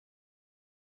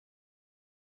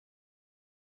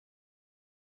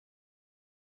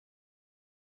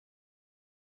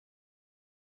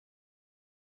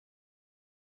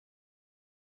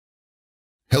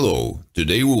Hello,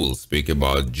 today we will speak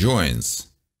about joints,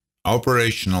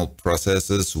 operational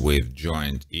processes with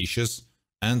joint issues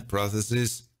and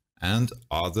prostheses, and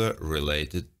other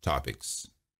related topics.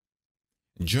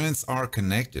 Joints are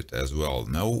connected, as we all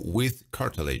know, with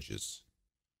cartilages.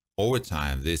 Over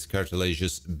time, these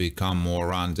cartilages become more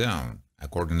run down.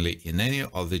 Accordingly, in any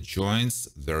of the joints,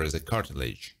 there is a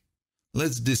cartilage.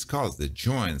 Let's discuss the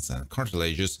joints and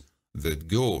cartilages that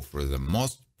go through the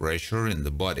most pressure in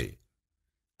the body.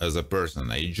 As a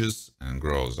person ages and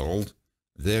grows old,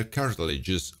 their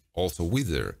cartilages also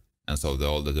wither, and so the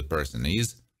older the person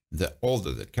is, the older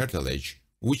the cartilage,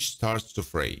 which starts to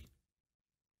fray.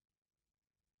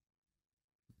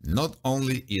 Not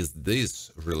only is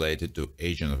this related to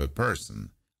aging of a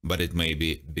person, but it may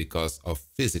be because of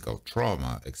physical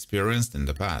trauma experienced in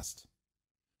the past,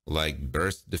 like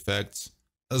birth defects,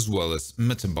 as well as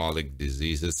metabolic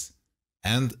diseases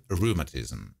and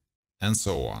rheumatism, and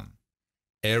so on.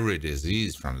 Every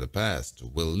disease from the past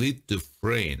will lead to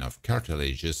fraying of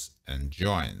cartilages and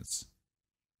joints.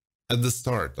 At the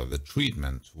start of the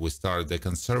treatment, we start the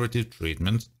conservative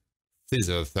treatment,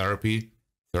 physiotherapy,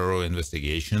 thorough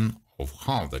investigation of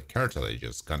how the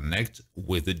cartilages connect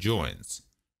with the joints,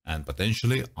 and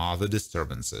potentially other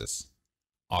disturbances.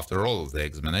 After all the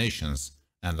examinations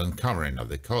and uncovering of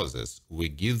the causes, we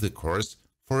give the course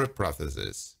for a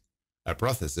prosthesis. A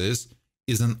prosthesis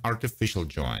is an artificial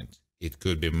joint. It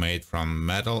could be made from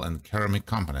metal and ceramic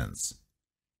components.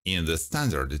 In the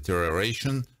standard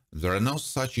deterioration, there are no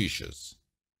such issues.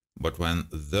 But when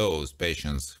those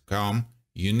patients come,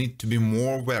 you need to be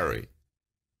more wary.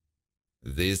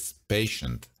 This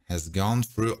patient has gone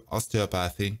through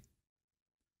osteopathy.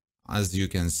 As you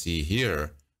can see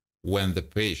here, when the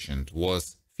patient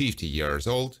was 50 years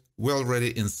old, we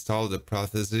already installed the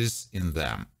prosthesis in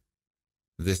them.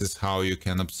 This is how you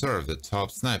can observe the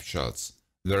top snapshots.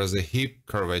 There is a hip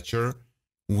curvature.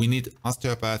 We need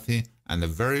osteopathy and a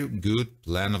very good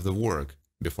plan of the work.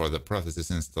 Before the prosthesis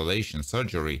installation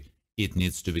surgery, it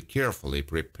needs to be carefully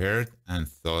prepared and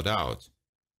thought out.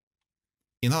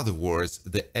 In other words,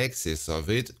 the axis of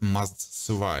it must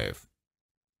survive.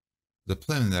 The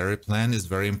preliminary plan is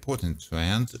very important to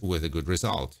end with a good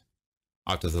result.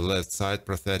 After the left side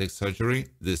prosthetic surgery,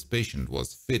 this patient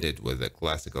was fitted with the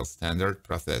classical standard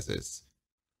prosthesis.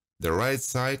 The right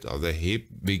side of the hip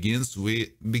we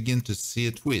begin to see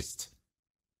a twist.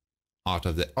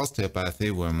 After the osteopathy,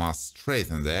 we must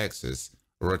straighten the axis,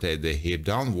 rotate the hip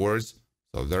downwards,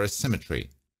 so there is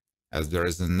symmetry. As there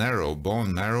is a narrow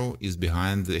bone marrow is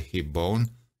behind the hip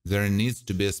bone, there needs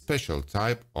to be a special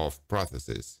type of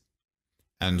prosthesis.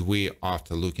 And we,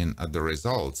 after looking at the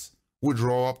results, we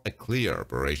draw up a clear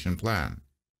operation plan.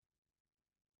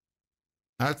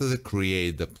 After they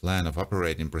create the plan of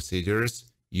operating procedures,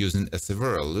 using a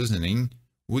severe loosening,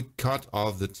 we cut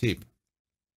off the tip.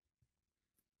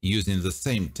 Using the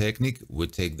same technique, we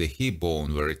take the hip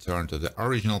bone, we return to the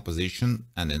original position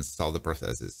and install the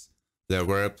prosthesis. There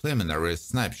were preliminary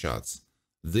snapshots.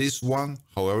 This one,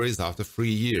 however, is after 3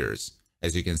 years.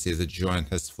 As you can see, the joint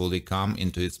has fully come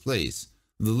into its place.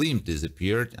 The limb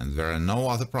disappeared and there are no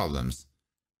other problems.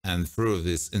 And through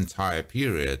this entire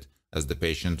period, as the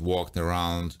patient walked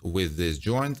around with this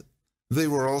joint, they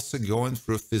were also going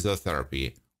through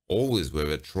physiotherapy. Always we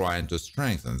were trying to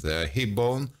strengthen their hip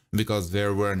bone because they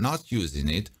were not using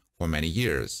it for many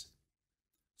years.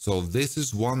 So this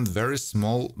is one very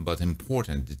small but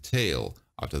important detail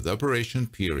after the operation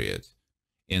period.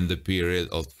 In the period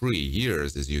of 3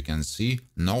 years, as you can see,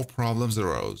 no problems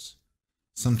arose.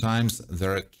 Sometimes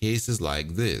there are cases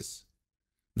like this.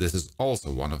 This is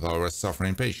also one of our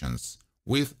suffering patients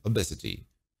with obesity.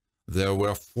 There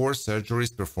were 4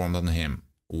 surgeries performed on him.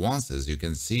 Once, as you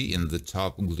can see in the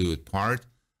top glued part,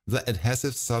 the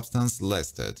adhesive substance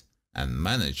lasted and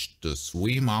managed to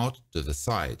swim out to the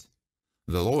side.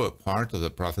 The lower part of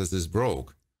the prosthesis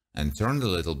broke and turned a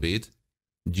little bit.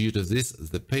 Due to this,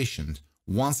 the patient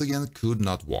once again could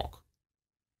not walk.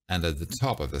 And at the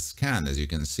top of the scan, as you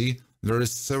can see, there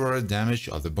is severe damage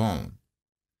of the bone.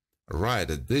 Right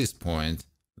at this point,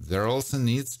 there also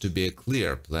needs to be a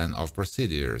clear plan of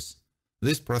procedures.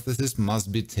 This prosthesis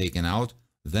must be taken out,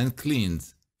 then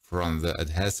cleaned from the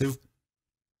adhesive,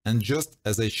 and just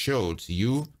as I showed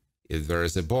you, if there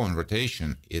is a bone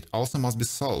rotation, it also must be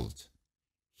solved.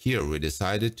 Here we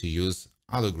decided to use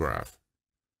allograft.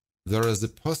 There is the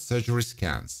post-surgery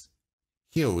scans.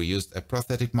 Here we used a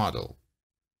prosthetic model.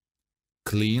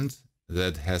 Cleaned the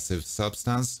adhesive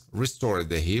substance, restored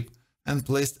the hip, and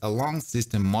placed a long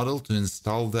system model to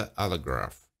install the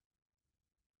allograft.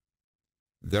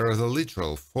 There are the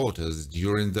literal photos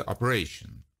during the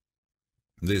operation.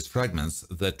 These fragments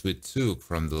that we took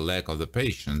from the leg of the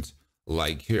patient,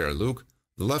 like here, look,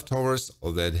 the leftovers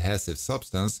of the adhesive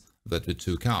substance that we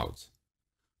took out.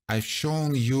 I've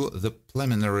shown you the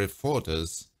preliminary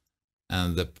photos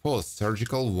and the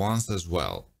post-surgical ones as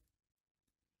well.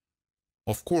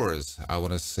 Of course, I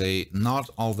want to say not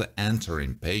all the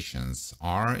entering patients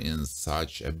are in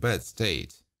such a bad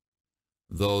state.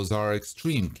 Those are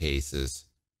extreme cases.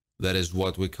 That is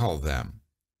what we call them.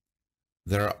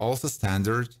 There are also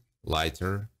standard,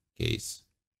 lighter case.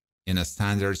 In a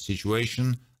standard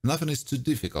situation, nothing is too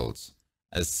difficult.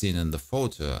 As seen in the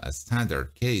photo, a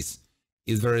standard case,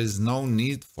 if there is no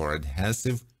need for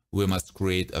adhesive, we must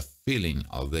create a filling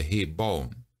of the hip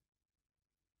bone.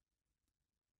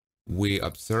 We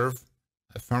observe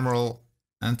a femoral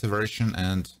anteversion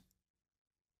and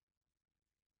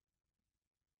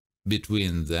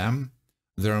between them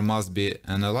there must be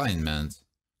an alignment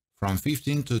from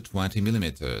 15 to 20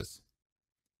 millimeters.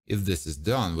 If this is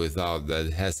done without the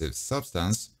adhesive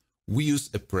substance, we use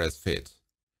a press fit.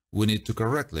 We need to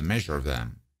correctly measure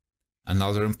them.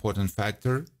 Another important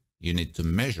factor, you need to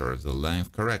measure the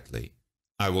length correctly.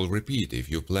 I will repeat, if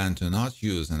you plan to not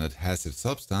use an adhesive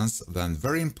substance, then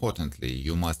very importantly,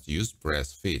 you must use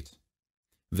press fit.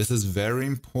 This is very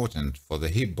important for the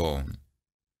hip bone.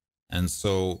 And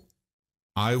so,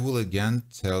 I will again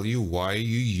tell you why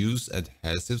you use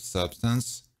adhesive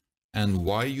substance and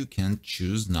why you can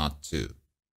choose not to.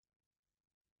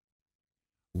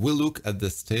 We look at the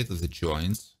state of the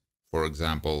joints. For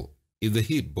example, if the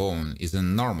hip bone is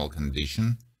in normal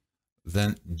condition,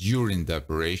 then during the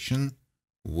operation,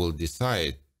 we'll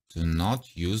decide to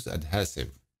not use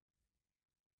adhesive.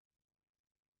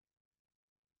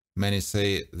 Many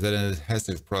say that an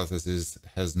adhesive prosthesis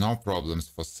has no problems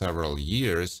for several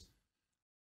years,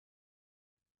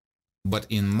 but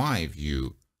in my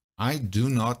view, I do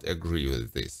not agree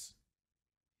with this.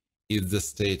 If the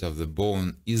state of the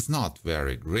bone is not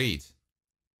very great,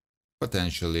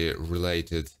 potentially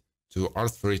related to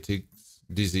arthritic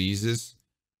diseases,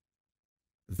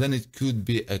 then it could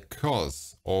be a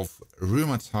cause of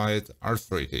rheumatoid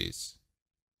arthritis.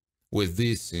 With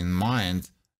this in mind,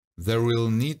 there will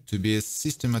need to be a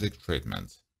systematic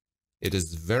treatment. It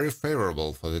is very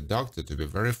favorable for the doctor to be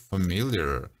very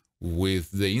familiar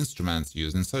with the instruments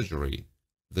used in surgery.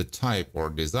 The type or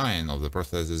design of the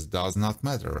prosthesis does not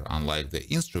matter, unlike the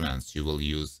instruments you will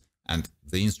use and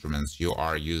the instruments you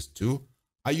are used to.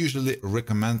 I usually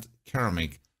recommend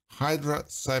ceramic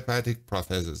hydrocypatic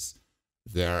prostheses.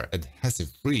 They are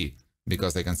adhesive-free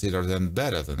because I consider them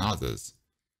better than others.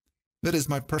 That is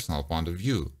my personal point of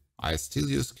view. I still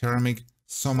use ceramic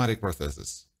somatic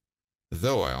prostheses,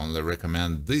 though I only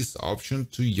recommend this option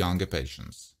to younger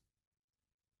patients.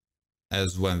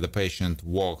 As when the patient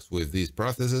walks with these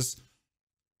prostheses,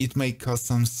 it may cause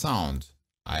some sound.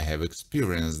 I have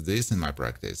experienced this in my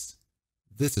practice.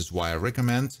 This is why I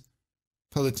recommend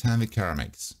polytemic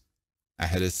ceramics. I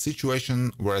had a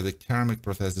situation where the ceramic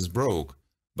prosthesis broke,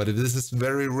 but this is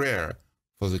very rare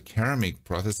for the ceramic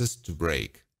prosthesis to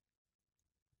break.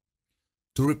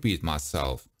 To repeat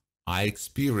myself, I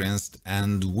experienced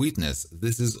and witnessed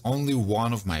this is only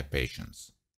one of my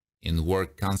patients. In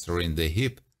work counseling the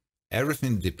hip,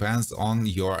 everything depends on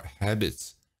your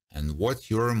habits and what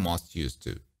you're most used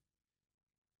to.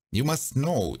 You must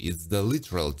know it's the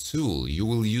literal tool you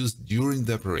will use during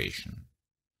the operation.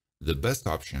 The best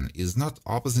option is not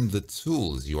opposing the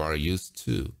tools you are used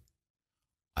to.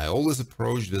 I always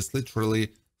approach this literally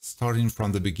starting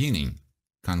from the beginning,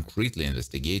 concretely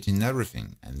investigating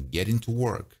everything and getting to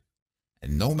work.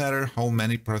 And no matter how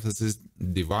many prosthesis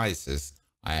devices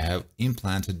I have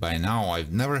implanted by now,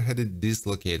 I've never had it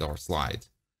dislocate or slide.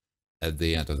 At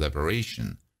the end of the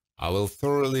operation, I will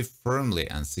thoroughly, firmly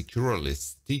and securely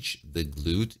stitch the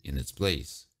glute in its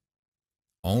place.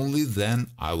 Only then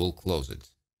I will close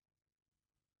it.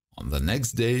 On the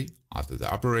next day, after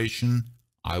the operation,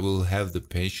 I will have the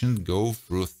patient go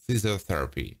through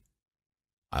physiotherapy.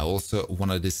 I also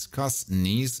want to discuss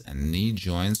knees and knee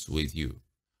joints with you.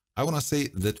 I want to say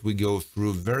that we go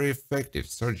through very effective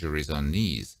surgeries on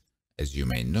knees. As you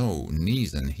may know,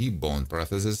 knees and hip bone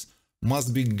prostheses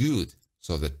must be good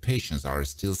so that patients are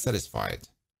still satisfied.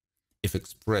 If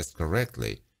expressed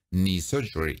correctly, knee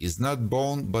surgery is not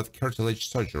bone but cartilage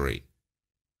surgery.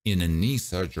 In a knee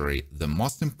surgery, the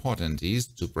most important is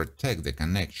to protect the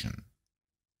connection.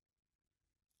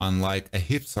 Unlike a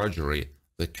hip surgery,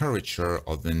 the curvature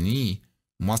of the knee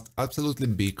must absolutely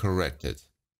be corrected.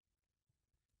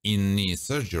 In knee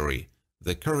surgery,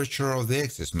 the curvature of the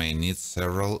axis may need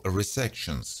several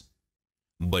resections,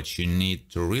 but you need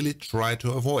to really try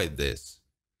to avoid this.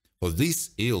 For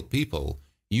these ill people,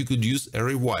 you could use a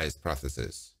revised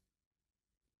prosthesis.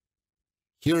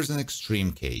 Here's an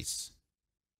extreme case.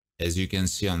 As you can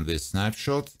see on this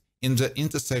snapshot, in the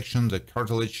intersection the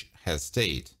cartilage has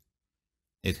stayed.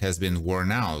 It has been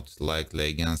worn out likely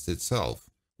against itself.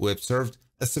 We observed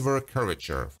a severe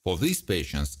curvature. For these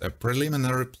patients, a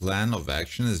preliminary plan of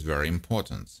action is very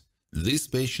important. This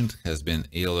patient has been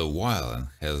ill a while and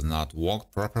has not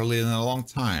walked properly in a long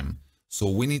time, so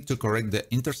we need to correct the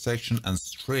intersection and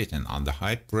straighten under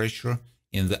high pressure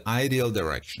in the ideal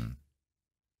direction.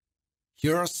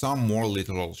 Here are some more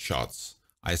literal shots.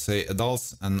 I say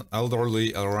adults and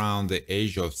elderly around the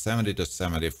age of 70 to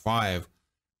 75.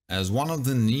 As one of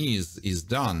the knees is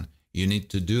done, you need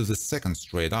to do the second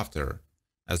straight after.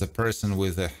 As a person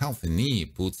with a healthy knee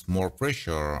puts more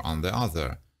pressure on the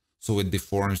other, so it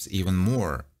deforms even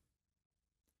more.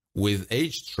 With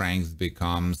age, strength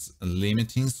becomes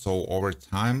limiting, so over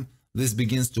time, this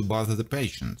begins to bother the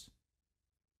patient.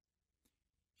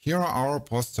 Here are our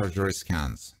post-surgery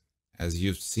scans. As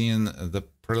you've seen the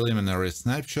preliminary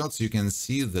snapshots, you can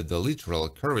see that the literal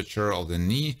curvature of the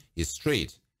knee is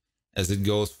straight. As it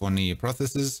goes for knee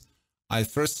prosthesis, I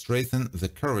first straighten the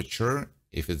curvature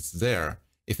if it's there.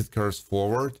 If it curves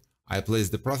forward, I place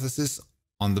the prosthesis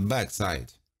on the back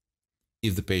side.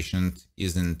 If the patient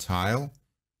is in tile,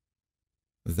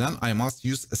 then I must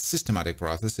use a systematic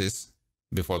prosthesis.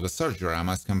 Before the surgery, I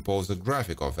must compose a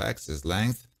graphic of axis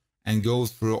length and go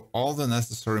through all the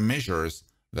necessary measures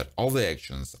that all the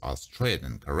actions are straight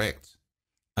and correct.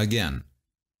 Again,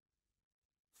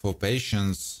 for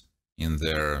patients in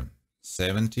their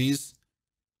 70s,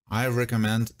 I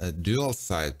recommend a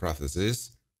dual-side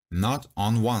prosthesis, not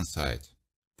on one side,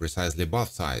 precisely both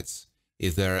sides.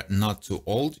 If they're not too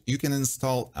old, you can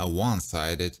install a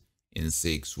one-sided. In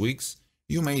 6 weeks,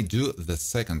 you may do the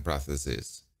second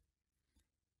prosthesis.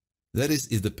 That is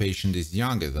if the patient is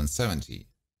younger than 70.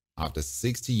 After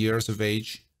 60 years of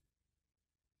age,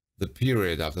 the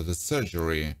period after the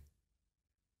surgery,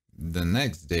 the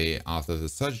next day after the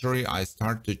surgery, I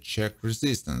start to check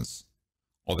resistance.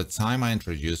 Over time, I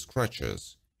introduce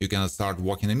crutches. You cannot start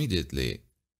walking immediately.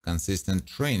 Consistent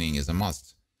training is a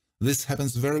must. This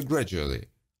happens very gradually.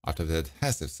 After the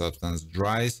adhesive substance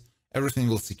dries, everything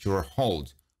will secure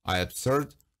hold. I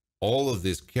observed all of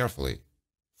this carefully.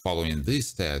 Following these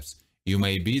steps, you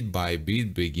may bit by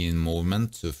bit begin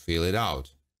movement to feel it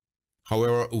out.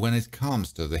 However, when it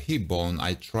comes to the hip bone,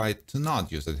 I try to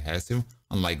not use adhesive,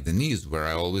 unlike the knees where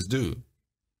I always do.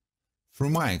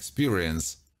 From my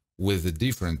experience with the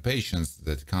different patients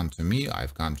that come to me,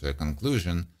 I've come to a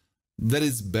conclusion that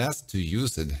it's best to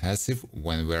use adhesive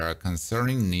when we are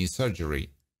concerning knee surgery.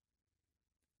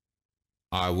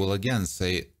 I will again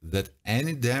say that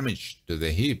any damage to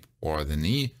the hip or the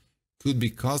knee could be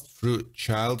caused through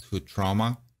childhood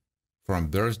trauma, from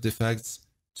birth defects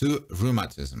to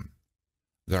rheumatism.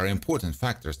 There are important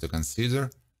factors to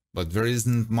consider, but there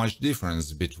isn't much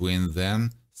difference between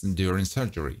them during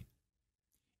surgery.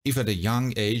 If at a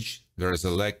young age there is a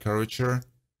leg curvature,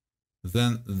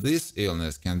 then this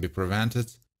illness can be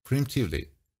prevented preemptively.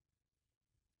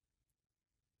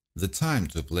 The time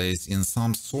to place in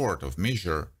some sort of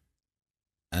measure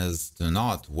as to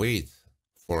not wait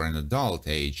for an adult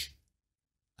age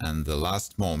and the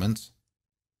last moment.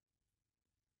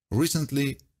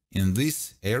 Recently, in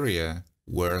this area,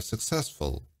 we're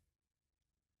successful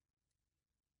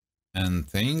and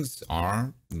things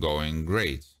are going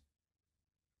great.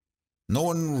 No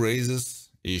one raises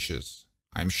issues.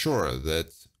 I'm sure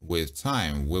that with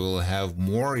time we will have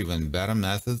more, even better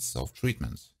methods of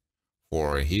treatment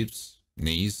for hips,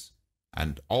 knees,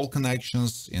 and all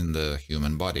connections in the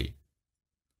human body.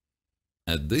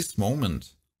 At this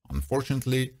moment,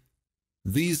 unfortunately,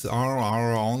 these are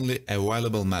our only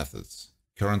available methods.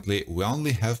 Currently, we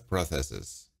only have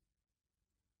prostheses.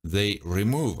 They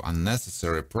remove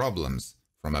unnecessary problems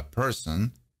from a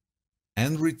person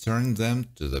and return them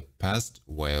to the past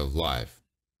way of life.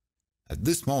 At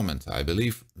this moment, I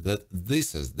believe that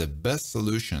this is the best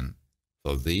solution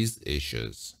for these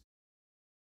issues.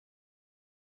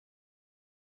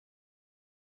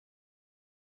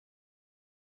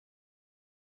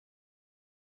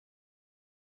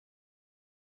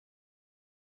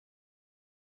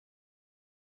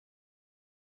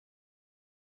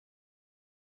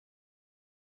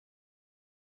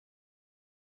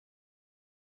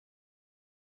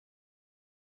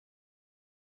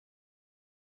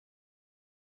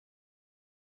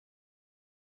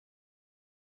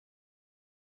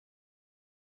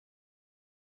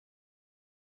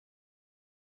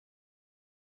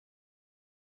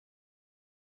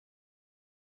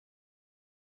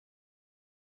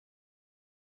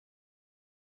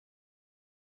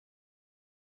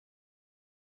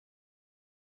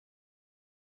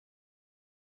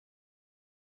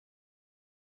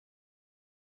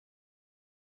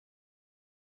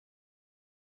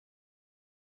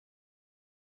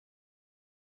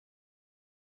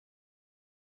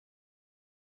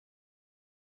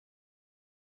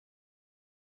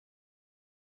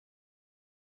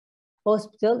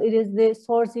 hospital. It is the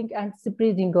sourcing and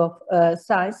spreading of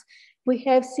science. We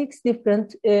have 6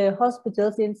 different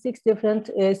hospitals in 6 different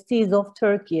cities of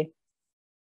Turkey.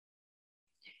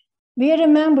 We are a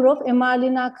member of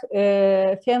MR-Linac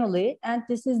family, and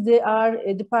this is our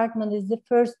department is the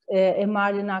first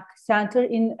MR-Linac center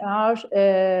in our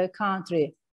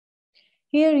country.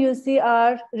 Here you see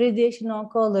our radiation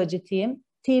oncology team.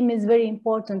 Team is very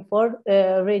important for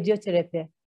radiotherapy.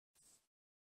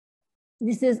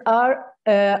 This is our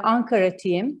Ankara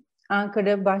team,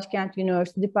 Ankara Başkent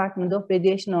University Department of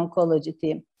Radiation Oncology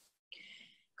team.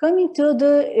 Coming to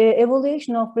the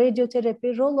evaluation of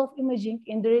radiotherapy, role of imaging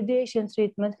in the radiation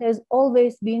treatment has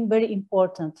always been very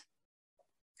important.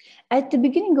 At the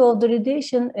beginning of the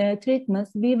radiation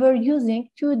treatments, we were using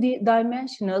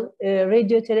two-dimensional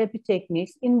radiotherapy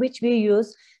techniques in which we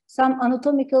use some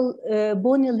anatomical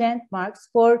bony landmarks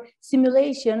for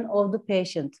simulation of the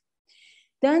patient.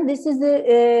 Then this is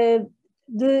the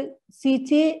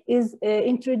CT is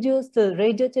introduced to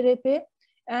radiotherapy.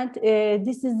 And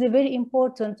this is a very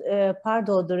important part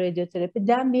of the radiotherapy.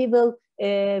 Then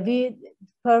we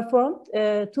performed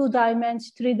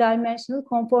three-dimensional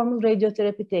conformal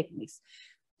radiotherapy techniques.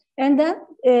 And then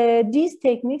these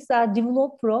techniques are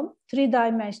developed from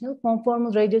three-dimensional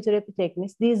conformal radiotherapy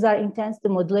techniques. These are intensity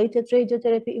modulated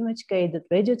radiotherapy, image-guided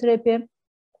radiotherapy,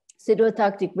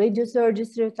 stereotactic radiosurgery,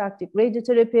 stereotactic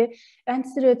radiotherapy, and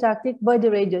stereotactic body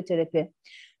radiotherapy.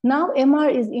 Now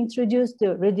MR is introduced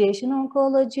to radiation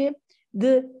oncology.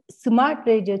 The smart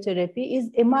radiotherapy is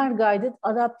MR-guided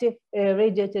adaptive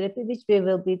radiotherapy, which we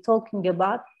will be talking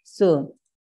about soon.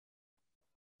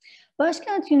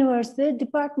 Başkent University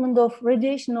Department of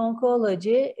Radiation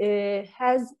Oncology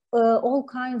has all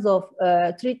kinds of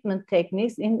treatment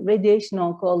techniques in radiation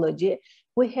oncology.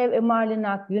 We have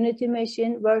MR-Linac Unity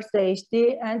machine, Versa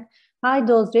HD, and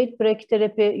high-dose rate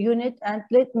brachytherapy unit, and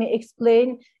let me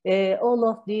explain all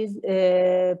of these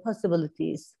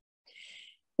possibilities.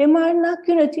 MR-Linac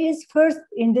Unity is first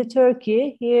in the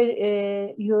Turkey.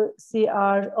 Here you see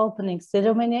our opening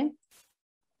ceremony.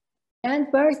 And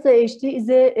Versa HD is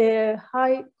a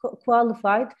high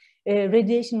qualified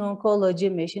radiation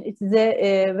oncology machine. It is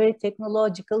a very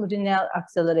technological renal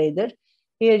accelerator.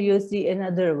 Here you see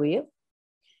another view.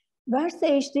 Versa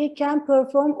HD can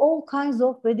perform all kinds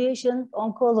of radiation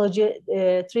oncology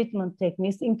treatment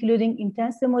techniques, including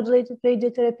intensity modulated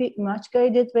radiotherapy,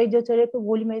 image-guided radiotherapy,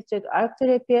 volumetric arc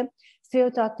therapy,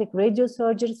 stereotactic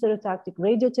radiosurgery, stereotactic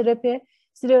radiotherapy,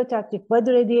 stereotactic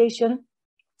body radiation,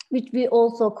 which we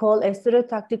also call a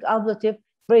stereotactic ablative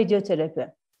radiotherapy.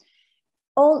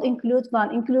 All includes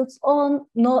all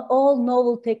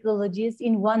novel technologies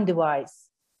in one device.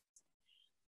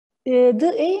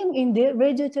 The aim in the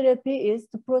radiotherapy is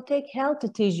to protect healthy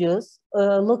tissues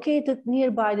located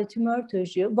nearby the tumor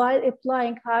tissue while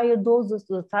applying higher doses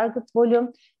to the target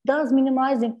volume, thus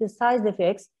minimizing the side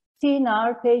effects seen in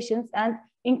our patients and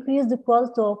increase the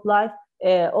quality of life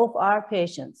of our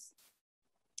patients.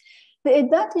 The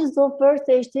advantages of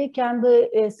Versa HD can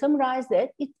be summarized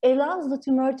that it allows the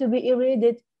tumor to be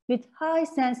irradiated with high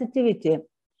sensitivity.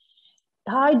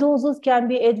 High doses can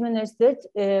be administered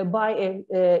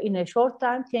in a short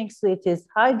time thanks to its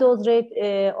high dose rate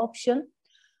option.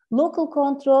 Local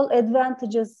control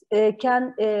advantages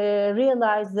can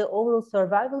realize the overall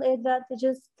survival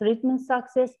advantages, treatment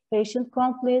success, patient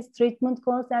compliance, treatment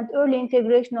cost, and early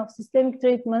integration of systemic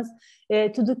treatments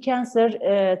to the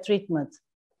cancer treatment.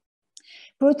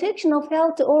 Protection of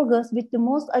healthy organs with the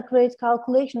most accurate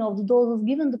calculation of the doses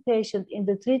given the patient in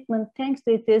the treatment thanks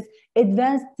to its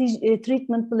advanced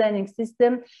treatment planning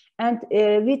system, and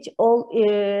which all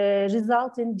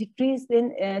result in decrease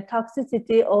in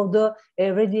toxicity of the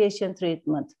radiation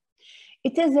treatment.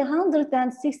 It has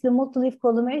 160 multi-leaf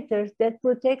collimators that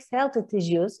protects healthy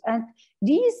tissues, and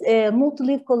these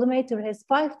multi-leaf collimator has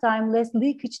 5 times less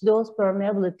leakage dose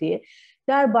permeability,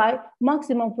 thereby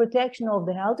maximum protection of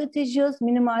the healthy tissues,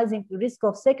 minimizing the risk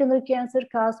of secondary cancer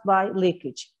caused by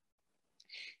leakage.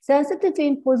 Sensitivity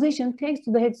in position thanks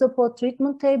to the hexapod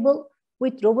treatment table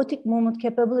with robotic movement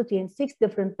capability in 6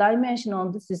 different dimensions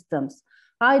on the systems.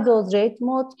 High dose rate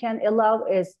mode can allow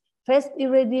as fast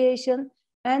irradiation,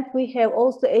 and we have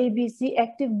also ABC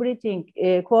active breathing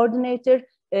coordinator.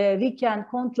 We can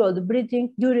control the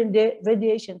breathing during the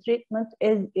radiation treatment.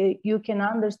 As you can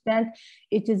understand,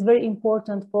 it is very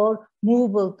important for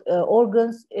movable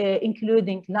organs,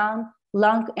 including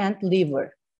lung and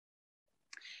liver.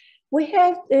 We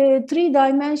have a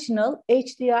 3-dimensional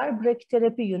HDR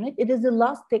brachytherapy unit. It is the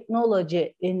last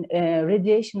technology in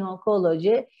radiation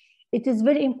oncology. It is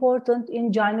very important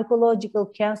in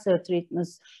gynecological cancer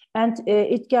treatments, and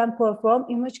it can perform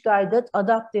image-guided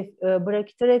adaptive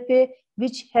brachytherapy,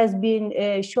 which has been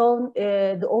shown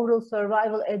the overall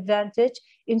survival advantage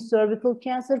in cervical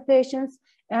cancer patients,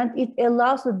 and it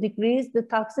allows to decrease the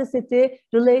toxicity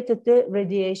related to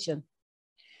radiation.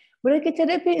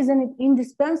 Brachytherapy is an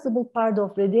indispensable part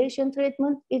of radiation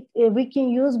treatment. We can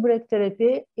use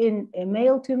brachytherapy in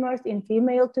male tumors, in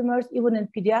female tumors, even in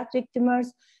pediatric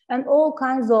tumors, and all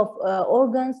kinds of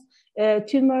organs,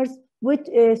 tumors with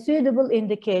suitable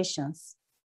indications.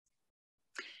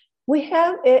 We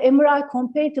have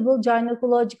MRI-compatible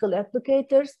gynecological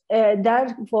applicators.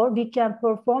 Therefore, we can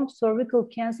perform cervical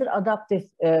cancer adaptive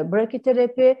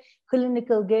brachytherapy.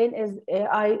 Clinical gain, as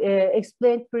I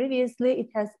explained previously, it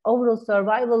has overall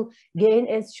survival gain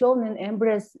as shown in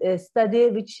Embrace study,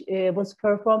 which was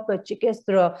performed by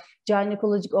Chikestro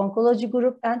Gynecologic Oncology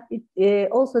Group, and it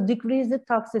also decreased the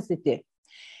toxicity.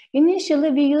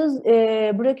 Initially, we use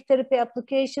brachytherapy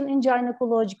application in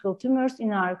gynecological tumors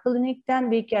in our clinic. Then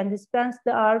we can dispense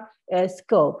our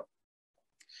scope.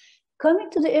 Coming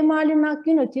to the MR-Linac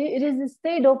Unity, it is the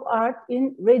state-of-art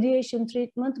in radiation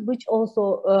treatment, which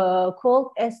also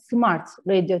called as smart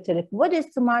radiotherapy. What is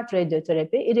smart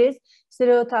radiotherapy? It is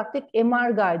stereotactic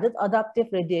MR-guided adaptive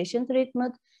radiation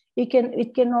treatment.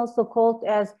 It can also called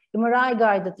as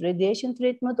MRI-guided radiation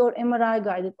treatment or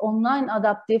MRI-guided online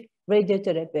adaptive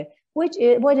radiotherapy.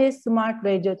 What is smart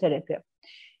radiotherapy?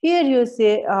 Here you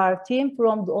see our team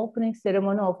from the opening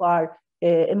ceremony of our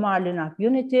MR-Linac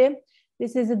Unity.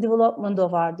 This is the development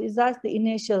of our device, the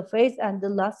initial phase and the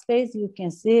last phase you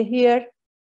can see here.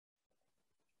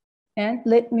 And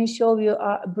let me show you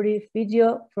a brief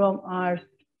video from our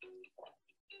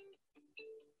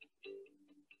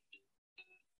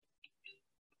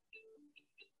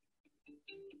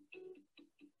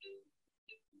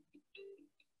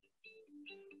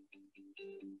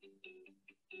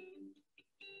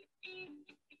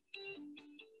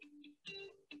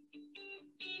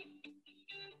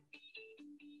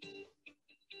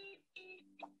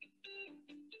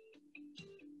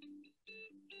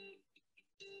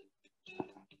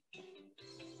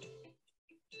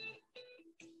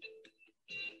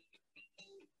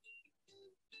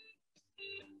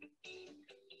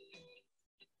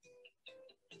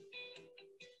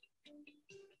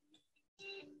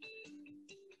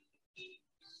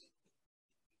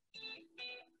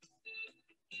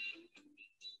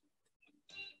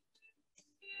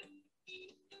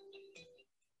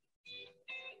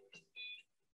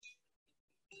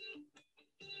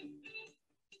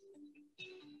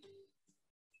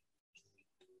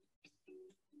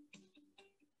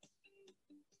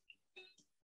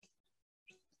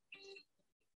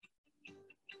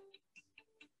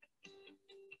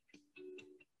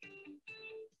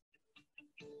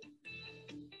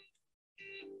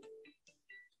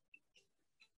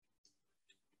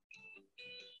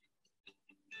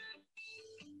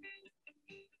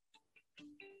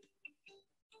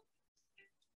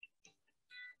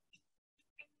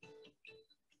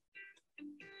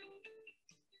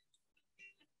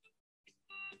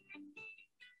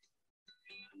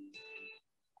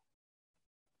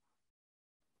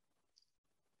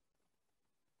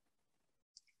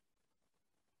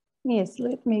Yes,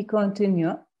 let me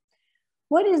continue.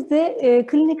 What is the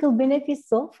clinical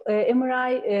benefits of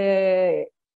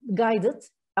MRI-guided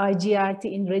IGRT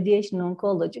in radiation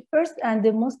oncology? First, and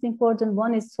the most important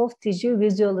one is soft tissue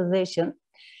visualization.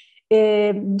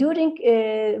 During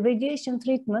radiation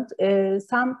treatment,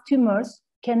 some tumors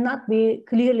cannot be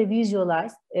clearly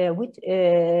visualized with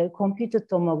computed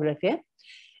tomography.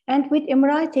 And with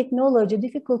MRI technology,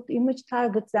 difficult image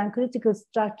targets and critical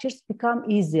structures become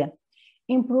easier.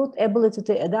 Improved ability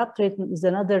to adapt treatment is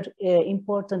another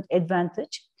important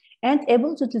advantage. And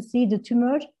ability to see the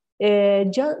tumor,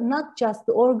 not just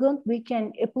the organ, we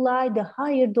can apply the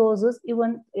higher doses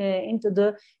even into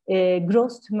the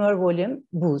gross tumor volume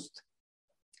boost.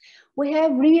 We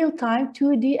have real-time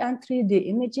 2D and 3D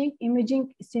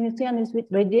imaging simultaneous with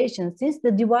radiation. Since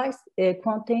the device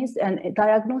contains a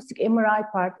diagnostic MRI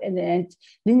part and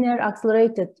linear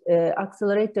accelerator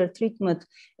treatment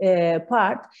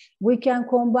part, we can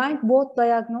combine both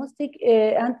diagnostic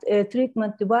and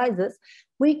treatment devices.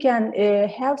 We can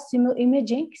have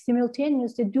imaging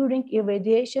simultaneously during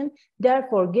irradiation.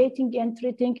 Therefore, gating and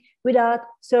treating without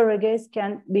surrogates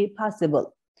can be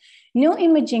possible. No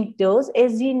imaging dose,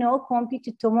 as you know,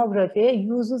 computed tomography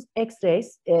uses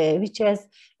X-rays, which has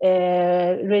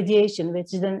radiation,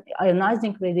 which is an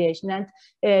ionizing radiation,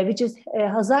 and which is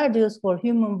hazardous for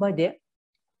human body.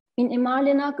 In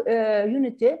MR-Linac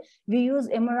unity, we use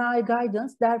MRI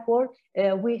guidance, therefore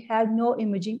we have no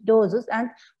imaging doses, and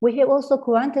we have also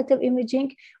quantitative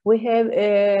imaging, we have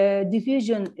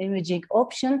diffusion imaging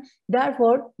option,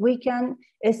 therefore we can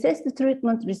assess the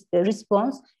treatment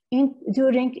response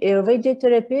during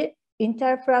radiotherapy,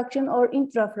 interfraction or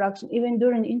intrafraction. Even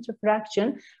during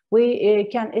interfraction, we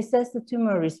can assess the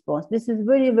tumor response. This is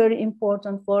very, very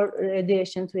important for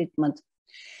radiation treatment.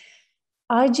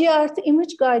 IGRT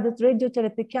image-guided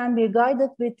radiotherapy can be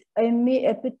guided with ME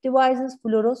EPIT devices,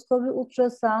 fluoroscopy,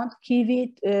 ultrasound,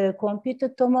 KV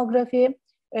computed tomography,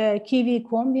 KV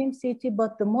Combeam CT,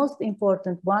 but the most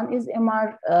important one is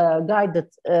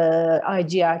MR-guided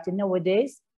IGRT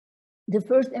nowadays. The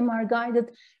first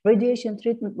MR-guided radiation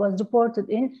treatment was reported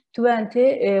in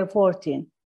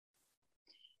 2014.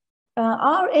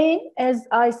 Our aim, as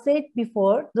I said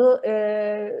before,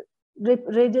 the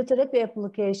radiotherapy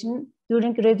application,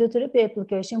 during radiotherapy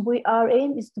application, our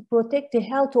aim is to protect the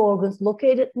healthy organs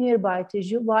located nearby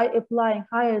tissue while applying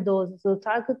higher doses of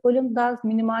target volume, thus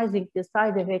minimizing the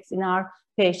side effects in our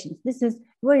patients. This is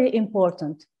very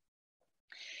important.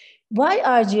 Why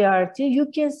IGRT? You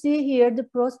can see here the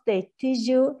prostate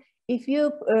tissue. If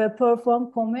you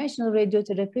perform conventional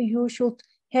radiotherapy, you should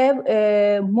have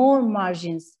more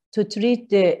margins to treat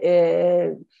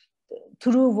the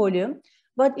true volume.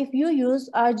 But if you use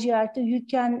IGRT, you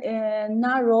can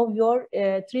narrow your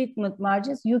treatment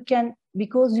margins. You can,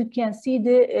 because you can see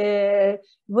the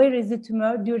where is the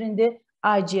tumor during the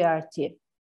IGRT.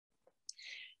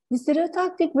 The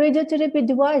stereotactic radiotherapy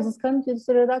devices, coming to the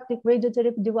stereotactic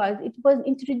radiotherapy device, it was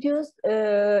introduced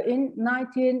in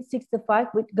 1965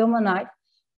 with gamma knife,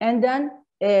 and then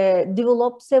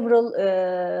developed several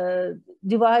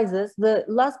devices. The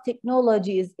last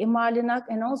technology is MR-Linac,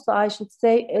 and also I should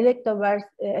say Electaverse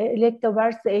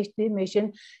HD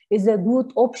machine is a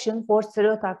good option for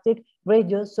stereotactic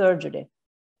radiosurgery.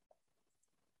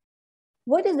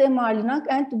 What is MR-Linac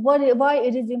and why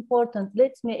it is important?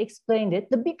 Let me explain it.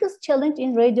 The biggest challenge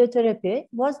in radiotherapy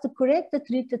was to correct the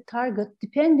treated target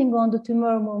depending on the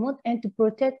tumor movement and to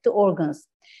protect the organs.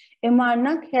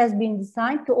 MR-Linac has been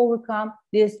designed to overcome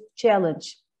this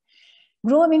challenge.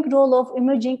 Growing role of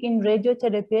imaging in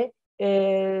radiotherapy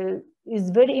is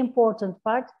very important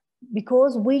part,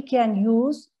 because we can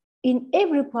use in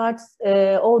every part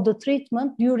of the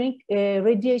treatment during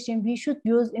radiation. We should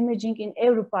use imaging in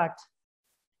every part.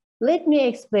 Let me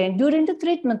explain. During the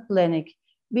treatment planning,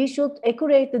 we should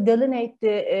accurately delineate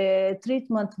the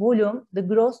treatment volume, the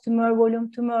gross tumor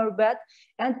volume, tumor bed,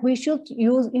 and we should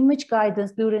use image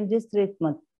guidance during this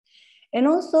treatment. And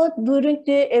also during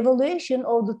the evaluation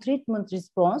of the treatment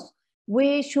response,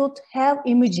 we should have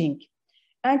imaging.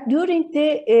 And during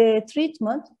the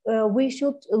treatment, we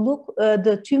should look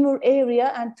the tumor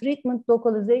area, and treatment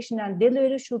localization and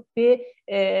delivery should be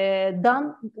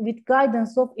done with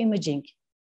guidance of imaging.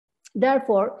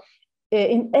 Therefore,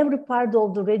 in every part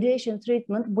of the radiation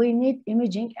treatment, we need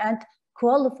imaging, and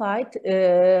qualified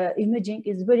imaging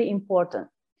is very important.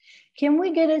 Can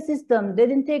we get a system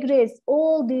that integrates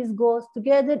all these goals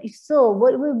together? If so,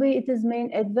 what will be its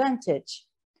main advantage?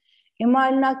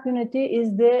 MR-Linac unity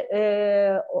is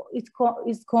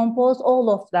is composed all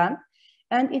of them,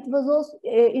 and it was also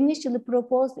initially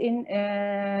proposed in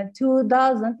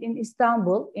 2000 in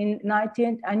Istanbul in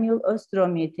 19th annual Ostro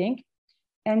meeting.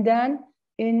 And then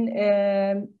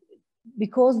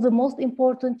because the most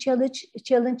important challenge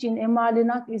in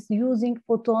MR-Linac is using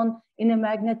photon in a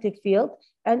magnetic field,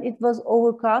 and it was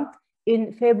overcome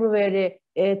in February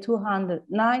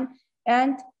 2009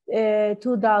 and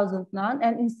 2009,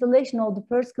 and installation of the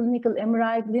first clinical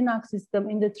MR-Linac system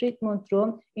in the treatment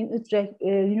room in Utrecht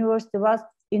University was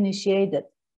initiated.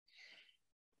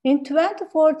 In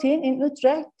 2014 in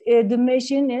Utrecht, the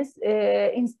machine is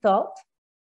installed.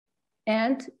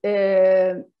 And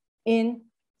in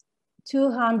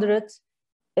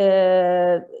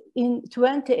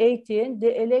 2018, the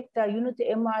Elekta Unity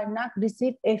MR-Linac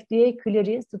received FDA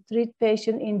clearance to treat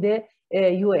patients in the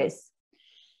US.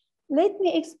 Let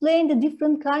me explain the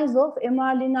different kinds of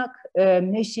MR-Linac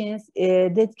machines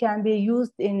that can be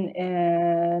used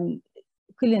in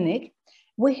clinic.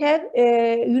 We have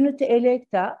Unity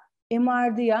Elekta,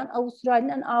 MR-Dian,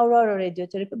 Australian, and Aurora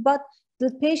radiotherapy, but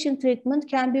the patient treatment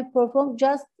can be performed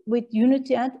just with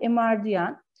Unity and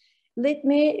MR-Dian. Let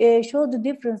me show the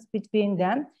difference between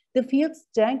them. The field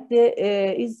strength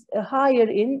is higher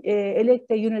in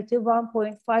Elekta Unity,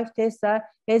 1.5 Tesla,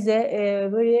 has a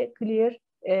very clear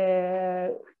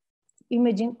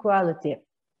imaging quality.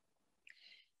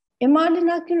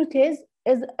 MR-Linac Unity has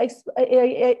As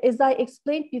I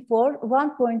explained before,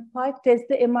 1.5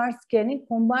 Tesla MR scanning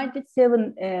combined with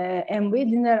 7 MV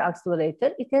linear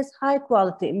accelerator. It has high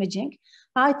quality imaging,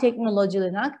 high technology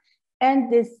LINAC,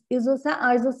 and this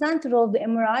isocenter of the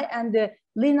MRI and the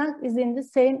LINAC is in the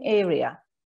same area.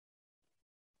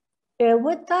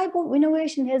 What type of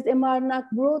innovation has MR-LINAC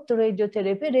brought to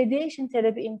radiotherapy? Radiation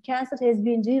therapy in cancer has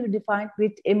been redefined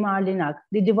with MR-LINAC.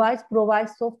 The device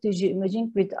provides soft tissue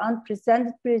imaging with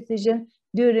unprecedented precision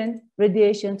during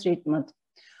radiation treatment.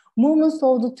 Movements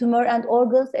of the tumor and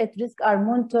organs at risk are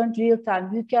monitored real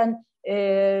time. You can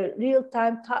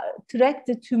real-time track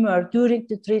the tumor during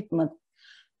the treatment.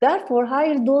 Therefore,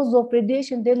 higher dose of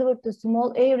radiation delivered to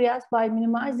small areas by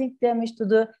minimizing damage to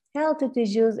the healthy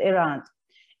tissues around.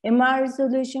 MR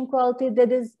resolution quality,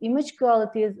 that is, image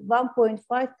quality is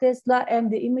 1.5 Tesla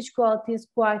and the image quality is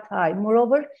quite high.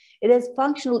 Moreover, it has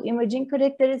functional imaging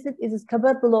characteristics. It is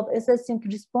capable of assessing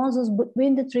responses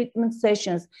between the treatment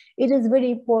sessions. It is very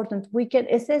important. We can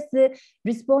assess the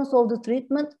response of the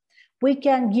treatment. We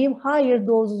can give higher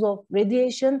doses of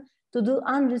radiation to the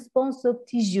unresponsive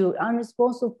tissue,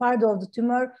 unresponsive part of the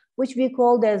tumor, which we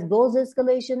call as dose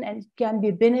escalation, and it can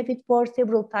be benefit for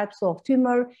several types of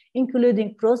tumor,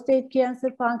 including prostate cancer,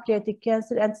 pancreatic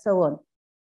cancer, and so on.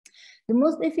 The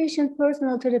most efficient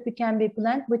personal therapy can be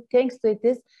planned with thanks to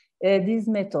this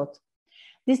method.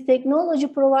 This technology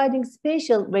providing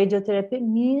spatial radiotherapy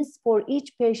means for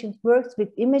each patient works with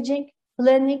imaging,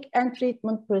 planning, and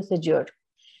treatment procedure.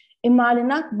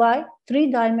 MR-LINAC by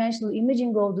three-dimensional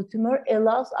imaging of the tumor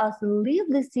allows us to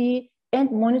reliably see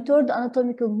and monitor the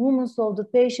anatomical movements of the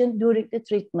patient during the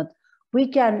treatment. We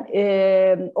can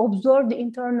observe the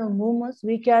internal movements.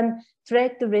 We can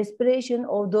track the respiration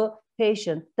of the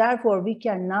patient. Therefore, we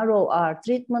can narrow our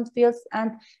treatment fields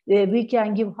and we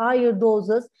can give higher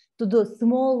doses to the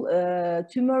small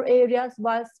tumor areas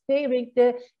while sparing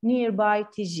the nearby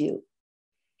tissue.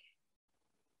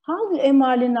 How the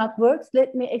MR-LINAC works,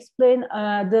 let me explain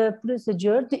the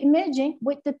procedure. The imaging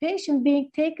with the patient being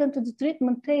taken to the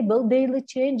treatment table, daily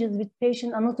changes with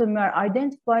patient anatomy are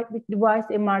identified with device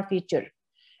MR feature.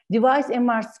 Device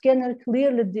MR scanner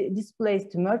clearly displays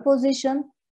tumor position,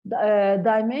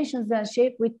 dimensions and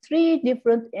shape with 3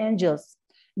 different angles.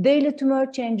 Daily tumor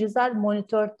changes are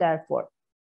monitored therefore.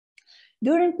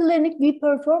 During planning, we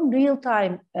perform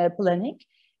real-time planning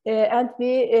and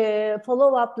we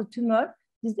follow up the tumor.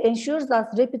 This ensures us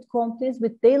rapid compliance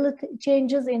with daily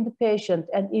changes in the patient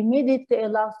and immediately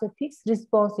allows a fixed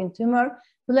response in tumor.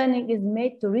 Planning is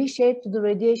made to reshape to the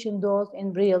radiation dose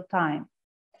in real time.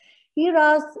 Here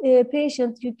as a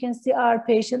patient, you can see our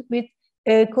patient with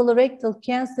colorectal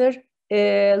cancer,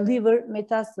 liver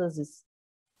metastasis.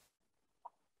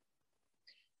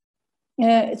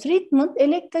 Treatment,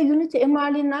 Elekta Unity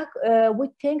MR-LINAC,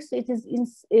 with thanks to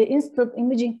its instant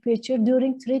imaging feature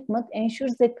during treatment,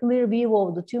 ensures a clear view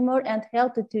of the tumor and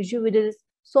healthy tissue with its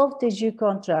soft tissue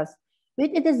contrast.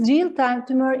 With its real-time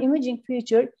tumor imaging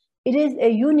feature, it is a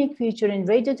unique feature in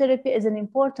radiotherapy as an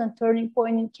important turning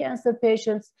point in cancer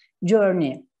patients'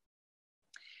 journey.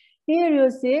 Here you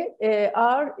see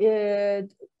our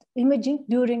imaging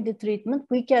during the treatment.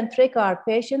 We can track our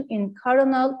patient in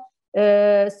coronal,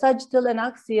 sagittal and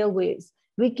axial ways.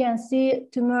 We can see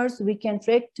tumors, we can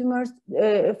track tumors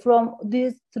from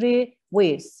these 3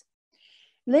 ways.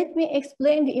 Let me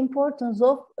explain the importance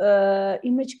of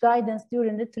image guidance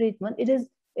during the treatment. It is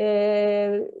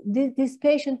this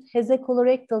patient has a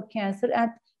colorectal cancer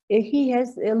and he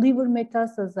has a liver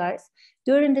metastasis.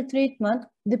 During the treatment,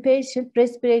 the patient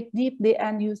respirates deeply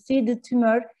and you see the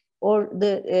tumor or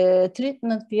the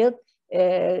treatment field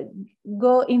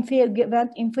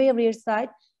went inferior side,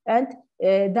 and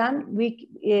then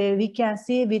we can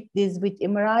see with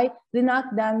MRI LINAC,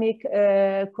 then we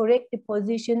correct the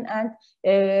position and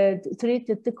treat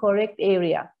the correct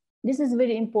area. This is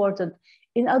very important.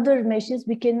 In other machines,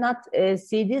 we cannot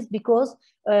see this because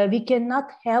we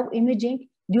cannot have imaging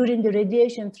during the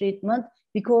radiation treatment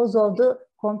because of the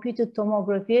computed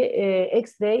tomography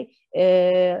X-ray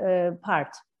part.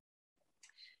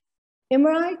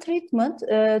 MRI treatment,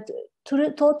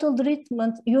 total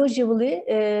treatment, usually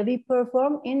we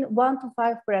perform in 1 to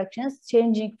 5 fractions,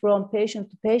 changing from patient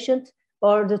to patient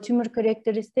or the tumor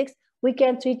characteristics. We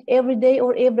can treat every day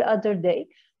or every other day.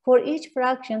 For each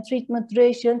fraction, treatment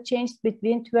duration changes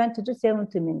between 20 to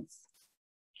 70 minutes.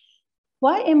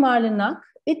 Why MR-LINAC?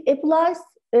 It applies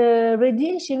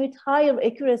radiation with higher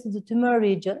accuracy to the tumor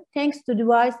region. Thanks to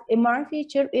device MR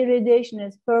feature, irradiation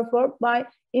is performed by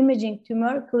imaging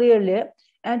tumor clearly,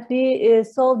 and we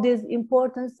saw this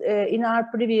importance in our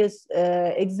previous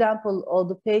example of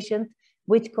the patient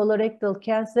with colorectal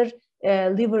cancer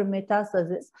liver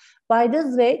metastasis. By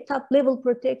this way, top-level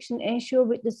protection ensures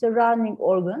with the surrounding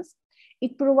organs.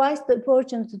 It provides the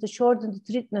opportunity to shorten the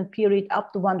treatment period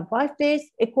up to 1 to 5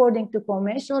 days, according to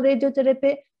conventional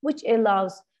radiotherapy, which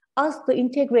allows us to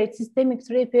integrate systemic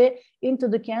therapy into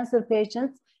the cancer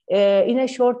patients in a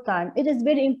short time. It is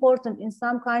very important in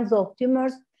some kinds of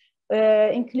tumors,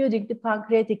 including the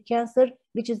pancreatic cancer,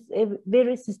 which is a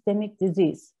very systemic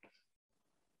disease.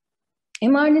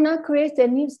 MEDICANA creates a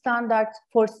new standard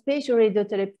for spatial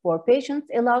radiotherapy for patients,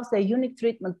 allows a unique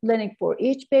treatment planning for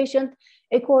each patient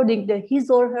according to his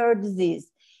or her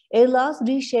disease, allows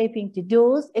reshaping the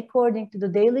dose according to the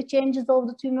daily changes of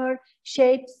the tumor,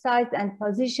 shape, size, and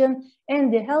position,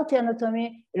 and the healthy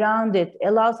anatomy around it,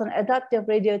 allows an adaptive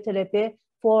radiotherapy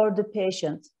for the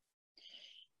patient.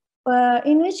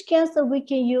 In which cancer we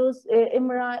can use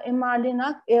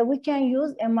MEDICANA? We can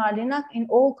use MEDICANA in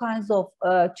all kinds of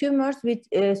tumors with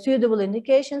suitable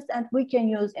indications, and we can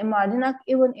use MEDICANA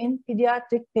even in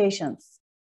pediatric patients.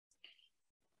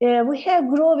 We have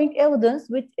growing evidence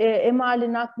with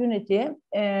MEDICANA unity.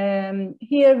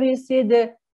 Here we see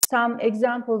some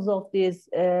examples of these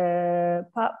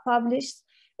published.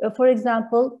 For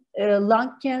example,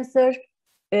 lung cancer,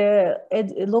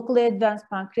 locally advanced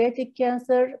pancreatic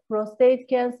cancer, prostate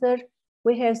cancer.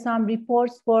 We have some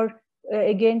reports for,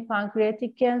 again,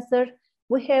 pancreatic cancer.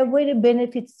 We have very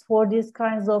benefits for these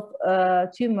kinds of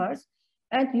tumors.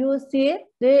 And you will see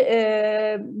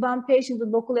the one patient with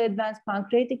locally advanced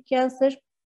pancreatic cancer,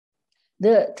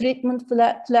 the treatment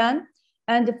plan,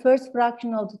 and the first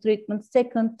fraction of the treatment,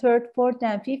 second, third, fourth,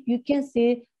 and fifth. You can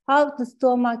see how the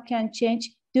stomach can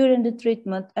change during the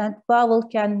treatment, and bowel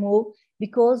can move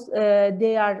because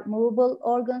they are movable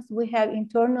organs. We have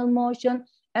internal motion,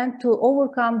 and to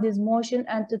overcome this motion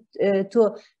and to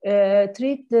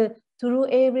treat the true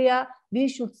area, we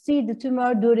should see the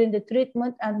tumor during the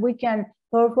treatment, and we can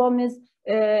perform this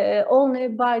only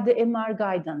by the MR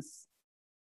guidance.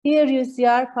 Here you see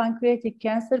our pancreatic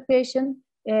cancer patient.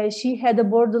 She had a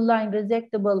borderline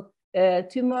resectable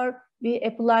tumor. We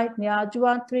applied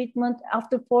neoadjuvant treatment.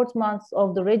 After 4 months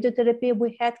of the radiotherapy,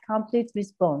 we had complete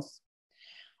response.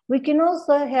 We can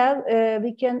also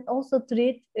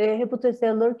treat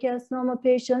hepatocellular carcinoma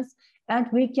patients, and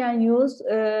we can use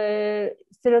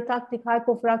stereotactic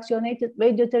hypofractionated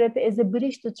radiotherapy as a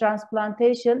bridge to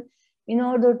transplantation in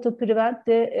order to prevent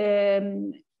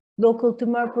the local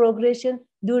tumor progression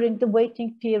during the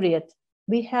waiting period.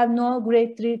 We have no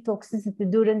grade 3 toxicity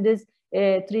during this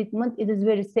treatment. It is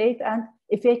very safe and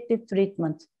effective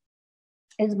treatment.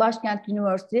 As Başkent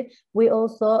University, we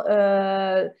also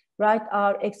write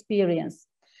our experience.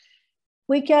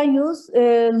 We can use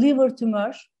liver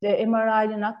tumor, the MRI,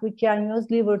 we can use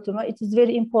liver tumor. It is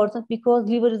very important because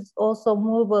liver is also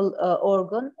movable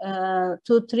organ.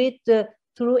 To treat the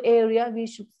true area, we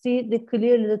should see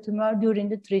clearly the tumor during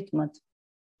the treatment.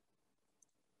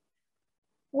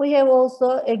 We have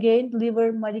also, again,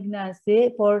 liver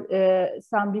malignancy for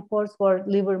some reports for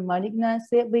liver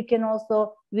malignancy.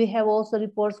 We have also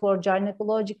reports for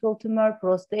gynecological tumor,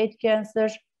 prostate cancer,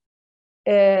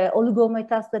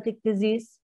 oligometastatic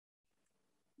disease.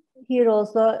 Here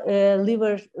also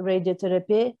liver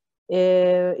radiotherapy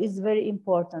is very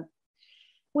important.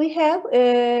 We have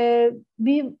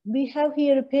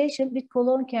here a patient with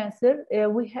colon cancer.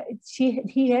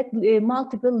 He had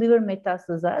multiple liver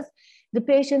metastases. The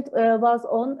patient was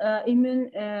on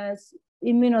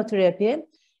immunotherapy,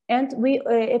 and we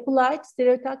applied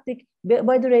stereotactic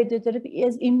body radiotherapy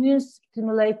as immune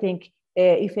stimulating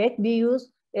effect. We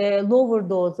use lower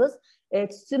doses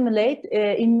to stimulate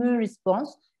immune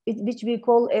response, which we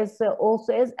call as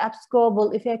also as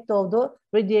abscorbal effect of the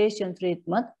radiation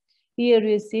treatment. Here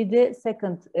you see the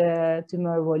second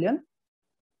tumor volume.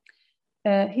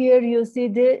 Here you see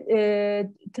the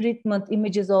treatment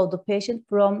images of the patient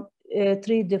from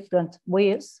 3 different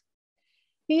waves.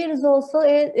 Here is also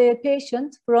a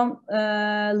patient from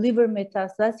liver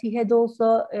metastasis. He had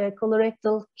also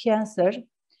colorectal cancer.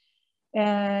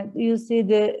 You see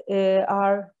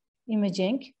our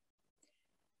imaging.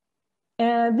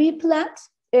 We planned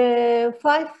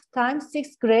 5 times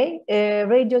 6 gray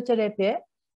radiotherapy.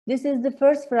 This is the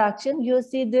first fraction. You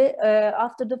see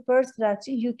after the first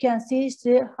fraction, you can see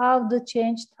how the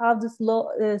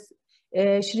slow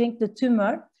shrink the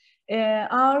tumor.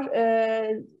 Our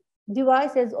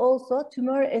device has also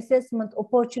tumor assessment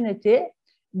opportunity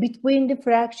between the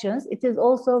fractions. It is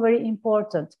also very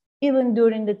important. Even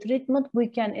during the treatment, we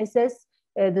can assess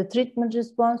the treatment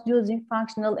response using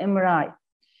functional MRI.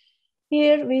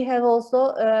 Here we have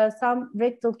also some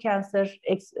rectal cancer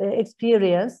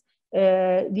experience.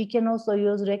 We can also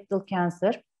use rectal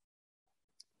cancer.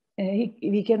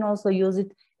 We can also use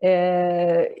it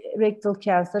rectal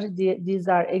cancer. These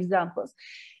are examples.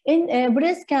 In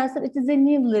breast cancer, it is a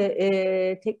new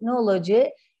technology.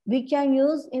 We can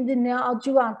use in the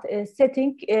neoadjuvant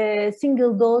setting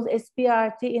single dose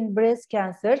SBRT in breast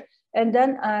cancer, and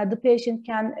then the patient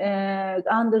can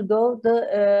undergo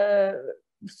the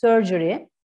surgery.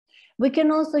 We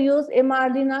can also use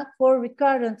MR-Linac for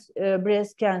recurrent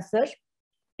breast cancer,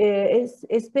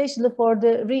 especially for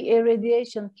the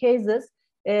re-irradiation cases.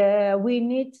 We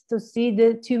need to see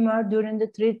the tumor during the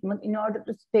treatment in order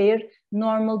to spare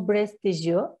normal breast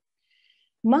tissue.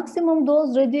 Maximum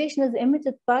dose radiation is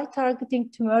emitted by targeting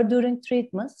tumor during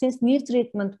treatment. Since new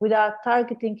treatment without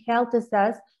targeting healthy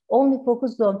cells only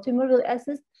focuses on tumor, will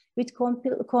assist with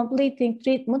completing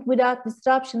treatment without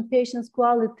disruption patient's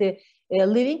quality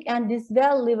living, and this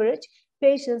well leverage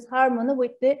patient's harmony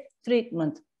with the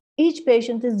treatment. Each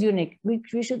patient is unique. We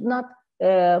should not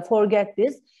forget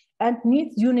this, and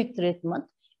needs unique treatment.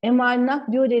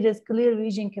 MR-Linac, due to its clear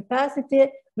vision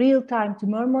capacity, real-time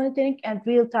tumor monitoring, and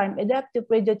real-time adaptive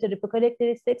radiotherapy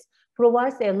characteristics,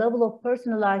 provides a level of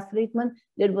personalized treatment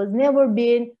that was never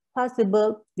been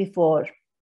possible before.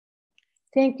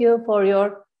 Thank you for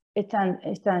your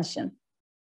attention.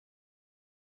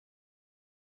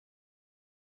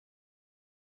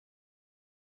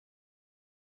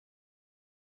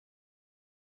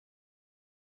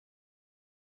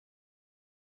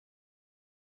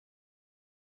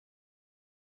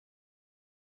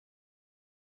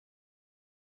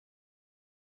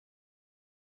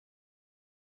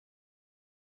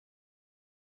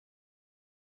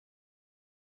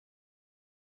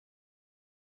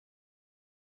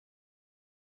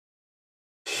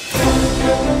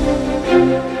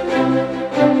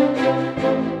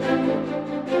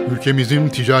 Ülkemizin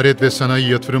ticaret ve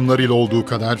sanayi yatırımlarıyla olduğu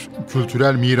kadar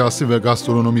kültürel mirası ve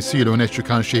gastronomisiyle öne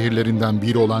çıkan şehirlerinden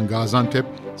biri olan Gaziantep,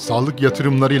 sağlık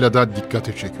yatırımlarıyla da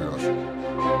dikkati çekiyor.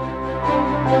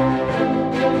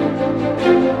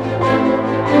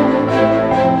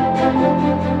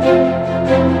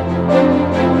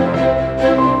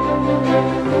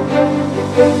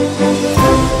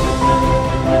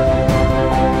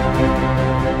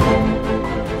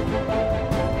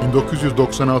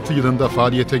 ...1996 yılında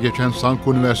faaliyete geçen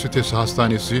Sanko Üniversitesi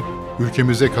Hastanesi,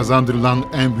 ülkemize kazandırılan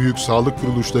en büyük sağlık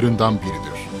kuruluşlarından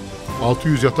biridir.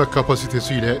 600 yatak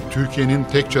kapasitesiyle Türkiye'nin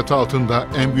tek çatı altında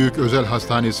en büyük özel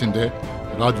hastanesinde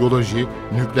radyoloji,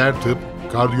 nükleer tıp,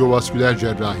 kardiyovasküler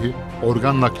cerrahi,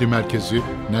 organ nakli merkezi,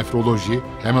 nefroloji,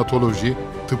 hematoloji,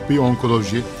 tıbbi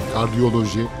onkoloji,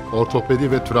 kardiyoloji,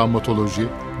 ortopedi ve travmatoloji,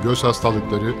 göz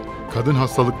hastalıkları, kadın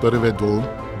hastalıkları ve doğum,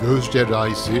 göğüs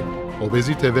cerrahisi,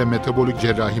 obezite ve metabolik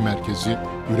cerrahi merkezi,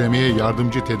 üremeye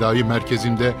yardımcı tedavi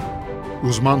merkezinde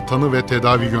uzman tanı ve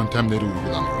tedavi yöntemleri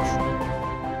uygulanıyor.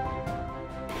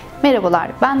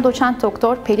 Merhabalar, ben doçent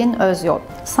doktor Pelin Özyol.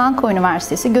 Sanko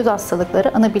Üniversitesi Göz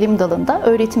Hastalıkları Anabilim Dalı'nda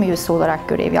öğretim üyesi olarak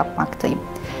görev yapmaktayım.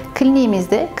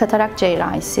 Kliniğimizde katarak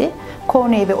cerrahisi,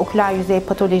 kornea ve oküler yüzey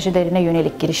patolojilerine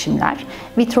yönelik girişimler,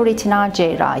 vitroretinal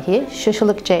cerrahi,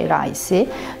 şaşılık cerrahisi,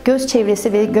 göz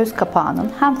çevresi ve göz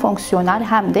kapağının hem fonksiyonel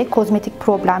hem de kozmetik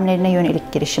problemlerine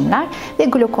yönelik girişimler ve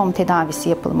glokom tedavisi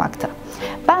yapılmakta.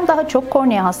 Ben daha çok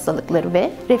kornea hastalıkları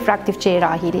ve refraktif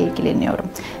cerrahi ile ilgileniyorum.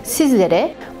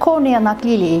 Sizlere kornea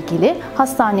nakli ile ilgili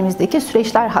hastanemizdeki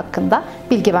süreçler hakkında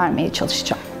bilgi vermeye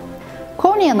çalışacağım.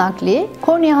 Kornea nakli,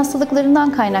 kornea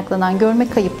hastalıklarından kaynaklanan görme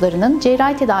kayıplarının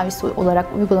cerrahi tedavisi olarak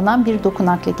uygulanan bir doku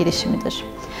nakli girişimidir.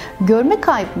 Görme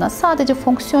kaybına sadece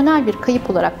fonksiyonel bir kayıp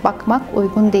olarak bakmak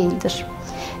uygun değildir.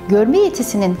 Görme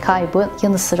yetisinin kaybı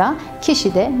yanı sıra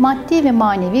kişide maddi ve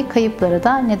manevi kayıplara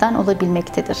da neden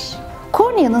olabilmektedir.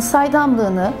 Korneanın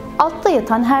saydamlığını altta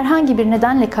yatan herhangi bir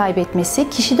nedenle kaybetmesi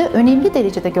kişide önemli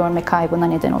derecede görme kaybına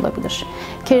neden olabilir.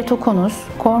 Keratokonus,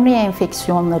 kornea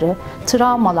enfeksiyonları,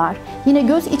 travmalar, yine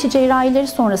göz içi cerrahileri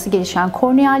sonrası gelişen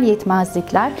korneal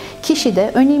yetmezlikler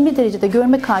kişide önemli derecede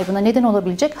görme kaybına neden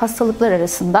olabilecek hastalıklar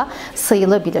arasında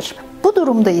sayılabilir. Bu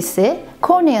durumda ise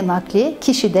kornea nakli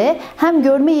kişide hem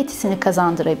görme yetisini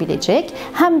kazandırabilecek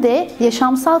hem de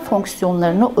yaşamsal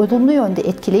fonksiyonlarını olumlu yönde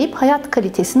etkileyip hayat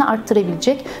kalitesini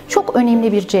arttırabilecek çok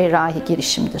önemli bir cerrahi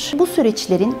girişimdir. Bu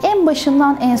süreçlerin en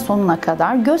başından en sonuna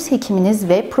kadar göz hekiminiz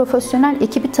ve profesyonel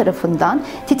ekibi tarafından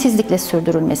titizlikle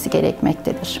sürdürülmesi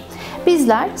gerekmektedir.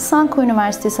 Bizler Sanko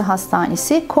Üniversitesi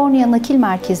Hastanesi Kornea Nakil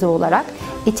Merkezi olarak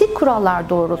etik kurallar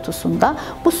doğrultusunda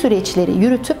bu süreçleri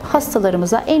yürütüp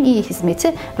hastalarımıza en iyi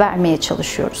hizmeti vermeye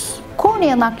çalışıyoruz.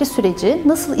 Kornea nakli süreci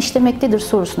nasıl işlemektedir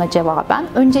sorusuna cevaben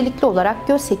öncelikli olarak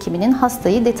göz hekiminin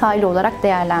hastayı detaylı olarak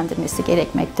değerlendirmesi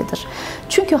gerekmektedir.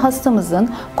 Çünkü hastamızın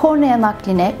kornea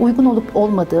nakline uygun olup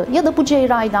olmadığı ya da bu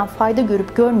cerrahiden fayda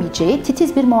görüp görmeyeceği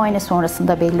titiz bir muayene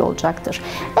sonrasında belli olacaktır.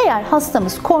 Eğer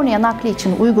hastamız kornea nakli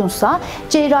için uygunsa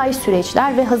cerrahi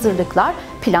süreçler ve hazırlıklar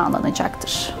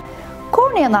planlanacaktır.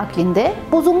 Kornea naklinde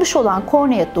bozulmuş olan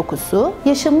kornea dokusu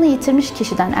yaşamını yitirmiş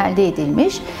kişiden elde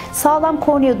edilmiş sağlam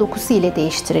kornea dokusu ile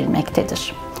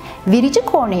değiştirilmektedir. Verici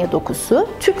kornea dokusu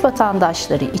Türk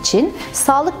vatandaşları için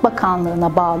Sağlık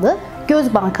Bakanlığı'na bağlı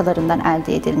göz bankalarından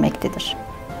elde edilmektedir.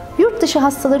 Yurt dışı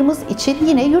hastalarımız için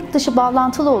yine yurt dışı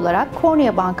bağlantılı olarak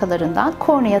kornea bankalarından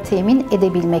kornea temin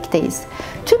edebilmekteyiz.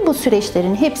 Tüm bu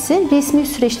süreçlerin hepsi resmi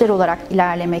süreçler olarak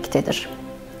ilerlemektedir.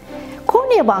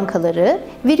 Kornea bankaları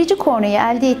verici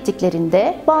korneayı elde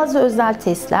ettiklerinde bazı özel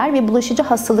testler ve bulaşıcı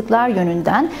hastalıklar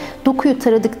yönünden dokuyu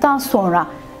taradıktan sonra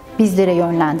bizlere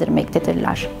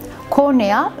yönlendirmektedirler.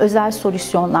 Kornea özel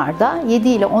solüsyonlarda 7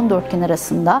 ile 14 gün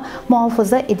arasında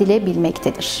muhafaza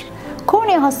edilebilmektedir.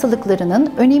 Kornea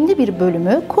hastalıklarının önemli bir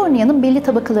bölümü korneanın belli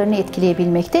tabakalarını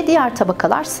etkileyebilmekte, diğer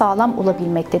tabakalar sağlam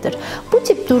olabilmektedir. Bu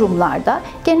tip durumlarda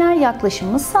genel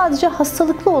yaklaşımımız sadece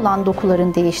hastalıklı olan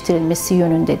dokuların değiştirilmesi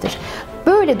yönündedir.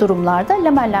 Böyle durumlarda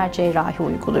lameller cerrahi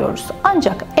uyguluyoruz.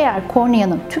 Ancak eğer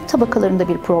korneanın tüm tabakalarında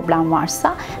bir problem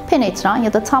varsa penetran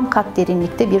ya da tam kat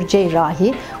derinlikte bir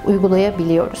cerrahi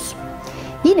uygulayabiliyoruz.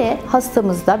 Yine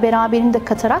hastamızda beraberinde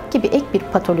katarak gibi ek bir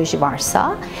patoloji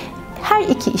varsa her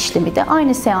iki işlemi de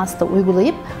aynı seansta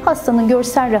uygulayıp hastanın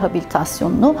görsel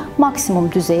rehabilitasyonunu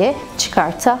maksimum düzeye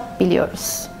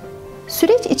çıkartabiliyoruz.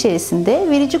 Süreç içerisinde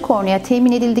verici kornea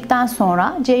temin edildikten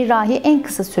sonra cerrahi en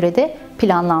kısa sürede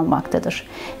planlanmaktadır.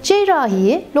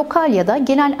 Cerrahiyi lokal ya da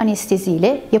genel anestezi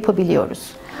ile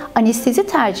yapabiliyoruz. Anestezi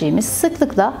tercihimiz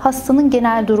sıklıkla hastanın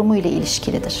genel durumu ile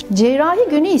ilişkilidir. Cerrahi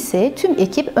günü ise tüm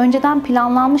ekip önceden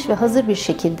planlanmış ve hazır bir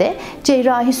şekilde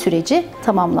cerrahi süreci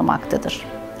tamamlamaktadır.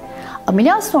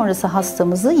 Ameliyat sonrası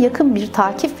hastamızı yakın bir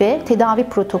takip ve tedavi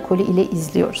protokolü ile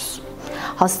izliyoruz.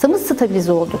 Hastamız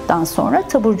stabilize olduktan sonra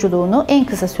taburculuğunu en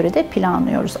kısa sürede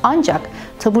planlıyoruz. Ancak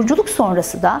taburculuk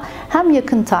sonrası da hem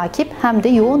yakın takip hem de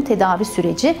yoğun tedavi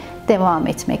süreci devam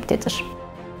etmektedir.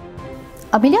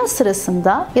 Ameliyat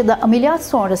sırasında ya da ameliyat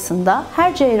sonrasında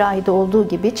her cerrahide olduğu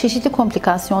gibi çeşitli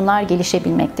komplikasyonlar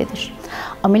gelişebilmektedir.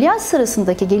 Ameliyat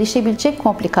sırasındaki gelişebilecek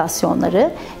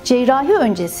komplikasyonları cerrahi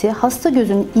öncesi hasta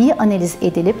gözünün iyi analiz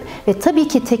edilip ve tabii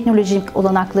ki teknolojik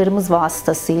olanaklarımız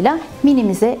vasıtasıyla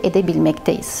minimize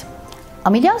edebilmekteyiz.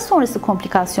 Ameliyat sonrası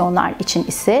komplikasyonlar için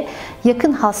ise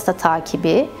yakın hasta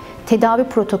takibi, tedavi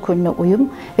protokolüne uyum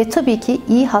ve tabii ki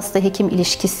iyi hasta-hekim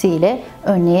ilişkisiyle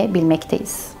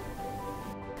önleyebilmekteyiz.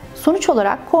 Sonuç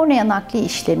olarak kornea nakli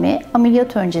işlemi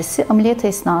ameliyat öncesi, ameliyat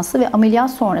esnası ve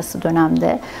ameliyat sonrası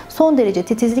dönemde son derece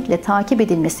titizlikle takip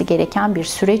edilmesi gereken bir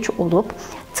süreç olup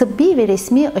tıbbi ve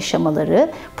resmi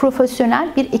aşamaları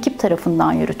profesyonel bir ekip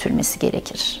tarafından yürütülmesi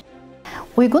gerekir.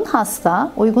 Uygun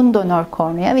hasta, uygun donör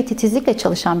kornea ve titizlikle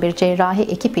çalışan bir cerrahi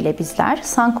ekip ile bizler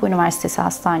Sanko Üniversitesi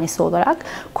Hastanesi olarak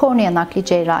kornea nakli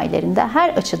cerrahilerinde her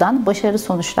açıdan başarılı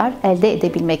sonuçlar elde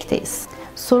edebilmekteyiz.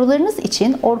 Sorularınız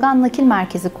için Organ Nakil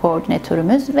Merkezi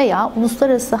Koordinatörümüz veya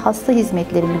Uluslararası Hasta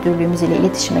Hizmetleri Müdürlüğümüz ile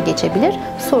iletişime geçebilir,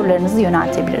 sorularınızı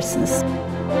yöneltebilirsiniz.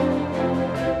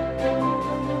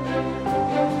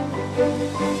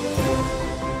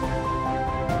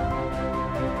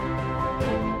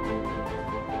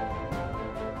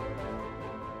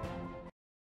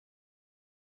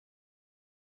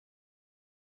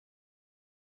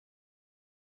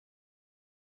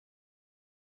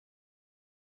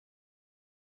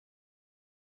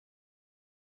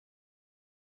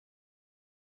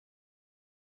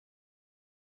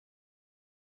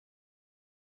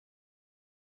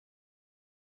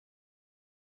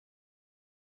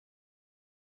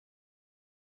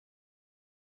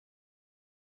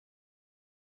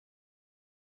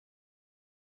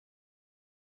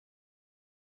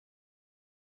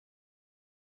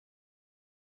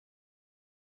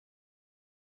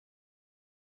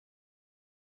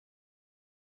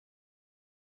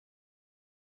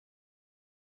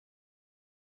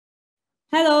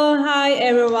 Hello, hi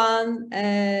everyone.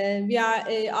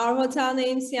 Our hotel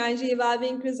name CNG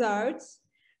Wellbeing Resorts,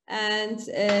 and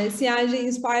CNG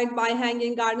inspired by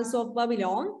Hanging Gardens of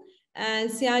Babylon. And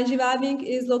CNG Wellbeing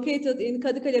is located in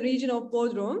Kadıköy region of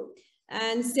Bodrum.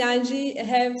 And CNG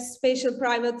have special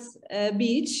private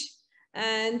beach.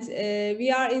 And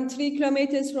we are in 3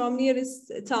 kilometers from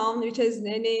nearest town, which is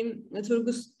named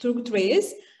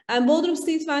Turgut. And Bodrum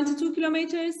City 22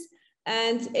 kilometers.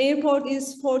 And airport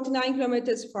is 49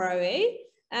 kilometers far away.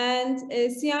 And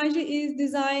CNG is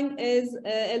designed as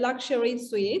a luxury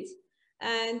suite.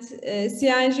 And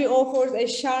CNG offers a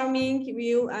charming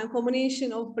view and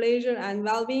combination of pleasure and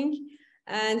well-being.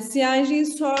 And CNG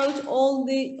served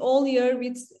all year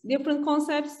with different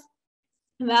concepts: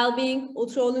 well-being,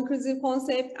 ultra-all-inclusive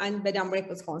concept, and bed and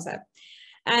breakfast concept.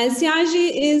 And CNG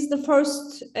is the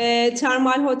first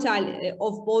thermal hotel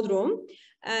of Bodrum.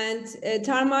 And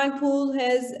thermal pool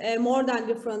has more than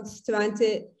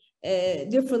 20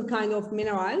 different kind of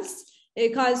minerals: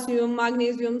 calcium,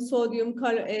 magnesium, sodium,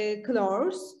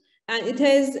 chlorine, and it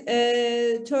has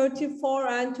 34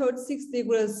 and 36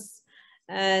 degrees,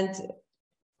 and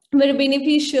very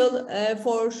beneficial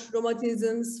for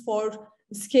rheumatisms, for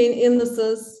skin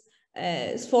illnesses,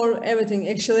 for everything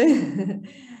actually.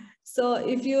 So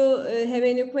if you have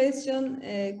any question,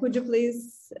 could you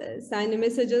please send the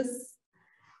messages,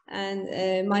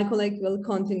 and my colleague will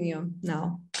continue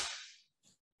now.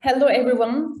 Hello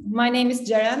everyone, my name is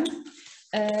Ceren.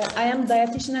 I am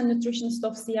dietitian and nutritionist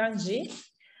of CNG.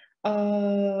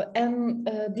 And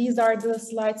these are the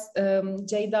slides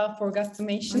Jada forgot to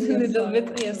mention a little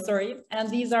bit. Yes, sorry. And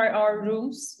these are our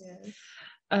rooms. Yes.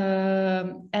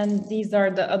 And these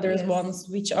are the other ones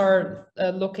which are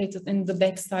located in the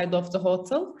back side of the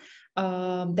hotel.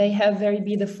 They have very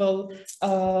beautiful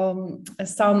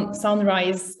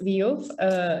sunrise view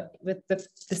with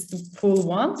this full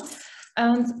one.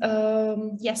 And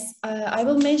yes, I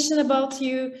will mention about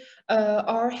you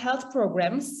our health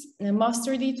programs: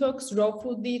 Master Detox, Raw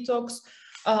Food Detox,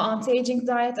 Anti-Aging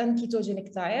Diet, and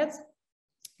Ketogenic Diet.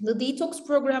 The detox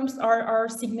programs are our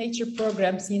signature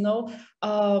programs, you know.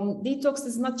 Detox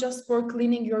is not just for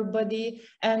cleaning your body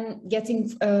and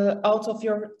getting out of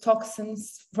your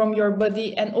toxins from your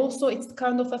body, and also it's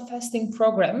kind of a fasting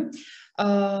program.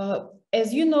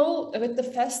 As you know, with the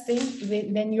fasting,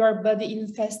 when your body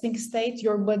in fasting state,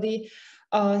 your body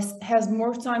has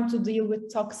more time to deal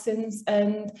with toxins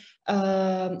and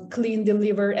clean the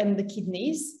liver and the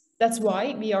kidneys. That's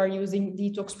why we are using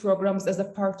detox programs as a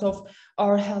part of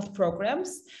our health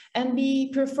programs. And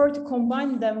we prefer to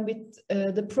combine them with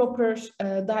the proper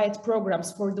diet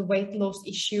programs for the weight loss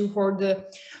issue, for the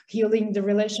healing the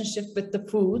relationship with the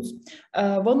food.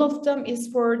 One of them is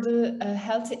for the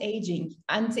healthy aging,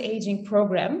 anti-aging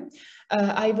program.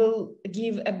 I will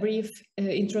give a brief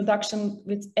introduction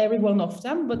with every one of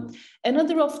them, but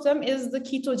another of them is the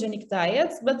ketogenic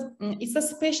diet, but it's a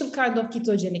special kind of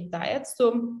ketogenic diet.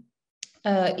 So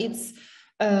it's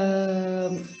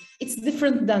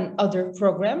different than other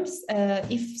programs.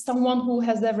 If someone who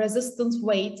has a resistant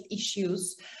weight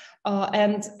issues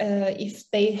and if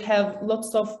they have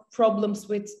lots of problems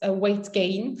with weight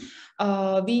gain,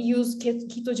 we use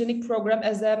ketogenic program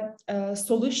as a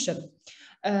solution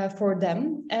for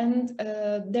them. And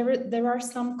there are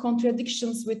some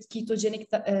contradictions with ketogenic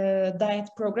diet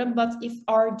program, but if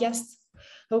our guests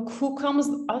who comes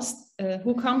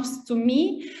to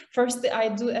me, first I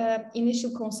do an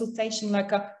initial consultation,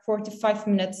 like a 45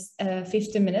 minutes,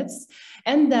 50 minutes,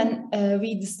 and then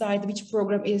we decide which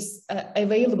program is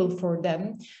available for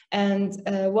them, and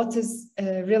what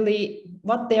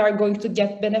they are going to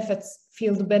get benefits,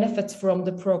 feel the benefits from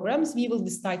the programs. We will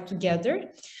decide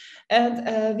together,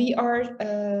 and we are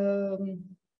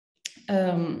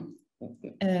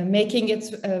making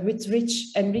it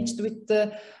enriched with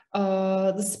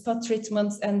the spa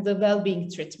treatments and the well-being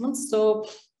treatments. So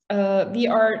we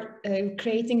are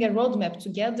creating a roadmap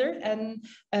together, and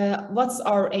what's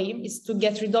our aim is to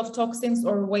get rid of toxins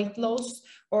or weight loss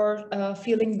or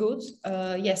feeling good.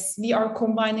 Yes, we are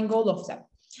combining all of them.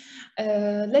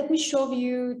 Let me show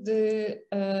you the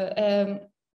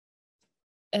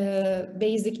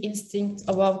basic instinct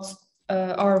about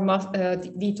our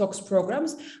detox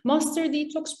programs. Master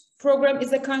Detox program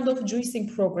is a kind of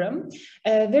juicing program,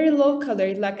 very low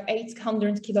calorie, like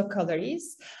 800 kilocalories.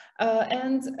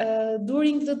 And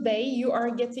during the day, you are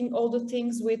getting all the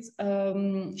things with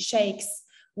shakes,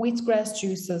 wheatgrass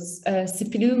juices,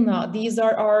 spirulina. These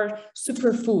are our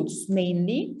superfoods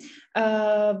mainly.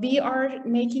 We are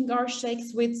making our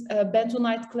shakes with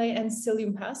bentonite clay and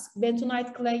psyllium husk.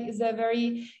 Bentonite clay is a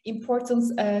very important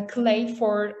clay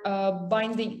for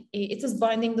binding. It is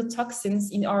binding the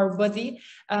toxins in our body,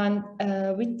 and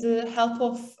with the help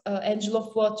of angel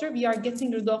of water, we are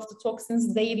getting rid of the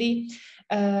toxins daily.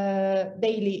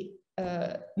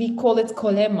 We call it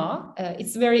kolema.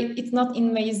 It's not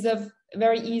invasive,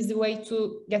 very easy way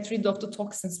to get rid of the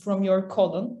toxins from your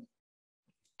colon.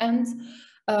 And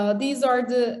these are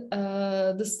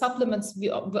the supplements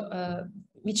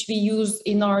which we use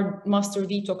in our master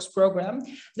detox program.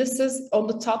 This is on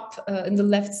the top, in the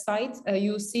left side.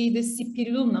 You see the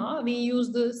spirulina. We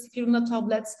use the spirulina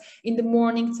tablets in the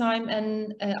morning time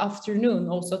and afternoon.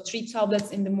 Also 3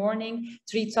 tablets in the morning,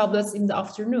 3 tablets in the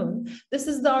afternoon. This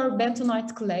is our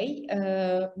bentonite clay.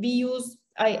 We use,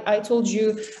 I told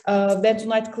you,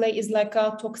 bentonite clay is like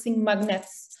a toxin magnet.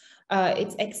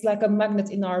 It acts like a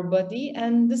magnet in our body,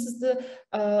 and this is the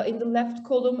in the left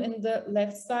column, in the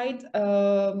left side,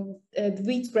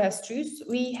 wheatgrass juice.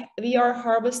 We are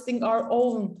harvesting our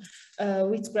own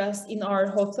wheatgrass in our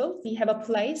hotel. We have a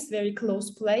place, very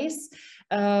close place.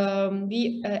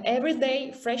 We every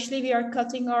day freshly we are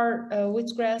cutting our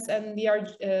wheatgrass, and we are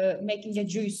making a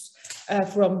juice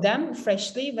from them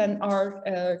freshly when our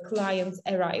client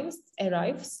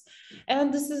arrives.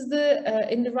 And this is the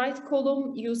in the right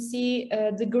column you see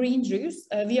the green juice.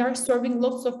 We are serving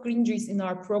lots of green juice in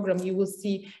our program. You will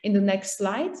see in the next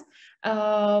slide.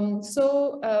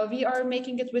 We are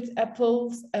making it with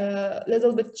apples,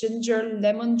 little bit ginger,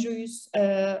 lemon juice,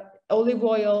 olive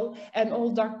oil, and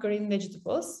all dark green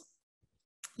vegetables.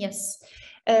 Yes.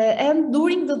 And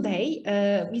during the day,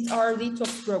 with our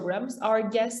detox programs, our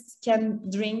guests can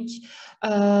drink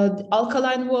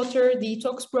alkaline water,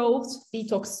 detox broth,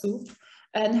 detox soup,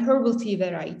 and herbal tea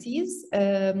varieties.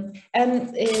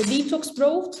 Detox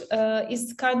broth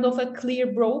is kind of a clear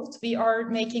broth we are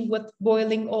making with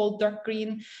boiling all dark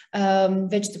green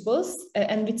vegetables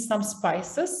and with some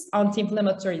spices,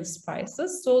 anti-inflammatory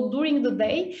spices. So during the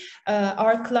day,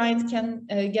 our client can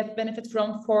get benefit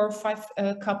from 4 or 5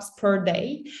 cups per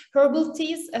day. Herbal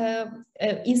teas,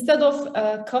 instead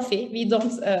of coffee, we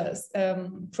don't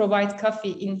provide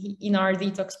coffee in our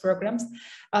detox programs.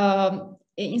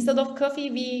 Instead of coffee,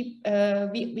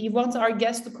 we want our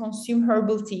guests to consume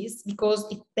herbal teas because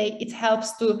it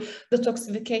helps to the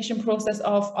detoxification process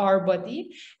of our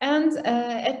body. And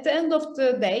at the end of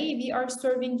the day, we are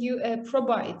serving you a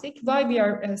probiotic. Why we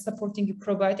are supporting you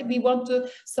probiotic? We want to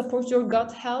support your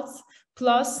gut health.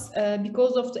 Plus,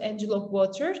 because of the angel of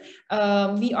water,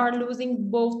 we are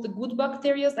losing both the good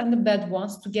bacteria and the bad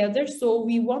ones together. So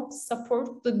we want to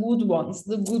support the good ones,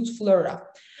 the good flora.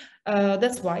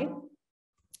 That's why.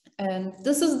 And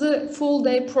this is the full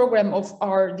day program of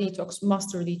our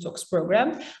master detox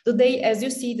program. The day, as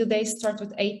you see, the day starts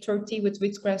with 8:30 with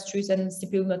wheatgrass juice and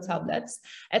spirulina tablets.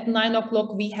 At 9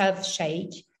 o'clock, we have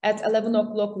shake. At 11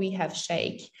 o'clock, we have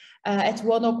shake. At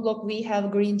 1 o'clock, we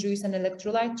have green juice and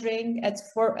electrolyte drink. At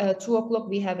 2 o'clock,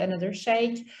 we have another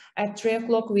shake. At 3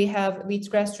 o'clock, we have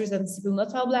wheatgrass juice and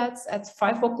spirulina tablets. At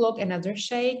 5 o'clock, another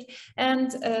shake.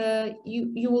 And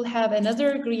you will have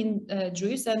another green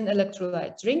juice and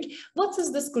electrolyte drink. What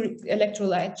is this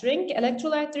electrolyte drink?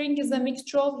 Electrolyte drink is a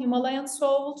mixture of Himalayan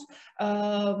salt,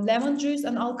 lemon juice,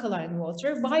 and alkaline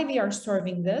water. Why we are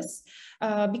serving this?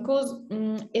 Because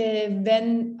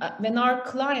when our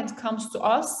client comes to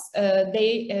us,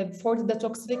 for the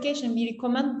detoxification, we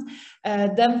recommend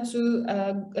them to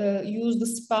use the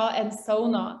spa and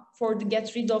sauna to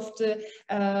get rid of the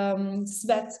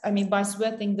sweat. I mean, by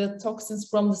sweating the toxins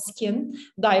from the skin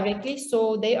directly.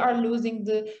 So they are losing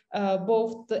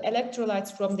both the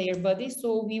electrolytes from their body.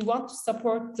 So we want to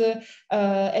support the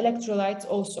electrolytes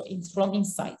also from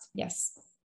inside. Yes.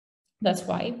 That's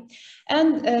why.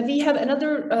 And we have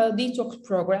another detox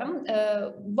program.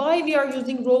 Why we are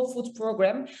using raw food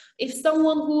program? If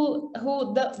someone who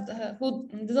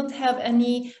doesn't have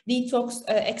any detox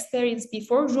experience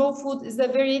before, raw food is a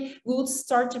very good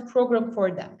starter program for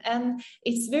them. And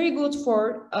it's very good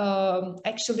for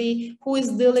actually who is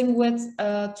dealing with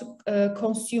to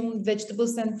consume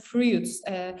vegetables and fruits.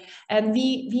 And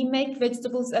we make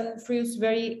vegetables and fruits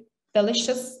very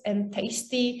delicious and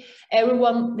tasty.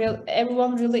 Everyone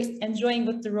really enjoying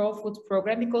with the raw food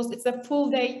program because it's a full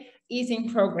day eating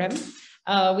program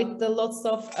with the lots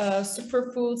of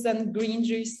superfoods and green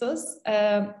juices.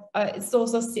 It's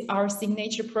also our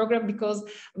signature program because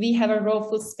we have a raw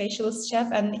food specialist chef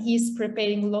and he's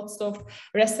preparing lots of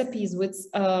recipes with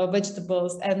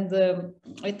vegetables and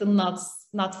with the nuts.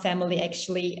 Nut family,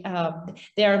 actually.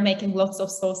 They are making lots of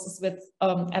sauces with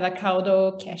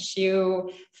avocado, cashew,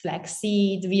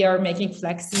 flaxseed. We are making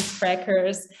flaxseed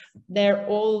crackers. They're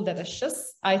all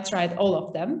delicious. I tried all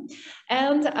of them.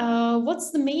 And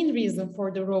what's the main reason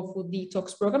for the raw food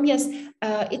detox program? Yes,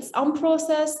 it's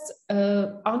unprocessed,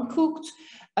 uncooked.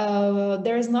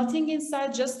 There is nothing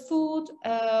inside, just food.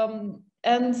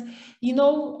 And you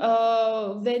know,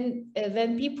 when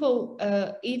people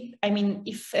eat, I mean,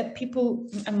 if people,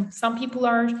 some people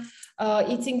are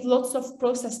eating lots of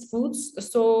processed foods,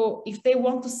 so if they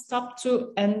want to stop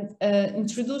to and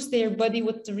introduce their body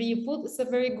with the real food, it's a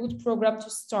very good program to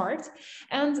start.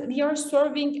 And we are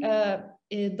serving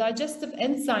digestive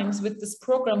enzymes with this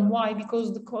program. Why?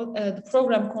 Because the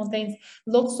program contains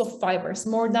lots of fibers,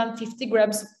 more than 50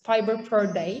 grams of fiber per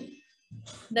day.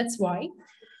 That's why.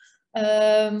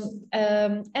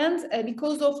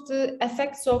 Because of the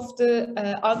effects of the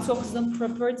antioxidant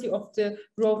property of the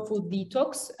raw food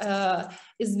detox,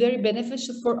 is very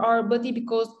beneficial for our body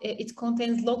because it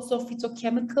contains lots of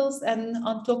phytochemicals and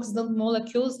antioxidant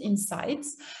molecules inside.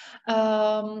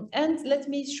 And let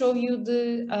me show you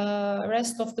the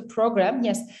rest of the program.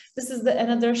 Yes, this is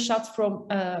another shot from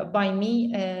by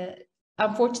me.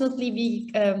 Unfortunately,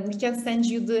 we can send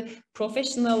you the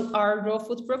professional raw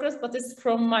food programs, but it's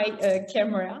from my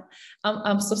camera.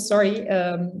 I'm so sorry,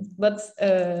 but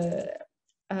the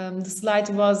slide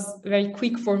was very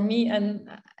quick for me, and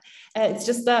it's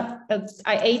just that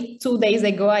I ate 2 days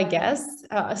ago, I guess,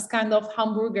 a kind of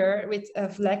hamburger with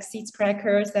flaxseed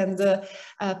crackers and the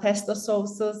pesto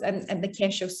sauces and the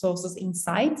cashew sauces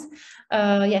inside.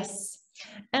 Yes,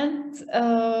 and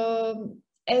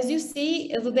as you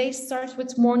see, the day starts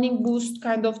with morning boost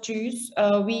kind of juice.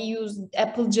 We use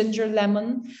apple, ginger,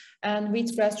 lemon, and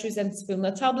wheatgrass juice and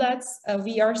spirulina tablets.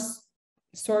 We are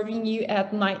serving you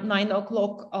at 9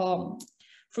 o'clock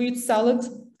fruit salad.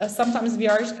 Sometimes we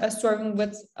are serving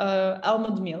with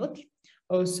almond milk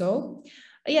also.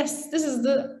 Yes, this is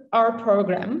our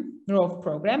program, raw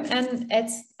program. And at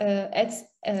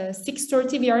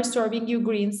 6:30, we are serving you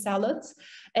green salad.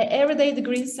 Every day the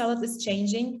green salad is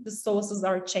changing, the sauces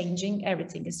are changing,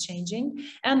 everything is changing.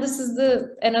 And this is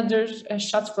another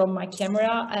shot from my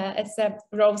camera. It's a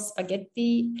raw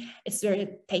spaghetti. It's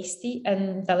very tasty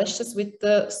and delicious with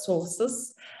the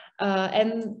sauces.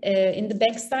 And in the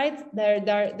back side,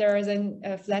 there is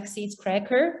a flaxseed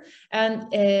cracker. And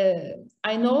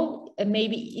I know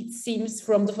maybe it seems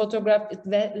from the photograph it's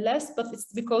less, but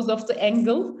it's because of the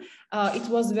angle. It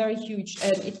was very huge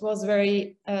and it was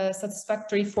very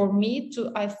satisfactory for me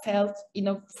I felt, you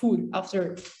know, full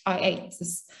after I ate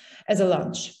this as a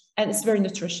lunch, and it's very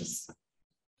nutritious.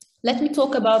 Let me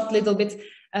talk about a little bit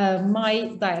my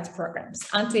diet programs.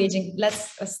 Anti-aging,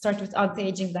 let's start with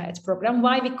anti-aging diet program.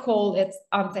 Why we call it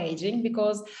anti-aging?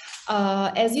 Because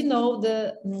as you know,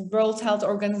 the World Health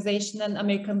Organization and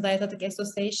American Dietetic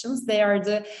Associations, they are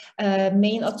the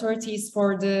main authorities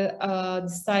for the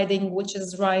deciding which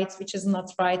is right, which is not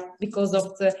right, because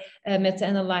of the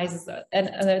meta-analysis. And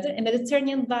a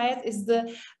Mediterranean diet is the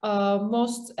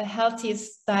most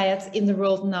healthiest diet in the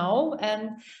world now. And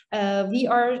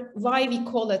why we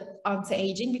call it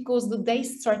anti-aging, because the day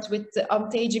starts with the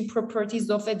anti-aging properties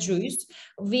of a juice.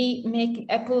 We make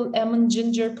apple, lemon,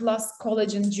 ginger plus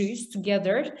collagen juice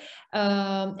together,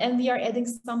 and we are adding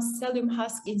some psyllium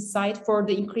husk inside for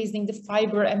the increasing the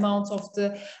fiber amount of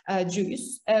the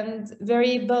juice, and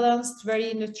very balanced,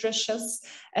 very nutritious.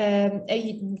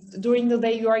 During the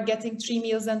day you are getting 3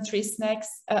 meals and 3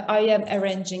 snacks. I am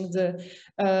arranging the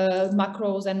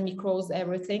macros and micros,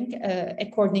 everything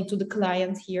according to the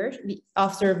client here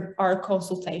after our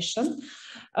consultation.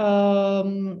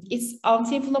 It's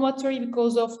anti-inflammatory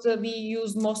because of we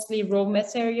use mostly raw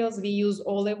materials. We use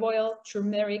olive oil,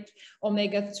 turmeric,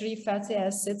 omega-3 fatty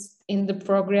acids in the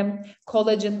program.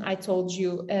 Collagen, I told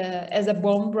you, as a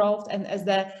bone broth and as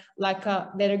like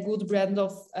a very good brand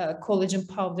of collagen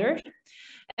powder.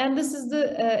 And this is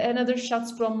another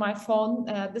shots from my phone.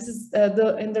 This is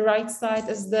in the right side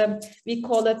is we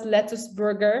call it lettuce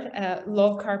burger,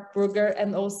 low carb burger,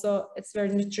 and also it's very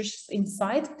nutritious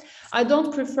inside. I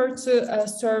don't prefer to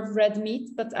serve red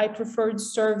meat, but I prefer to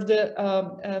serve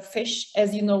the fish.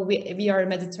 As you know, we are a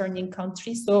Mediterranean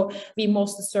country, so we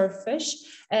mostly serve fish,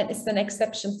 and it's an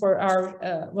exception for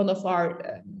our one of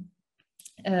our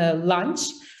lunch.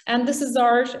 And this is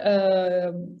our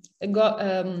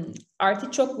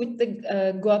artichoke with the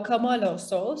guacamole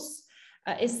sauce.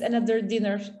 It's another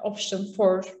dinner option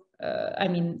for, I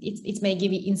mean, it may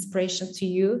give you inspiration to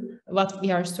you, what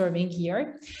we are serving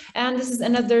here. And this is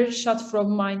another shot from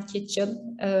my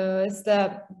kitchen. It's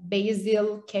the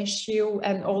basil, cashew,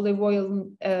 and olive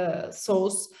oil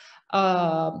sauce.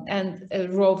 And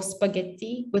raw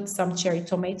spaghetti with some cherry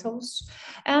tomatoes.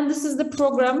 And this is the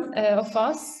program of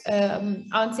us,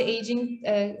 anti-aging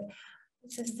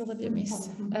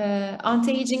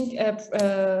Anti-aging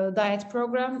diet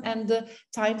program and the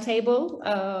timetable,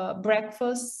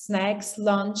 breakfast, snacks,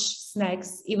 lunch,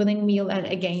 snacks, evening meal, and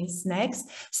again snacks.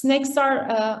 Snacks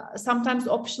are sometimes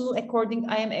optional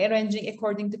I am arranging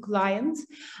according to client,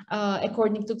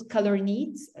 according to the calorie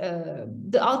needs.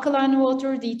 The alkaline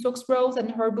water, detox broth,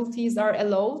 and herbal teas are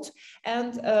allowed.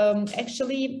 And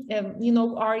actually, you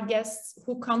know, our guests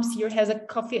who comes here has a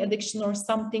coffee addiction or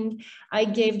something. I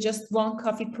gave just 1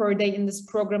 coffee per day in this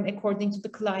program according to the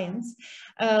clients.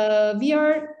 We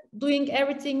are doing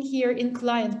everything here in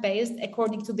client-based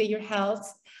according to their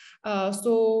health.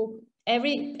 So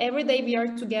every day we are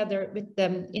together with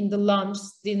them in the lunch,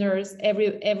 dinners,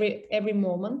 every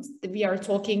moment we are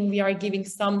talking, we are giving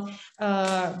some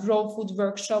raw food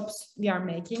workshops we are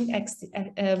making.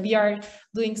 We are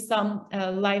doing some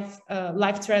life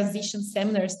transition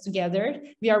seminars together.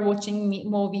 We are watching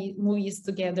movies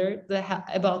together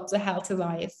about the healthy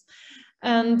life.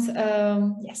 And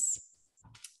yes,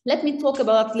 let me talk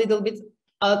about a little bit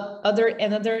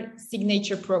another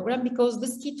signature program, because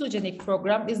this ketogenic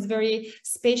program is very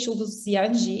special to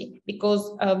CNG,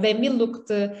 because when we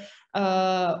looked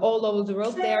all over the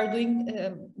world, they are doing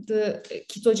the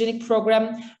ketogenic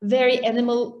program very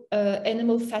animal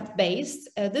fat based.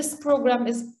 This program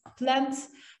is plant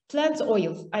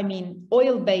oil, I mean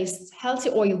oil-based, healthy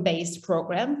oil-based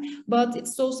program, but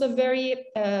it's also very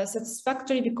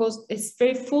satisfactory because it's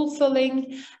very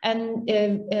fulfilling, and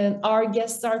our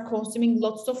guests are consuming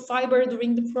lots of fiber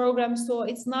during the program, so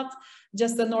it's not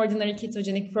just an ordinary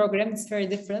ketogenic program, it's very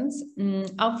different.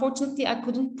 Unfortunately, I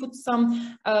couldn't put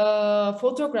some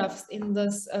photographs in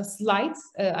this slides.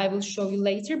 I will show you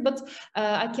later, but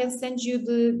I can send you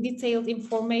the detailed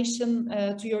information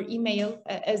to your email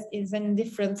as in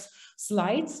different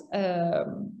slides.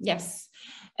 Yes.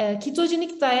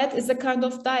 Ketogenic diet is a kind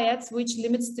of diet which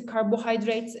limits the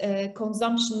carbohydrate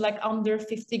consumption like under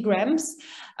 50 grams.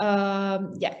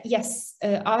 Yes,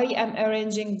 I am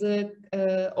arranging the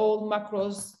all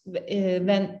macros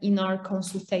when in our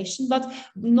consultation, but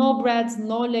no breads,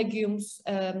 no legumes,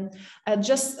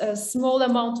 just a small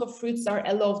amount of fruits are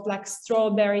allowed, like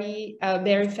strawberry,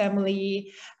 berry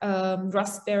family,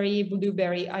 raspberry,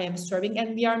 blueberry I am serving,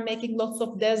 and we are making lots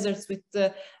of desserts with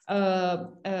the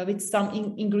with some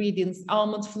ingredients,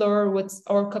 almond flour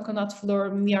or coconut flour.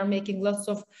 We are making lots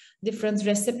of different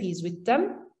recipes with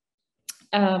them.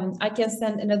 I can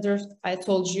send another, I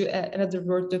told you, another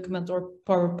Word document or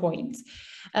PowerPoint.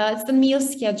 It's the meal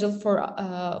schedule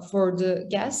for the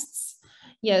guests.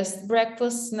 Yes,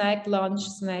 breakfast, snack, lunch,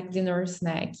 snack, dinner,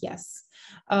 snack, yes.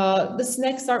 The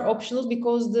snacks are optional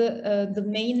because the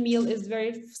main meal is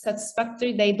very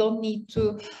satisfactory. They don't need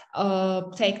to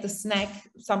take the snack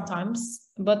sometimes,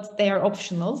 but they are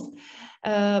optional.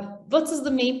 What is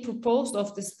the main purpose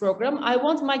of this program? I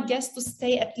want my guests to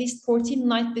stay at least 14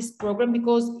 nights this program,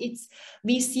 because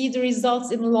we see the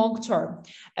results in long term,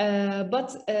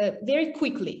 but very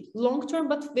quickly, long term,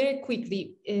 but very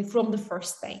quickly from the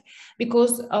first day,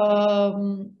 because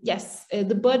yes,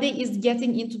 the body is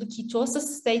getting into the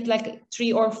ketosis state like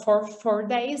 3 or 4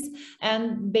 days,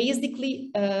 and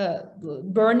basically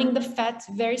burning the fat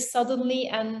very suddenly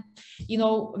and, you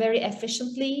know, very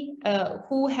efficiently.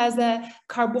 Who has a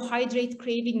carbohydrate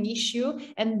craving issue,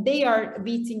 and they are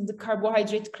beating the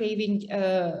carbohydrate craving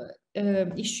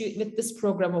issue with this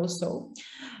program also.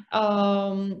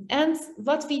 And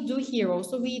what we do here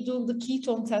also, we do the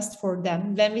ketone test for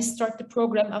them. When we start the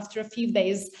program, after a few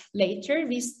days later,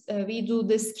 we do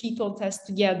this ketone test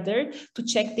together to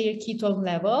check their ketone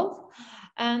level.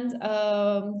 And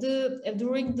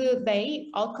during the day,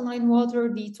 alkaline water,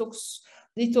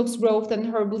 detox broth, and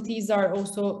herbal teas are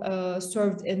also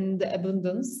served in the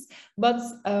abundance. But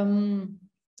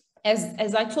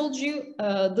as I told you,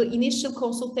 the initial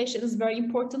consultation is very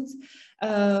important,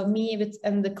 me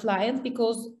and the client,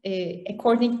 because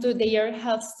according to their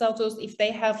health status, if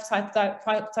they have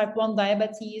type 1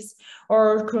 diabetes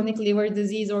or chronic liver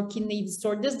disease or kidney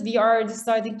disorders, we are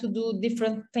deciding to do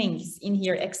different things in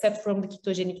here except from the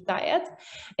ketogenic diet.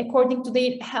 According to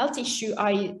their health issue,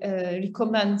 I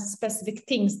recommend specific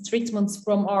things, treatments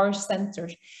from our center.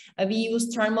 We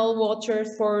use thermal water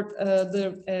for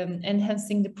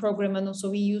enhancing the program, and also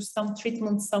we use some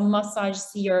treatments, some massages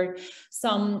here,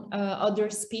 some other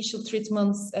special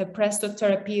treatments,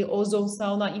 pressotherapy, ozone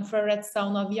sauna, infrared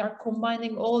sauna. We are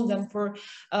combining all of them for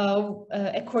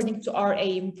according to our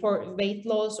aim for weight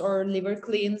loss or liver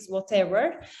cleanse,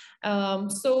 whatever.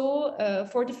 So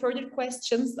for the further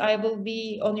questions, I will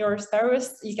be on your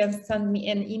service. You can send me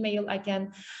an email. I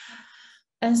can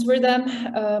answer them.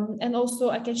 And also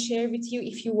I can share with you,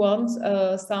 if you want,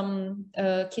 some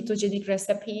ketogenic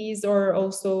recipes, or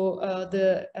also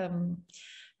the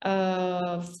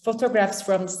photographs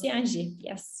from the CNG.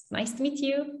 Yes, nice to meet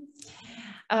you.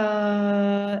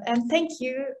 And thank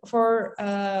you for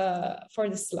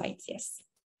the slides. Yes.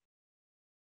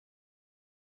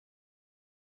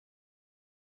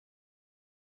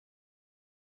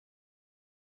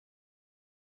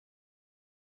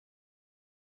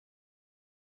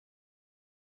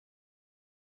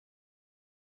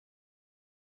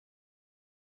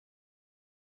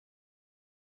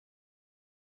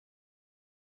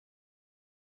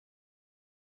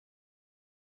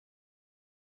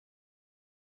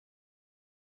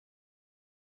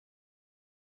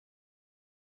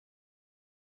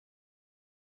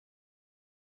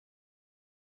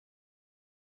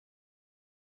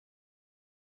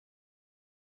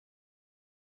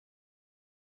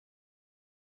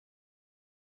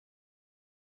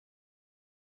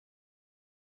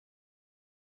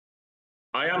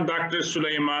 I am Dr.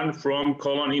 Süleyman from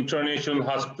Cologne International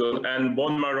Hospital and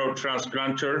bone marrow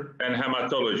transplanter and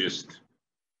hematologist.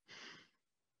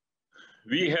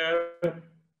 We have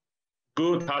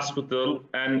good hospital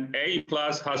and A+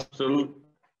 hospital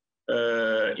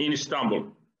in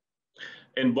Istanbul.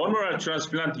 In bone marrow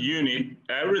transplant unit,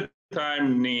 every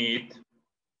time need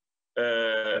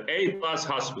A+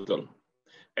 hospital.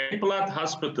 A+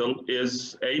 hospital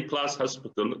is A+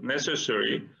 hospital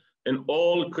necessary in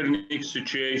all clinic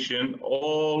situation,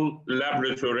 all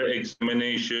laboratory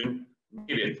examination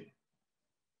needed.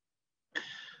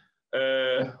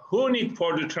 Who need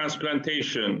for the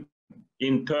transplantation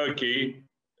in Turkey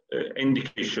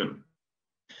indication?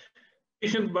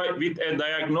 Patient with a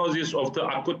diagnosis of the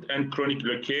acute and chronic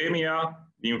leukemia,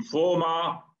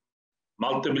 lymphoma,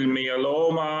 multiple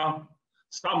myeloma,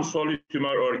 some solid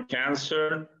tumor or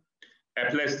cancer,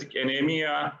 aplastic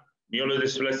anemia,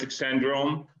 myelodysplastic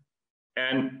syndrome,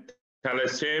 and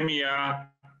thalassemia,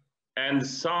 and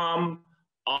some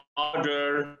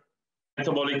other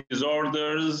metabolic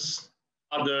disorders,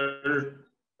 other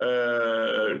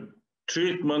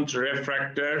treatment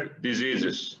refractory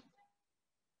diseases.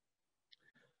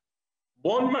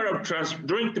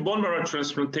 During the bone marrow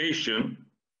transplantation,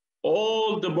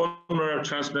 all the bone marrow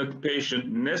transplant patient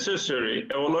necessary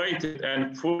evaluated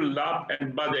and full lab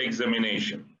and body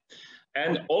examination.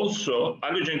 And also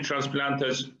allogeneic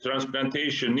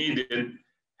transplantation needed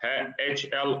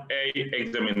HLA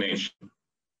examination.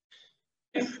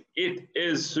 If it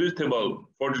is suitable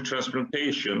for the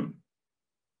transplantation,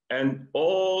 and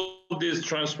all this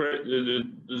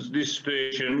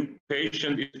situation,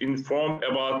 patient is informed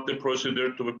about the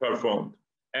procedure to be performed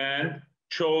and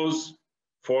chose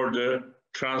for the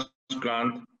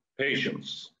transplant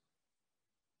patients.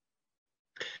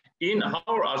 In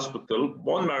our hospital,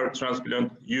 bone marrow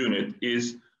transplant unit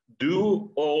is do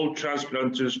all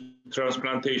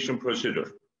transplantation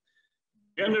procedure.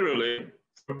 Generally,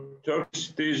 for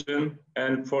Turkish citizen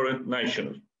and foreign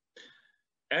national.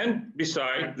 And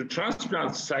besides the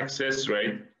transplant success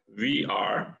rate, we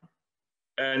are,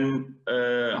 and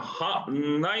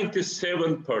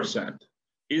 97%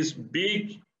 is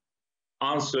big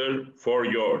answer for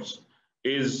yours,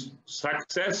 is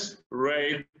success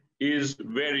rate is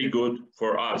very good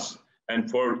for us and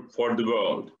for the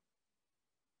world.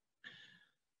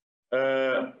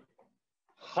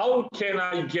 How can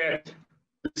I get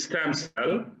the stem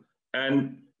cell,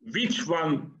 and which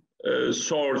one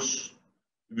source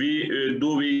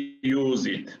do we use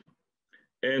it?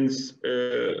 And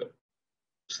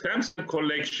stem cell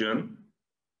collection,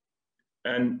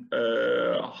 and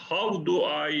how do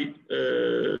I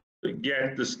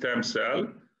get the stem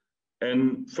cell?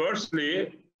 And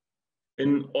firstly,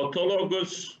 in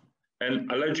autologous and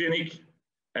allogenic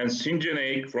and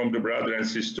syngeneic from the brother and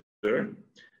sister,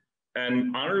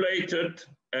 and unrelated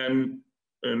and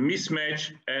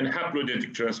mismatch and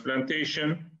haploidentical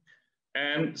transplantation,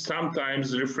 and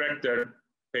sometimes refractory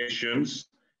patients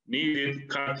needed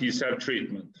CAR T-cell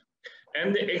treatment.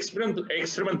 And the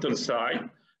experimental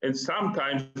side, and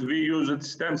sometimes we use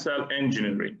stem cell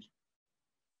engineering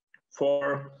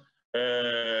for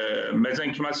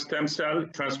mesenchymal stem cell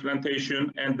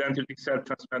transplantation and dendritic cell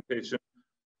transplantation,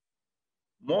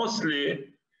 mostly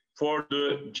for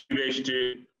the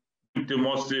GVHD,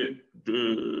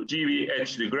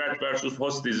 GVHD, graft versus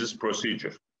host disease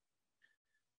procedure.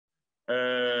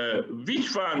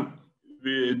 Which one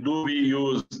do we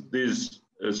use this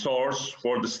source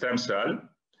for the stem cell?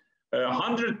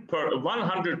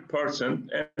 100%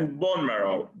 and bone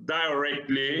marrow,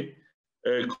 directly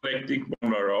collecting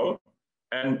bone marrow,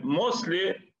 and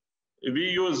mostly we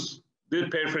use the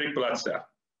peripheric blood cell.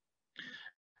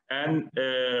 and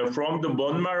from the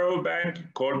bone marrow bank,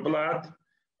 cord blood,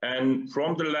 and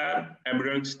from the lab,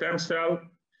 embryonic stem cell,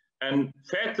 and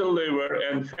fetal liver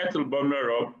and fetal bone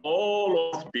marrow,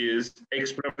 all of these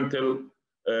experimental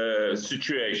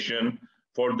situation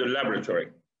for the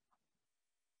laboratory.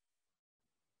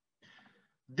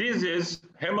 This is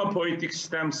hematopoietic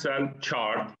stem cell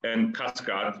chart and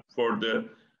cascade for the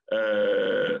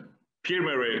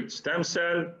primary stem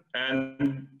cell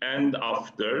and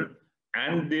after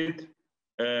ended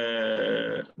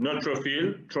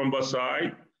neutrophil,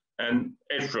 thrombocyte, and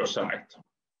erythrocyte.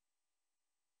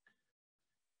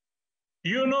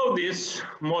 You know this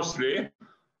mostly.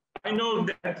 I know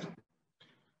that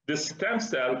the stem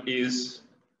cell is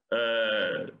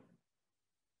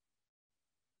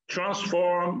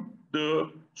transform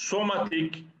the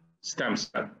somatic stem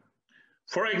cell.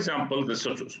 For example, for the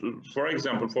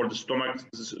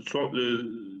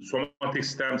somatic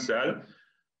stem cell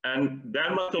and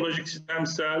dermatologic stem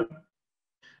cell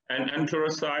and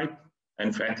enterocyte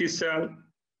and fatty cell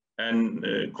and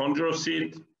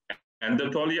chondrocyte,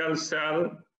 endothelial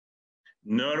cell,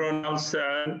 neuronal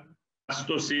cell,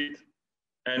 astrocyte,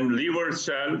 and liver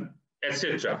cell,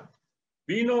 etc.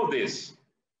 We know this.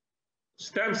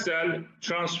 Stem cell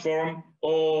transform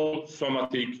all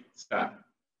somatic cell.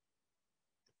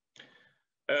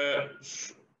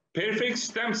 Peripheral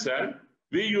stem cell,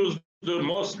 we use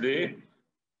mostly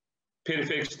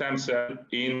peripheral stem cell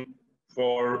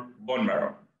for bone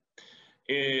marrow.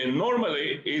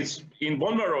 Normally, it's in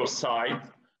bone marrow side,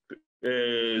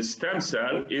 stem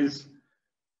cell is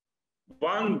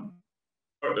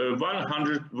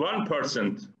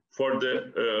 101% for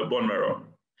the bone marrow,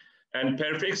 and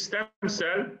peripheral stem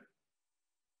cell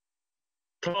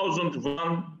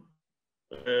 1001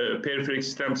 peripheral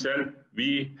stem cell.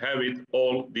 We have it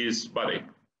all this body.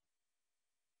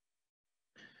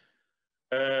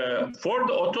 For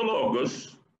the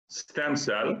autologous stem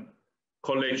cell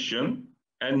collection,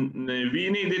 and we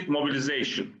needed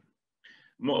mobilization.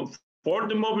 For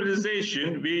the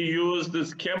mobilization, we use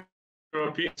this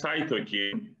chemotherapy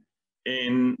cytokine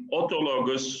in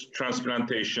autologous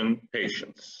transplantation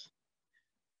patients.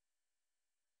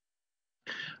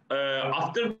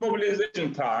 After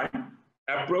mobilization time,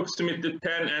 approximately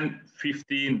 10 and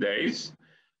 15 days,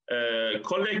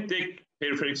 collecting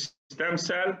peripheral stem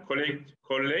cell,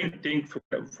 collecting for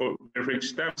peripheral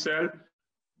stem cell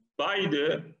by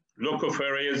the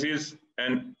leukapheresis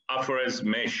and apheresis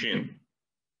machine.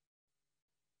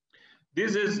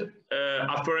 This is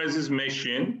apheresis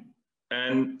machine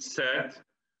and set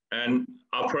and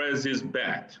apheresis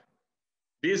bed.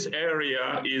 This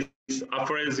area is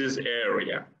apheresis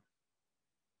area.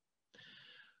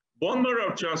 Bone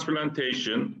marrow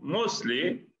transplantation,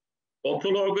 mostly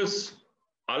autologous,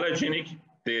 allogenic,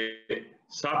 the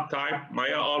subtype,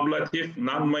 myeloablative,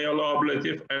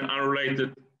 non-myeloablative, and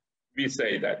unrelated, we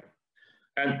say that.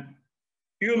 And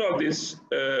you know this,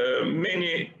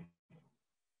 many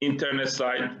internet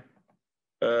sites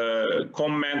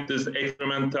comment this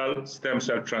experimental stem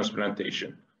cell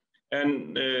transplantation.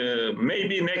 And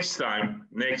maybe next time,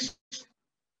 next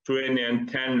 20 and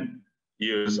 10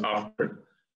 years after,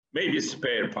 maybe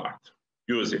spare part,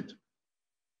 use it.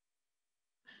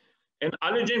 In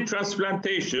allogeneic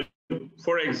transplantation,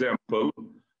 for example,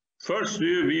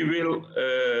 firstly, we will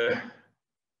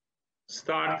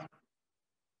start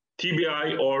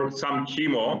TBI or some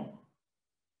chemo,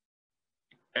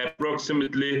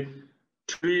 approximately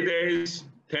 3 days,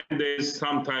 10 days,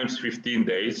 sometimes 15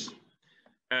 days,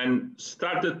 and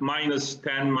started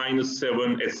 -10,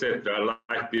 -7, etc.,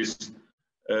 like this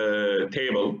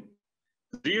table.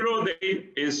 0 day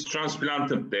is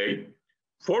transplanted day.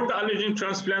 For the allogeneic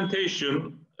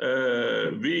transplantation,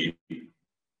 we,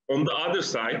 on the other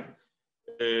side,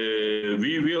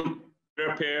 we will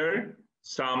prepare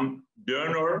some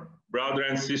donor, brother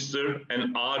and sister,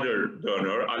 and other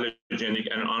donor, allogenic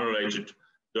and unrelated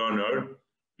donor.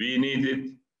 We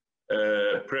needed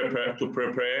to prepare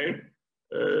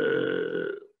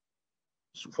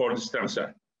for the stem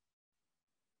cell.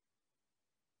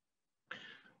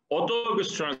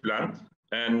 Autologous transplant,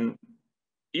 and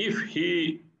if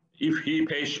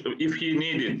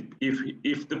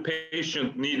the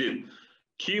patient needed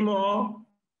chemo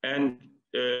and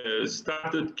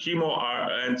started chemo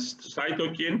and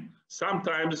cytokine,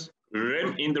 sometimes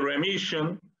in the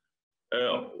remission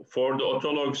for the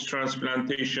autologous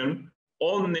transplantation,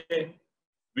 only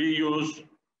we use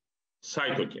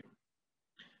cytokine.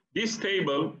 This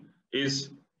table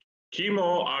is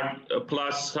chemo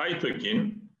plus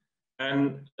cytokine,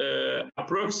 and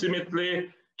approximately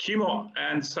chemo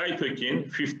and cytokine,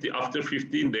 after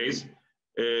 15 days,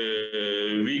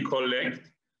 we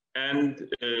collect And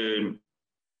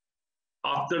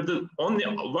after the only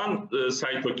one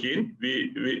cytokine,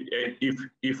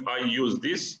 if I use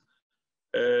this,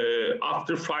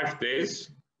 after 5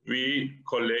 days, we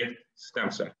collect stem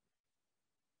cell.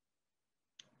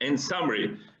 In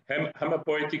summary,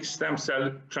 hematopoietic stem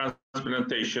cell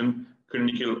transplantation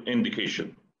clinical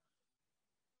indication.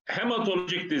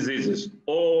 Hematologic diseases,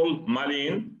 all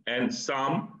malignant and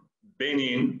some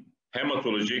benign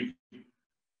hematologic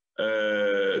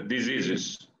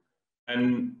diseases.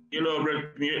 And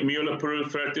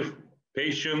myeloproliferative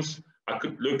patients,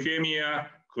 acute leukemia,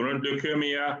 chronic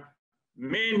leukemia,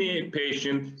 many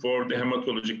patients for the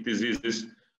hematologic diseases,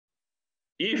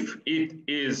 if it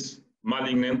is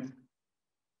malignant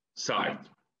side.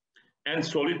 And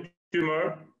solid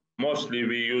tumor, mostly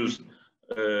we use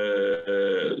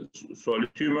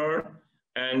solid tumor,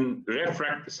 and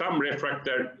some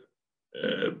refractory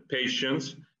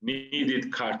patients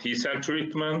needed CAR T-cell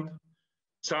treatment,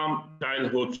 some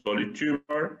childhood solid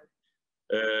tumor.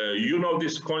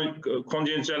 This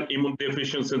congenital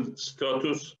immunodeficiency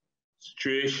status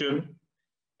situation,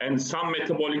 and some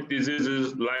metabolic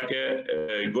diseases like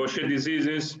Gaucher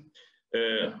diseases,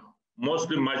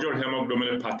 mostly major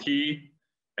hemoglobinopathy,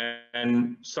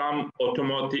 and some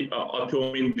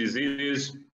autoimmune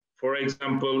diseases, for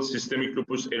example, systemic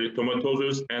lupus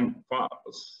erythematosus and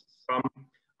some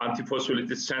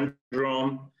antiphospholipid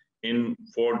syndrome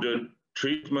for the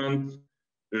treatment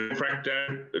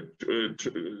refractory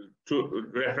to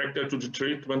the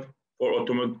treatment for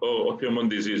autoimmune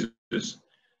diseases,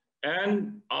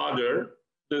 and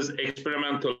these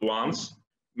experimental ones,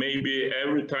 maybe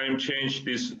every time change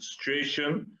this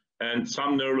situation, and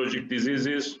some neurologic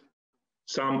diseases,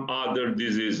 some other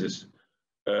diseases.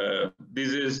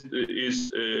 This is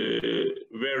a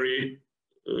very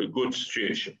good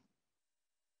situation.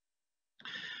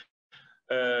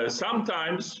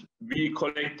 Sometimes we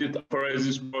collected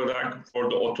apheresis product for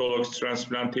the autologous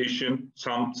transplantation,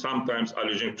 sometimes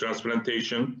allogeneic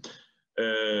transplantation.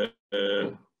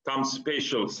 Some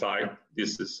special site,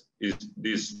 this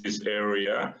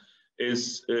area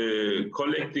is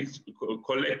collecting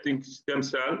stem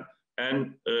cell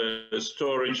and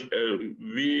storage.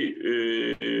 We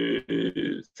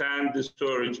send the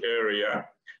storage area.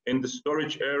 In the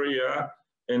storage area,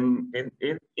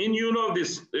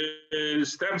 this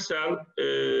stem cell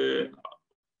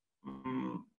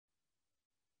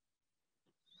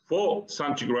 4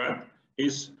 centigrade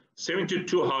is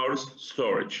 72 hours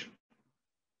storage,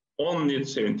 only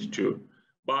 72.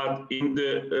 But in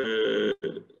the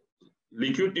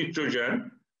liquid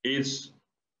nitrogen, it's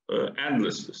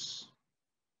endless.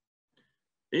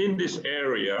 In this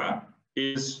area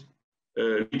is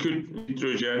liquid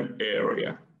nitrogen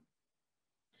area.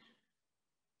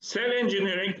 Cell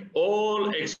engineering, all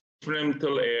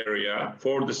experimental area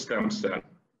for the stem cell.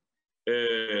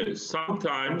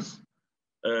 Sometimes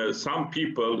some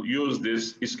people use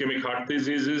this ischemic heart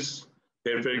diseases,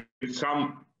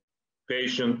 some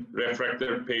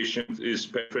refractory patient is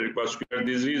peripheral vascular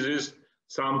diseases,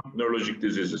 some neurologic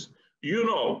diseases. You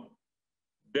know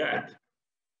that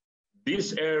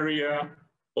this area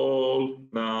all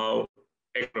now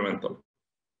experimental.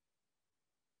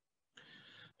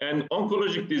 And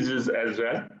oncologic disease as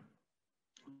well,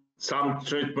 some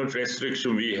treatment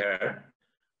restriction we have,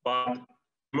 but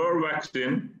more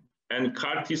vaccine and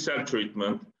CAR T-cell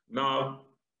treatment, now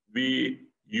we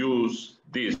use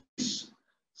this,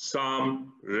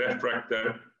 some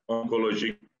refractory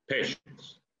oncologic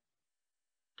patients.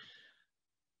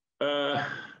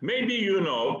 Maybe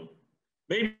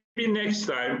maybe next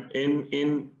time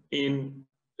in 10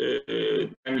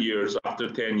 years, after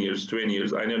 10 years, 20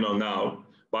 years, I don't know now,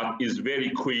 but it's very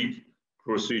quick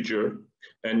procedure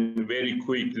and very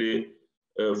quickly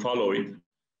follow it.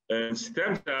 And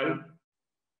stem cell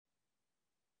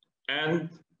and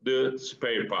the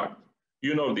spare part,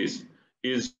 this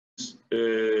is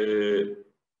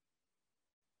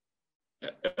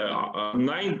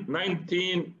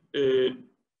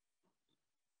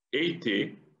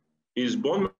 1980 is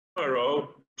bone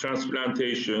marrow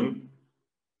transplantation,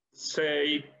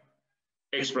 say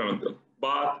experimental,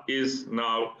 but is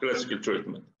now classical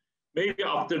treatment. Maybe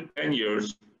after 10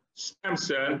 years, stem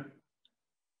cell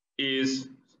is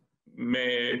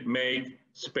make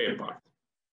spare part.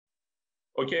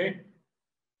 Okay?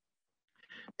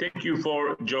 Thank you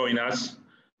for joining us.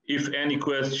 If any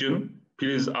question,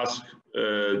 please ask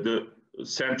the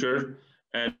center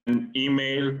and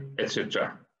email,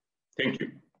 etc. Thank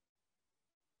you.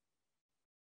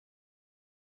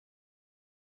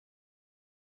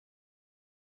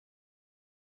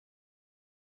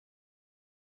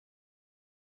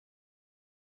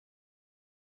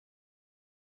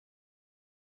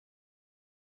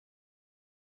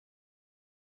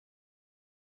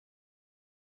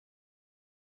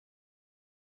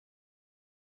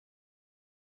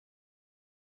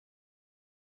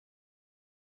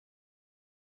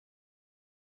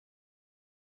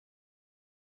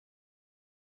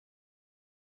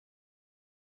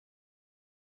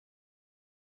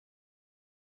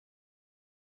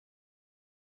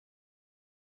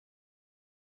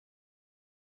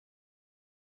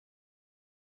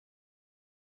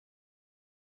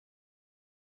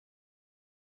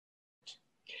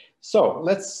 So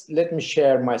let me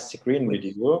share my screen with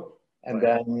you and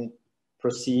then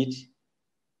proceed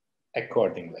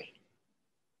accordingly.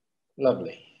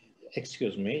 Lovely.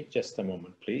 Excuse me, just a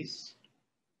moment, please.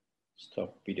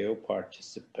 Stop video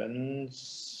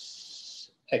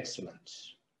participants.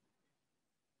 Excellent.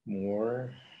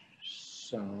 More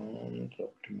sound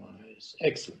optimize.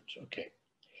 Excellent. Okay.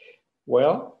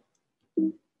 Well,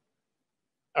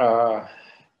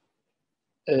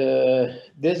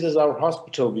 this is our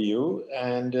hospital view,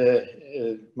 and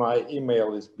my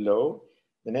email is below.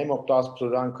 The name of the hospital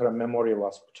is Ankara Memorial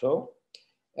Hospital,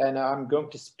 and I'm going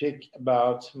to speak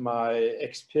about my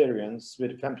experience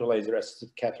with femtolaser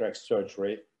assisted cataract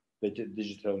surgery with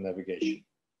digital navigation.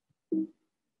 Oh,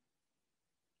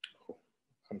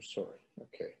 I'm sorry.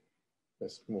 Okay,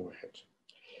 let's move ahead.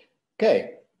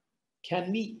 Okay,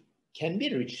 can we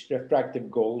reach refractive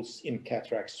goals in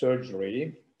cataract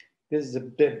surgery? This is a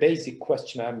basic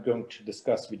question I'm going to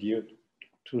discuss with you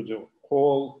through the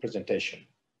whole presentation.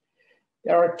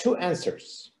 There are two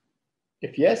answers.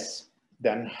 If yes,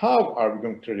 then how are we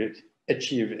going to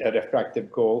achieve a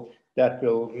refractive goal that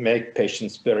will make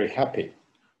patients very happy?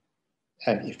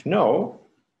 And if no,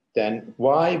 then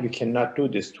why we cannot do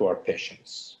this to our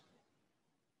patients?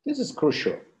 This is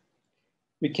crucial.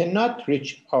 We cannot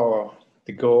reach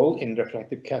the goal in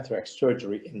refractive cataract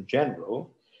surgery in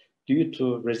general due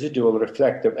to residual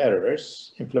refractive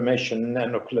errors, inflammation,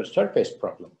 and ocular surface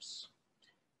problems.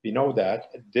 We know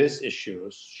that these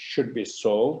issues should be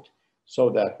solved so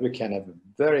that we can have a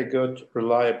very good,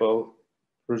 reliable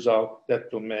result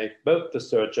that will make both the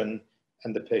surgeon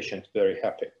and the patient very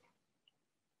happy.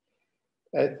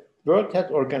 World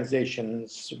Health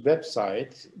Organization's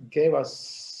website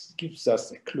gives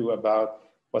us a clue about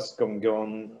what's going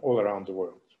on all around the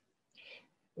world.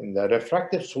 And the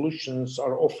refractive solutions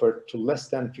are offered to less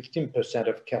than 15%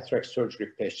 of cataract surgery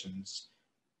patients,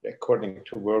 according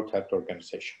to World Health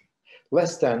Organization.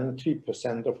 Less than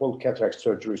 3% of all cataract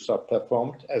surgeries are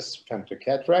performed as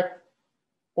femtocataract.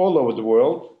 All over the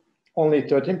world, only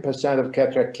 13% of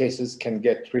cataract cases can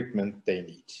get treatment they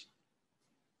need.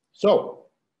 So,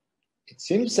 it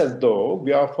seems as though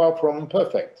we are far from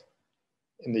perfect.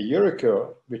 In the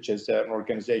EURECO, which is an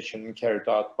organization carried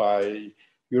out by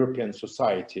European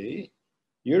Society,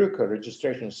 EURECO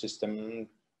registration system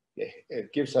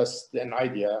gives us an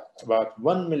idea about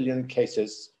 1 million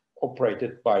cases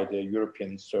operated by the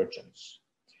European surgeons.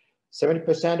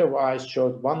 70% of eyes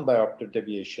showed 1 diopter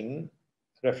deviation.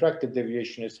 Refractive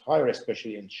deviation is higher,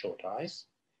 especially in short eyes.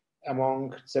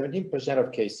 Among 17%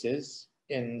 of cases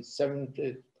in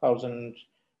 7,000,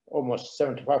 almost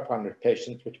 7,500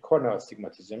 patients with corneal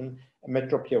astigmatism,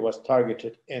 metropia was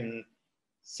targeted in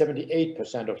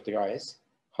 78% of the eyes.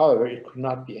 However, it could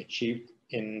not be achieved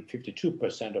in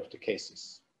 52% of the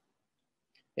cases.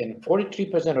 In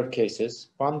 43% of cases,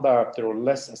 1 diopter or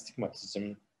less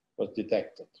astigmatism was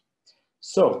detected.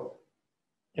 So,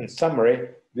 in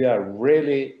summary, we are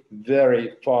really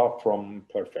very far from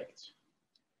perfect.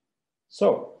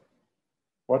 So,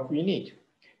 what we need?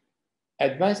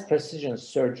 Advanced precision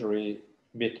surgery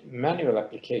with manual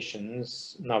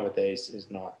applications nowadays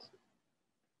is not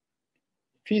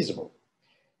feasible.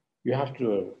 You have to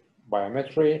do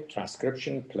biometry,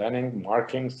 transcription, planning,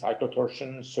 marking,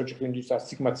 cytotorsion, surgically induced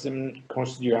astigmatism.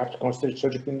 You have to consider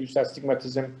surgically induced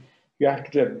astigmatism. You have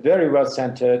to do a very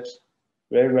well-centered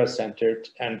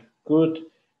and good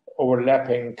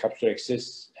overlapping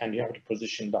capsulorhexis, and you have to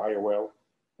position the IOL,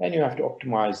 and you have to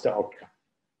optimize the outcome.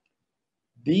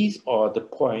 These are the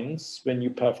points when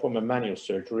you perform a manual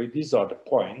surgery. These are the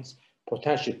points,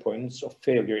 potential points of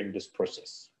failure in this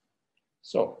process.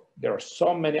 So there are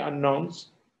so many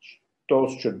unknowns.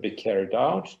 Those should be carried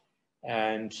out,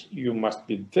 and you must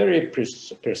be very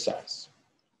precise.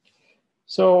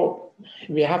 So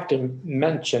we have to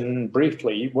mention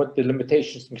briefly what the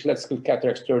limitations in classical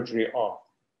cataract surgery are.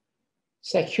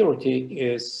 Security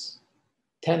is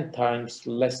 10 times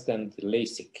less than the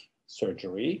LASIK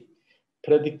surgery.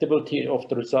 Predictability of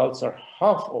the results are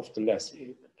half of the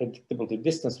predictability.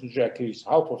 Distance trajectory is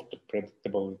half of the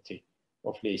predictability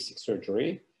of LASIK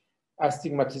surgery.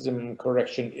 Astigmatism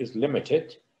correction is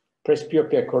limited.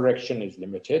 Presbyopia correction is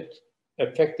limited.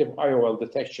 Effective IOL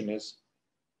detection is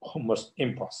almost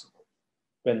impossible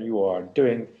when you are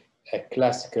doing a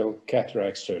classical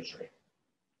cataract surgery.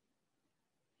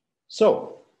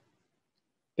 So,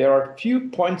 there are a few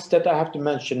points that I have to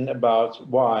mention about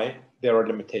why there are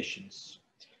limitations.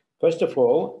 First of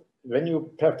all, when you're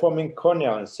performing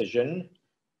corneal incision,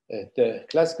 the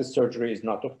classical surgery is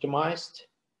not optimized,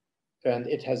 and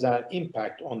it has an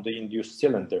impact on the induced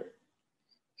cylinder,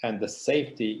 and the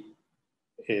safety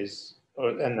is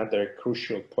another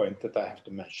crucial point that I have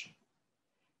to mention.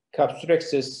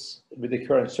 Capsulorhexis with the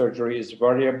current surgery is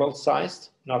variable sized,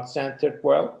 not centered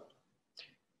well.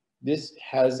 This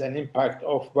has an impact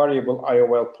of variable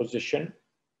IOL position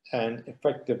and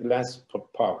effective lens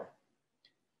power.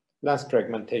 Lens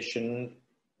fragmentation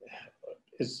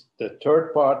is the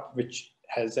third part, which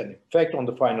has an effect on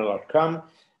the final outcome,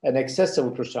 and excessive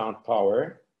ultrasound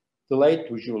power, delayed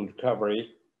visual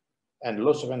recovery, and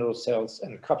loss of endothelial cells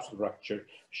and capsule rupture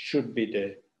should be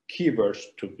the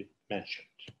keywords to be mentioned.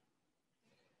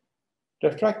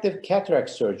 Refractive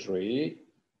cataract surgery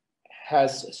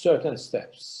has certain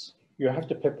steps. You have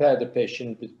to prepare the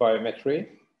patient with biometry,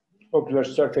 ocular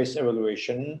surface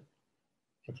evaluation,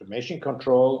 inflammation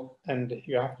control, and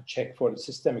you have to check for the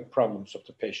systemic problems of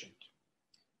the patient,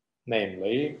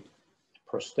 namely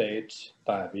prostate,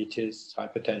 diabetes,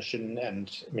 hypertension,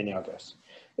 and many others.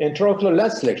 Intraocular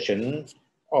lens selection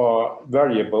are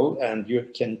variable, and you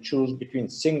can choose between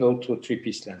single to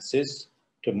three-piece lenses,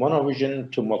 to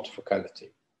monovision to multifocality.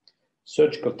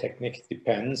 Surgical technique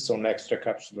depends on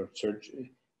extracapsular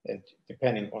surgery, and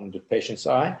depending on the patient's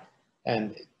eye,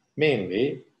 and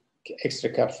mainly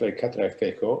extracapsular cataract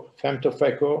phaco,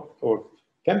 femtophaco, or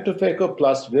femtophaco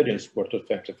plus variant supported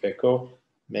femtophaco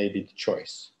may be the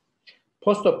choice.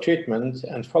 Post-op treatment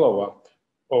and follow-up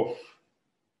of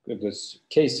these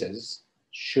cases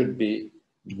should be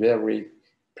very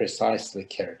precisely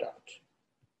carried out.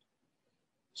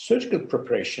 Surgical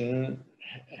preparation,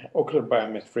 ocular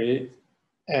biometry,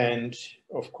 and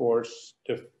of course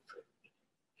the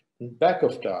back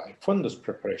of the eye, fundus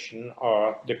preparation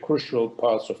are the crucial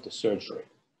parts of the surgery.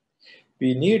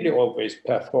 We nearly always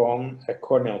perform a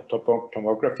corneal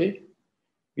tomography.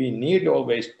 We nearly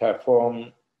always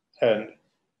perform an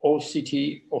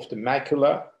OCT of the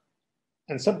macula,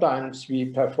 and sometimes we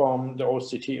perform the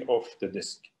OCT of the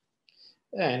disc.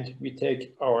 And we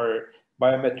take our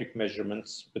biometric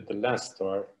measurements with the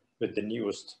LensStar with the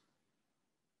newest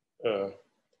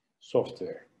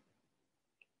software.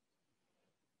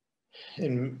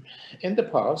 In the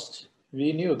past,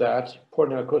 we knew that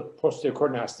posterior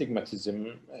corneal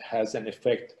astigmatism has an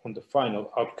effect on the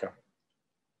final outcome.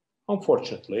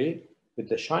 Unfortunately, with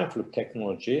the Scheimpflug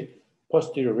technology,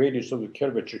 posterior radius of the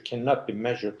curvature cannot be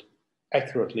measured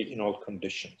accurately in all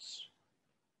conditions.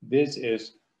 This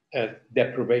is a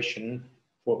deprivation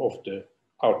of the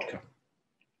outcome.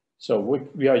 So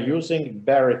we are using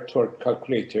Barrett torque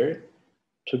calculator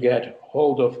to get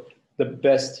hold of the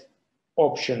best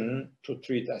option to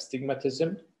treat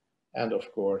astigmatism, and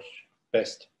of course,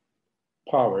 best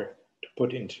power to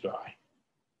put into the eye.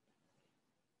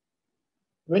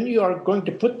 When you are going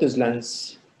to put this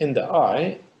lens in the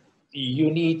eye,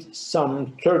 you need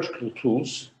some surgical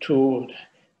tools to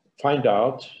find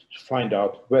out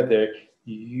whether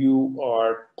you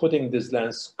are putting this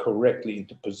lens correctly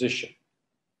into position.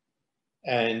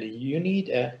 And you need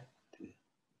a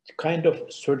kind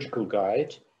of surgical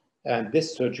guide. And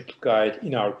this surgical guide,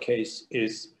 in our case,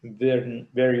 is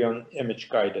Varian image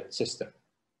guided system.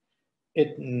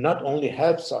 It not only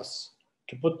helps us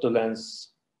to put the lens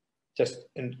just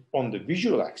on the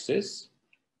visual axis,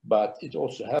 but it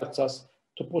also helps us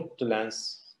to put the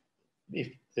lens,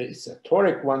 if there is a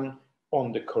toric one,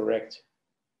 on the correct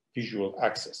visual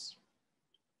axis.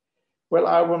 Well,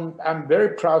 I'm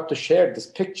very proud to share this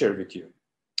picture with you.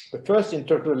 The first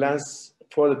intraocular lens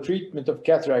for the treatment of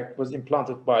cataract was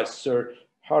implanted by Sir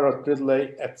Harold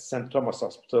Ridley at St. Thomas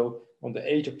Hospital on the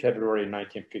 8th of February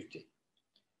 1950.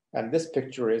 And this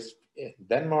picture is in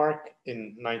Denmark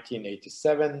in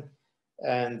 1987,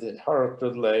 and Harold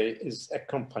Ridley is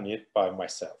accompanied by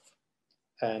myself.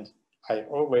 And I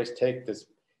always take this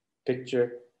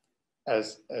picture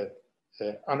as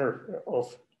an honor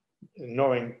of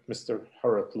knowing Mr.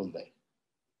 Harold Ridley.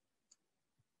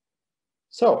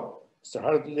 So, Mr.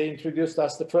 Harold Ridley introduced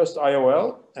us the first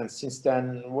IOL, and since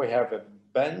then we have a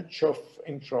bunch of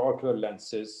intraocular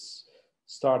lenses,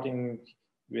 starting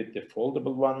with the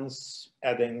foldable ones,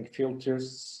 adding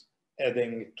filters,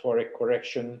 adding toric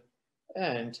correction,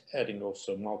 and adding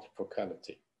also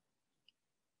multifocality.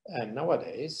 And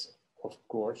nowadays, of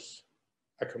course,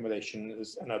 accommodation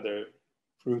is another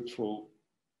fruitful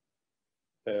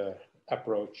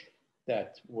approach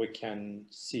that we can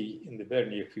see in the very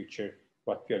near future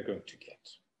what we are going to get.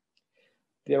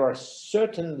 There are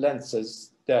certain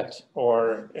lenses that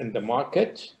are in the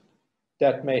market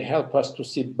that may help us to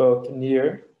see both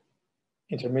near,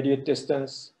 intermediate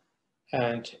distance,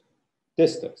 and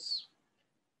distance.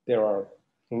 There are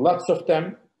lots of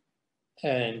them,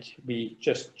 and we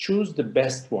just choose the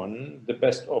best one, the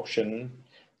best option,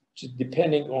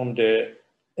 depending on the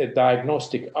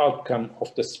diagnostic outcome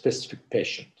of the specific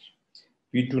patient.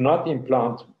 We do not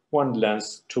implant one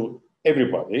lens to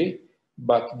everybody,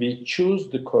 but we choose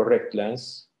the correct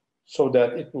lens so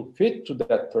that it will fit to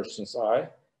that person's eye,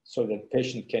 so that the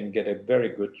patient can get a very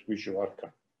good visual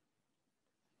outcome.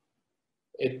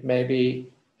 It may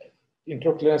be,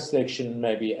 intraocular selection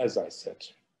may be, as I said,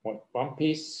 one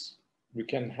piece. You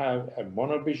can have a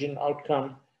monovision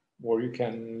outcome, or you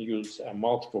can use a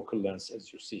multifocal lens,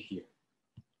 as you see here.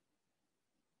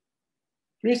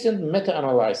 Recent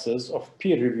meta-analysis of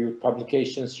peer-reviewed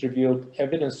publications revealed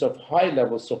evidence of high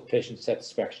levels of patient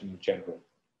satisfaction in general.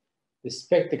 The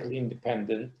spectacle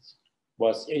independence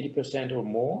was 80% or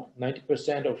more,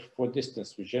 90% for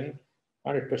distance vision,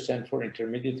 100% for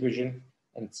intermediate vision,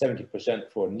 and 70%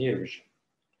 for near vision.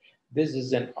 This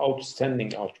is an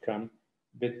outstanding outcome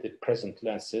with the present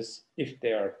lenses if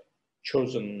they are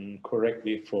chosen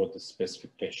correctly for the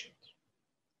specific patient.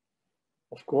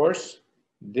 Of course,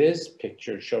 this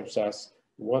picture shows us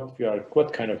what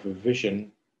kind of a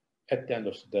vision at the end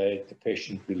of the day the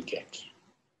patient will get.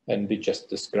 And we just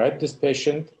describe this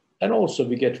patient, and also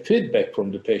we get feedback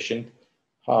from the patient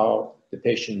how the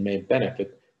patient may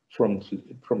benefit from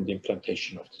the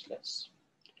implantation of this lens.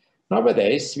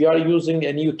 Nowadays, we are using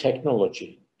a new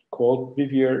technology called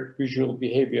Visual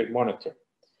Behavior Monitor.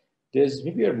 This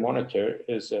Visual Monitor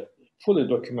fully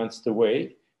documents the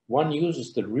way one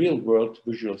uses the real-world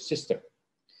visual system.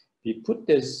 We put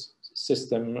this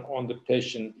system on the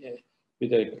patient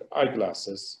with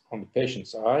eyeglasses on the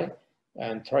patient's eye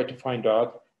and try to find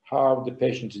out how the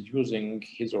patient is using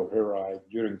his or her eye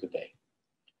during the day.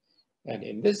 And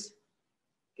in this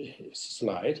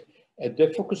slide,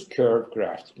 the focus curve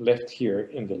graph left here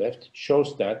in the left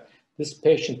shows that this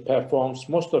patient performs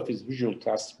most of his visual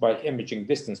tasks by imaging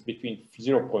distance between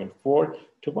 0.4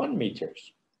 to 1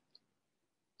 meters.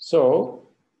 So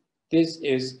this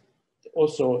is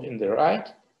also in the right.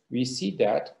 We see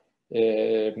that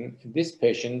this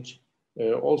patient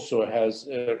also has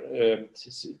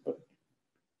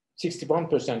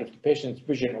 61% of the patient's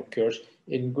vision occurs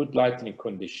in good lighting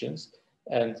conditions,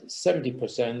 and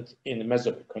 70% in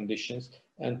mesopic conditions,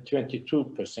 and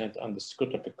 22% under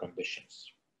scotopic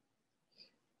conditions.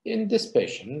 In this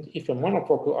patient, if a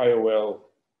monofocal IOL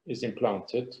is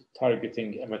implanted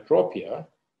targeting emetropia,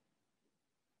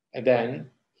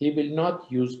 then he will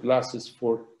not use glasses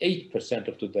for 8%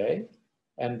 of the day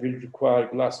and will require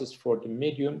glasses for the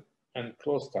medium and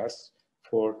close tasks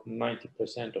for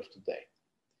 90% of the day.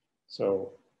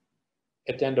 So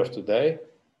at the end of the day,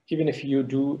 even if you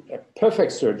do a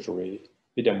perfect surgery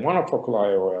with a monofocal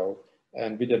IOL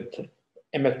and with an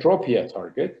emetropia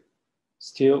target,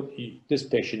 still this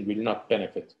patient will not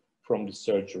benefit from the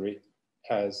surgery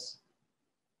as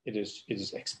it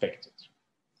is expected.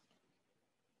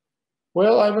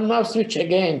 Well, I will now switch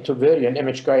again to Varian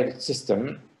image-guided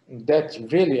system that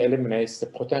really eliminates the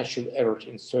potential error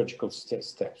in surgical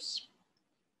steps.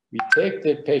 We take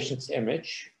the patient's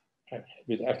image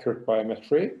with accurate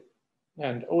biometry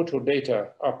and auto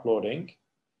data uploading.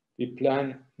 We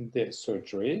plan the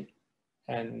surgery,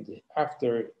 and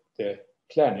after the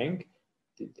planning,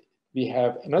 we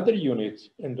have another unit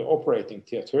in the operating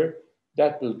theater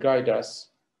that will guide us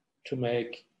to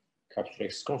make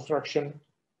capsulex construction,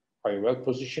 IOL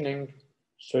positioning,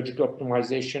 surgical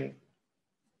optimization.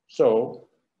 So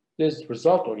this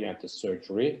result-oriented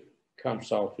surgery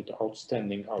comes out with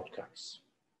outstanding outcomes.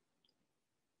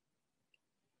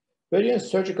 Varian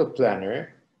surgical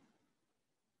planner,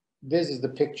 this is the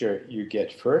picture you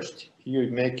get first. You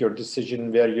make your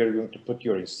decision where you're going to put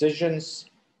your incisions,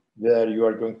 where you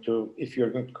are going to, if you're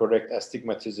going to correct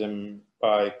astigmatism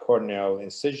by corneal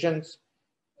incisions,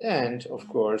 and of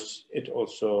course, it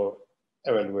also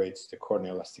evaluates the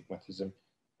corneal astigmatism,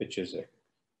 which is a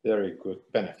very good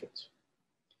benefit.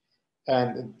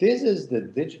 And this is the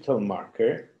digital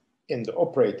marker in the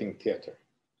operating theater.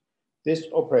 This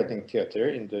operating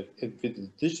theater, with the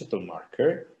digital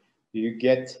marker, you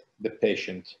get the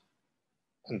patient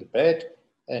on the bed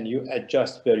and you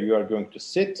adjust where you are going to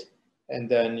sit, and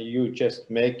then you just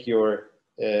make your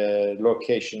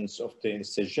locations of the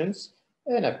incisions,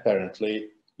 and apparently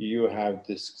you have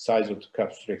this size of the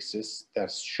capsulexis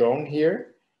that's shown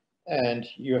here, and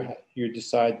you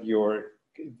decide your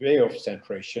way of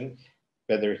centration,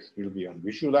 whether it will be on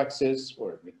visual axis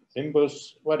or with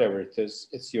limbus, whatever it is,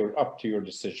 it's up to your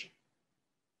decision.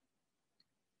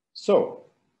 So,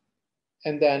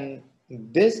 and then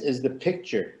this is the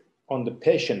picture on the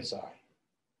patient's eye.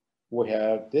 We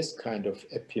have this kind of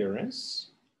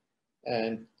appearance,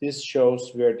 and this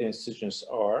shows where the incisions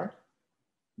are.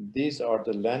 These are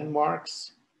the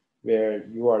landmarks where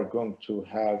you are going to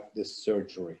have this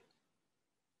surgery.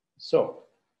 So,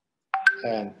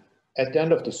 and At the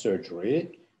end of the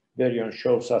surgery, Berion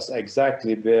shows us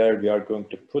exactly where we are going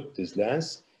to put this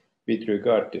lens with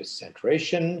regard to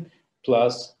centration,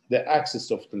 plus the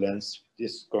axis of the lens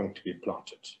is going to be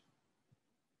planted.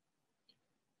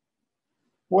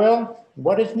 Well,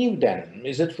 what is new then?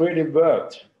 Is it really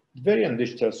worked? Berion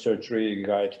digital surgery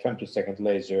guide femtosecond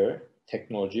laser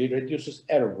technology reduces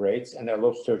error rates and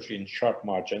allows surgery in sharp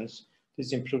margins.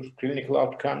 This improves clinical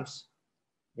outcomes,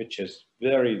 which is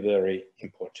very, very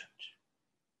important.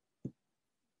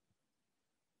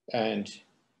 And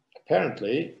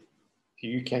apparently,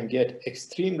 you can get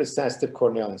extremely sensitive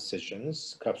corneal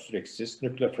incisions, capsular excision,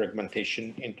 nuclear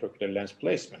fragmentation, intraocular lens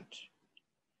placement.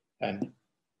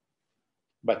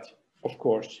 But of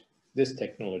course, this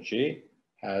technology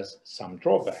has some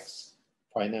drawbacks: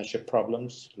 financial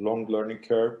problems, long learning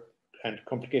curve, and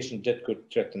complications that could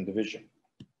threaten the vision.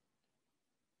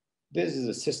 This is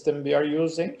a system we are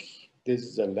using. This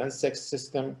is a LensX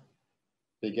system.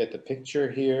 We get a picture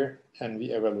here, and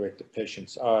we evaluate the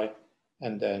patient's eye,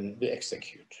 and then we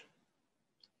execute.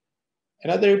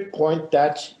 Another point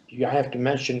that you have to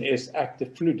mention is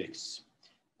active fluidics.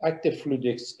 Active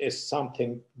fluidics is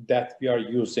something that we are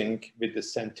using with the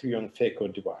Centurion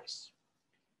phaco device.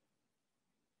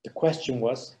 The question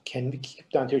was, can we keep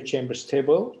the anterior chamber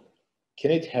stable?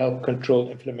 Can it help control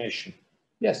inflammation?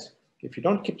 Yes, if you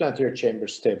don't keep the anterior chamber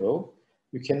stable,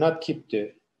 you cannot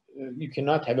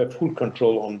have a full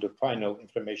control on the final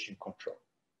inflammation control.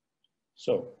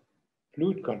 So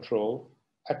fluid control,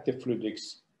 active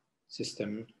fluidics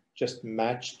system just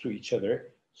match to each other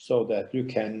so that you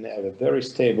can have a very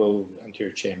stable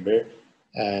anterior chamber,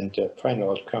 and the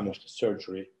final outcome of the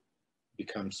surgery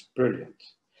becomes brilliant.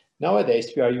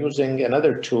 Nowadays, we are using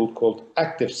another tool called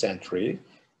active sentry,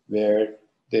 where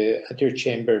the anterior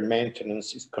chamber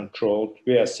maintenance is controlled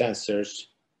via sensors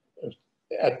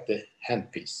at the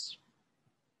handpiece.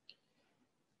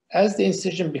 As the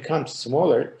incision becomes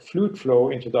smaller, fluid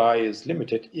flow into the eye is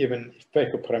limited even if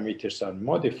phaco parameters are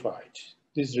modified.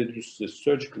 This reduces the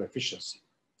surgical efficiency.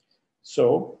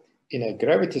 So in a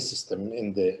gravity system,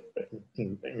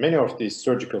 in many of these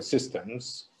surgical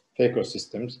systems, phaco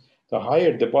systems, the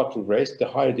higher the bottle raise, the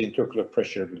higher the intraocular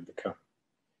pressure will become.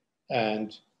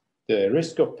 And the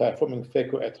risk of performing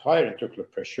phaco at higher intraocular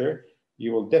pressure,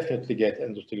 you will definitely get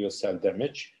endothelial cell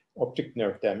damage, optic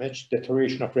nerve damage,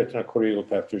 deterioration of retinal choroidal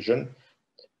perfusion,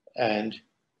 and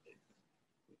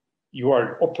you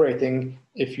are operating,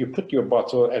 if you put your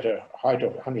bottle at a height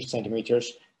of 100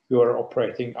 centimeters, you are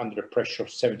operating under a pressure of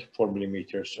 74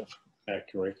 millimeters of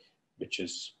mercury, which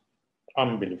is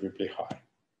unbelievably high.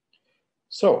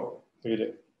 So with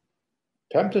a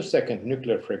femtosecond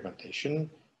nuclear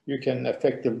fragmentation, you can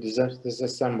effectively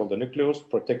disassemble the nucleus,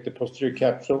 protect the posterior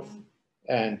capsule,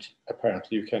 and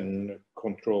apparently you can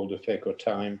control the phaco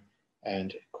time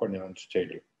and corneal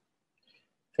endothelium.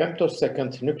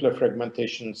 Femtosecond nuclear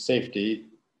fragmentation safety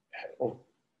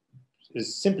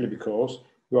is simply because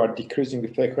you are decreasing the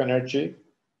phaco energy,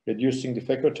 reducing the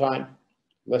phaco time,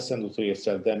 less endothelial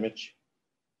cell damage,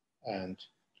 and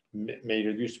may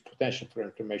reduce potential for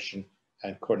inflammation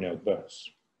and corneal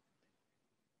burns.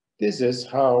 This is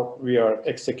how we are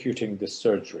executing this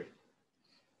surgery.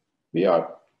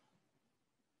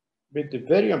 With the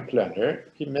Berion planner,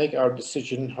 we make our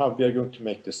decision how we are going to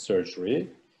make this surgery.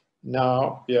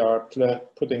 Now we are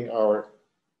putting our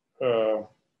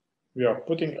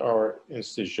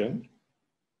incision.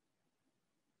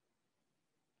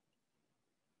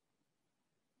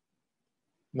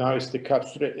 Now it's the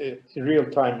capsular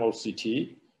real-time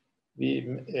OCT.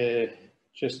 We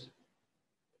just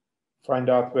find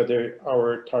out whether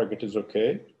our target is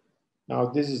okay. Now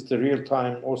this is the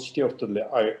real-time OCT of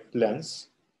the lens,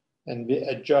 and we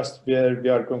adjust where we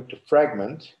are going to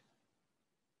fragment.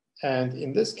 And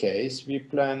in this case, we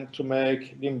plan to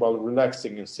make limbal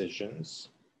relaxing incisions,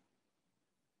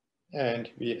 and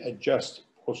we adjust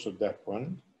also that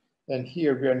one. And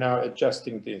here we are now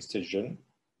adjusting the incision.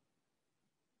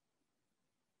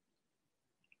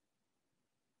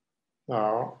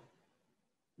 Now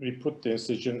we put the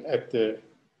incision at the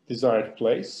desired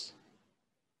place,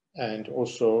 and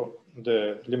also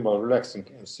the limbal relaxing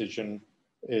incision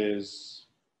is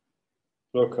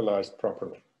localized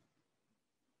properly.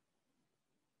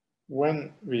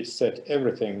 When we set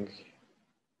everything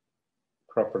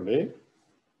properly,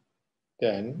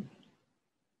 then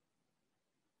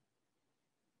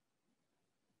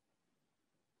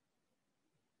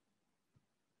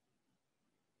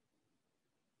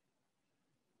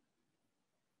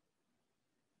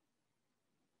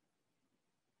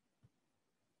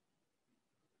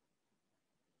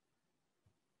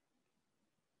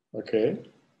okay.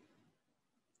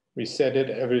 We said it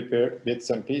every bits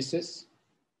and pieces.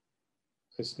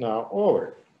 It's now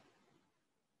over.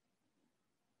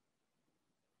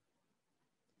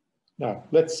 Now,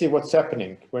 let's see what's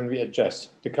happening when we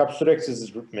adjust. The capsulexis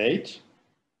is made.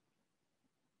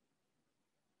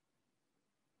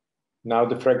 Now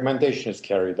the fragmentation is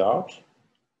carried out.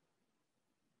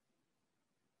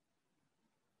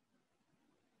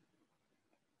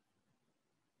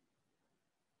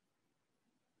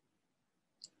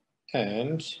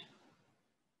 And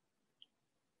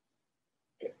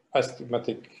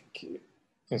astigmatic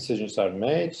incisions are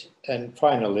made. And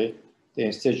finally, the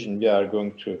incision we are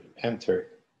going to enter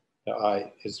the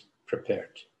eye is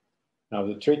prepared. Now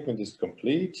the treatment is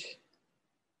complete.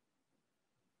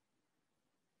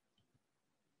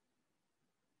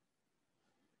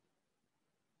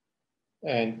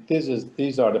 And these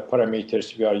are the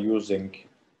parameters we are using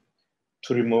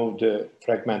to remove the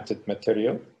fragmented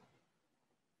material.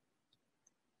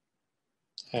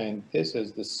 And this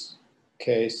is this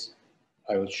case.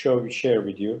 I will share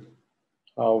with you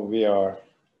how we are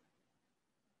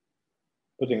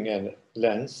putting a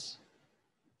lens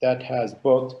that has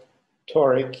both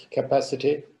toric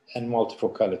capacity and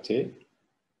multifocality.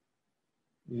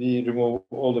 We remove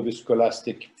all the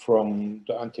viscoelastic from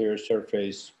the anterior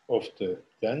surface of the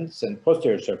lens and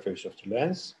posterior surface of the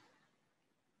lens.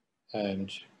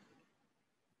 And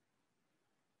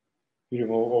we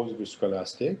remove all the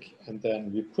viscoelastic, and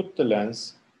then we put the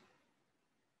lens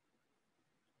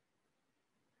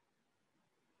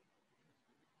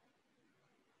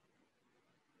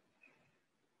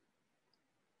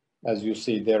as you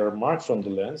see, there are marks on the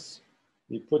lens.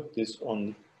 We put this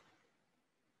on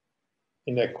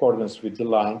in accordance with the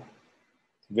line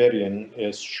Varian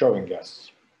is showing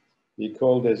us. We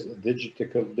call this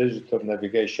digital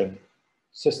navigation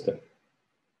system.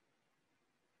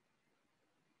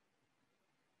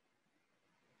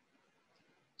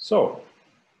 So,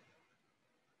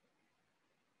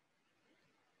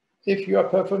 if you are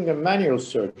performing a manual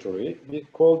surgery, we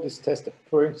call this test a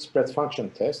point spread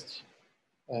function test.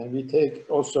 And we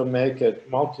also make a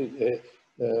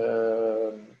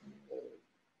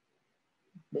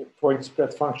point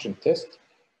spread function test,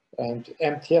 and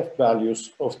MTF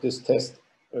values of this test,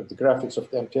 the graphics of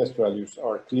the MTF values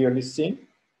are clearly seen.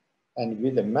 And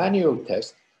with a manual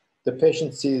test, the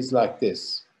patient sees like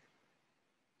this.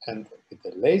 And with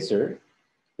the laser,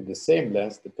 with the same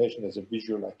lens, the patient has a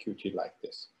visual acuity like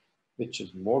this, which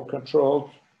is more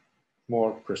controlled,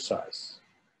 more precise.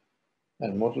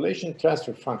 And modulation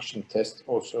transfer function test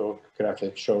also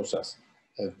graphic shows us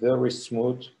a very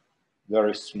smooth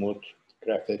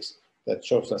graphics that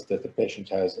shows us that the patient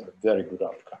has a very good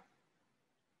outcome.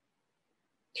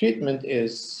 Treatment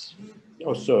is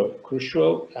also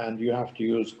crucial, and you have to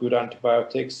use good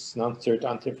antibiotics, non-steroid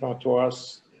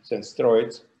anti-inflammatories, and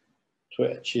steroids to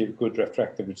achieve good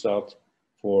refractive result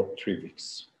for 3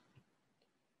 weeks.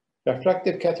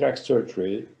 Refractive cataract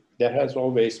surgery, there has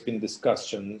always been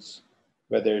discussions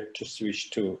whether to switch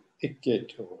to ICCE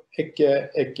to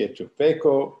ICCE to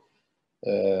phaco,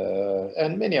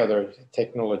 and many other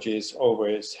technologies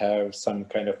always have some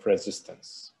kind of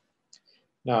resistance.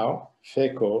 Now,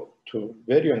 phaco to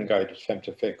Varian-guided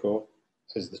femtophaco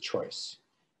is the choice.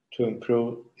 To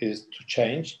improve is to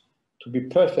change. To be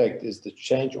perfect is to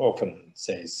change often,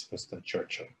 says Winston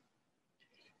Churchill.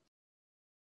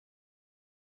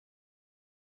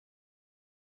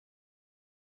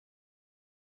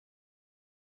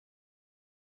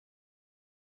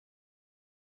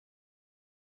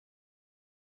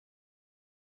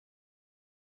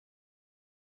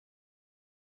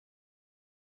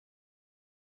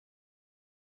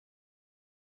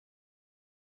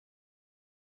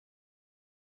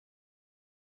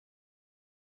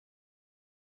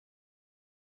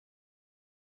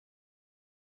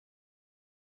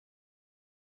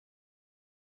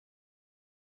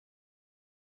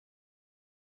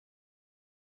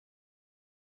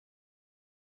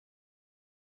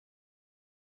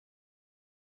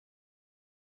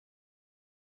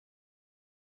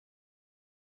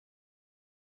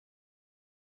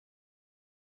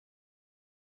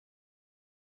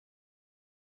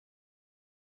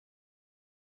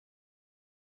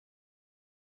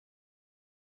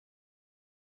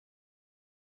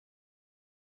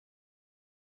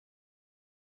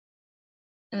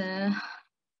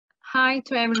 Hi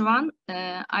to everyone.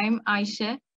 I'm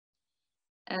Ayşe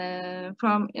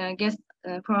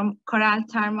from Coral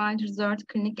Thermal Resort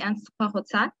Clinic and Spa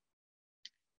Hotel.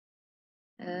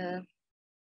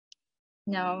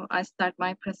 Now I start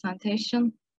my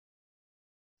presentation.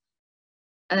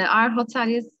 Our hotel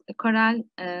is Coral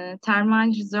Thermal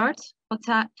Resort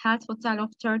Health Hotel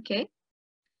of Turkey.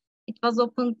 It was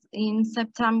opened in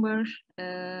September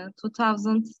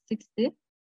 2016.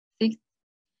 It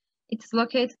is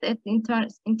located at the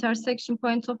intersection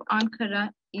point of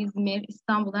Ankara, Izmir,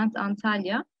 Istanbul, and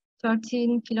Antalya,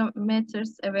 13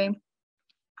 kilometers away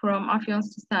from Afyon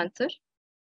City Center.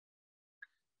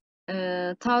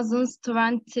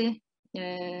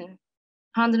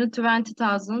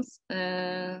 120,000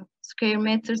 square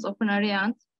meters open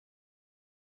area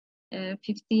and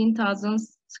 15,000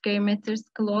 square meters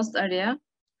closed area,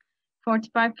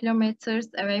 45 kilometers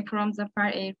away from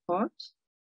Zafer Airport.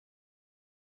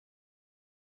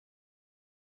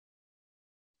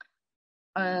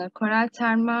 Coral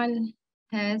Thermal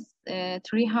has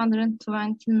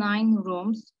 329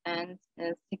 rooms and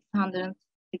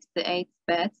 668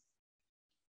 beds.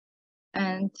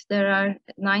 And there are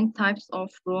 9 types of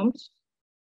rooms.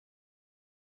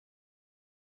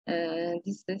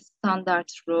 This is standard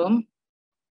room.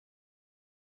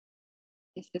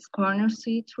 This is corner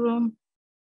suite room.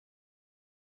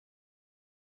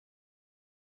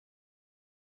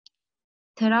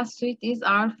 Terrace suite is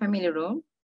our family room.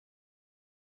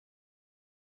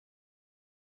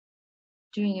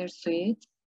 Junior suite.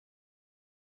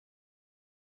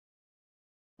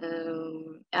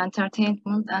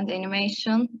 Entertainment and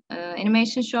animation.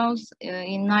 Animation shows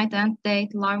in night and day,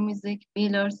 live music,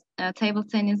 billiards, table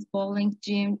tennis, bowling,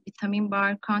 gym, vitamin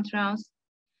bar, country house,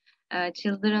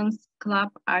 children's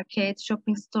club, arcade,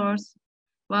 shopping stores,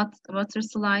 water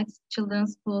slides,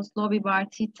 children's pools, lobby bar,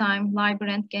 tea time,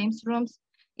 library and games rooms.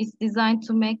 It's designed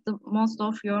to make the most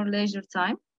of your leisure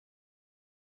time.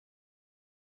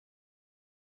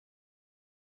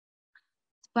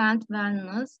 Plant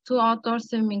wellness, 2 outdoor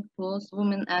swimming pools,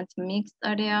 women and mixed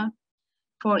area,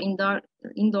 4 indoor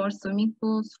swimming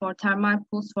pools, 4 thermal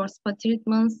pools for spa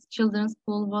treatments, children's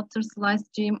pool, water slides,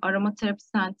 gym, aromatherapy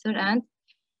center, and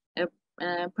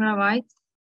provide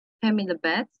family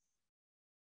beds.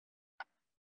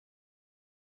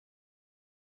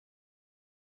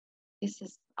 This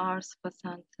is our spa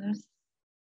centers,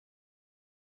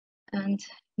 and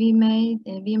we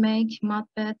make mud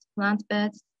beds, plant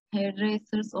beds,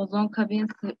 hairdressers, ozone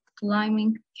cabins,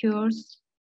 climbing cures,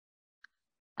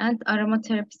 and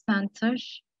aromatherapy center.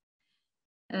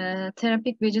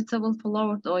 Therapeutic vegetable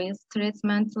flavored oils treats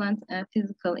mental and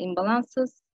physical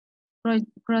imbalances,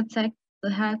 protect the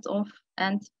health of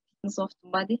and fitness of the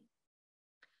body.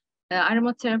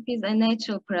 Aromatherapy is a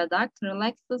natural product,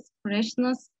 relaxes,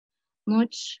 freshness,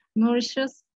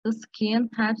 nourishes the skin,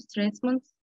 helps treatment.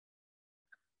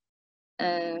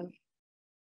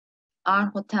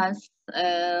 Our hotels,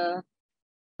 the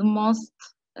most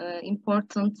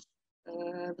important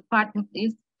department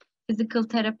is Physical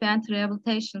Therapy and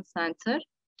Rehabilitation Center.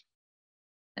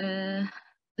 The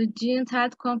Giant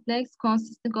Health Complex,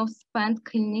 consisting of spa and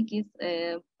clinic, is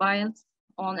built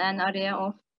on an area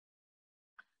of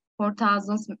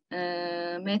 4,000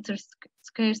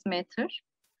 square meters.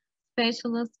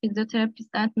 Specialists,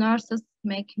 physiotherapists, and nurses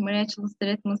make miraculous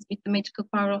treatments with the magical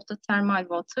power of the thermal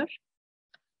water.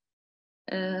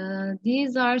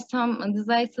 These are some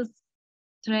diseases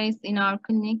traced in our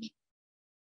clinic,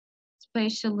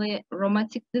 especially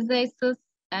rheumatic diseases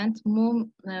and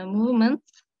movement,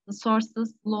 the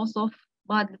sources, loss of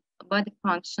body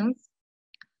functions,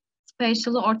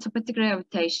 especially orthopedic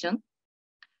rehabilitation,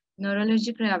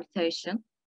 neurologic rehabilitation,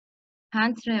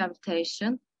 hand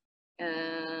rehabilitation.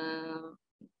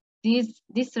 This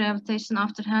rehabilitation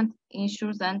after hand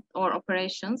injuries or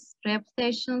operations,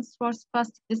 rehabilitations for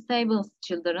spastic disabled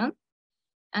children,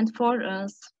 and for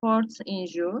sports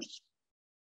injuries.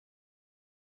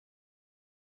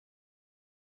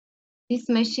 This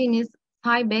machine is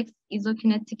Tybex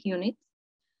isokinetic unit.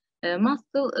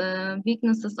 Muscle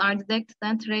weaknesses are detected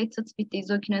and rated with the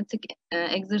isokinetic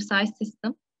exercise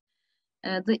system.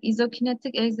 The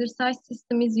isokinetic exercise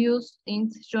system is used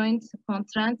in joint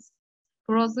contracts,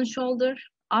 frozen shoulder,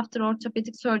 after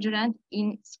orthopedic surgery, and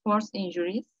in sports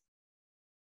injuries.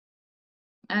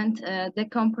 And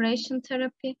decompression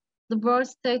therapy, the world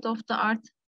state-of-the-art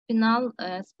spinal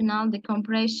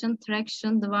decompression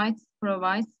traction device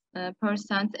provides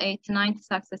percent 80-90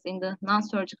 success in the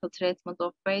non-surgical treatment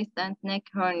of waist and neck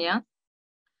hernia.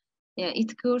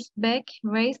 It cures back,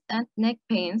 waist, and neck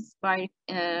pains by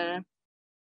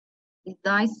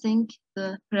reducing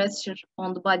the pressure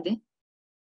on the body.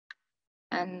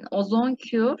 And ozone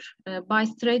cure by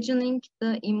strengthening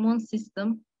the immune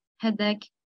system, headache,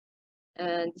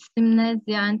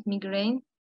 dysmenorrhea and migraine,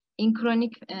 in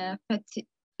chronic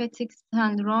fatigue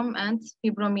syndrome and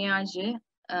fibromyalgia,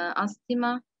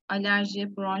 asthma, allergy,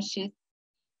 bronchitis,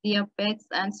 diabetes,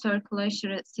 and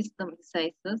circulatory system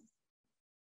diseases.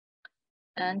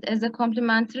 And as a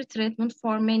complementary treatment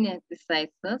for many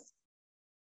diseases,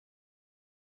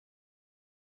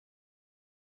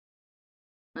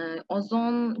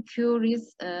 ozone cure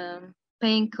is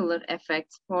painkiller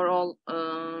effects for all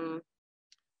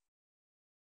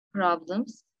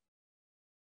problems.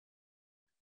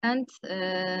 And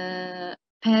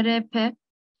PRP,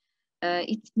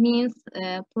 it means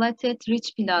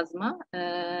platelet-rich plasma.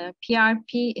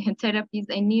 PRP therapy is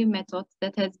a new method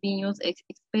that has been used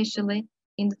especially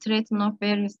in the treatment of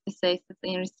various diseases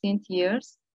in recent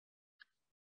years.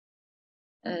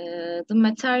 The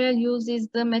material used is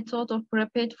the method of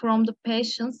prepared from the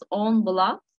patient's own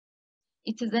blood.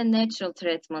 It is a natural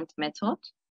treatment method.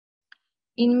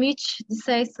 In which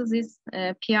diseases is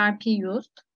PRP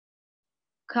used?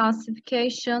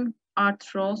 Calcification,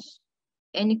 arthrosis,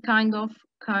 any kind of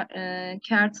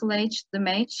cartilage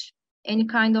damage, any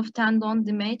kind of tendon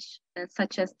damage,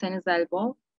 such as tennis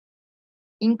elbow.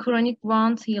 In chronic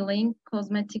wound healing,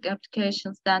 cosmetic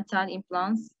applications, dental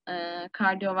implants,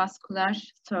 cardiovascular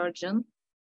surgeon.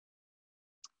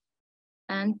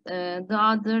 And the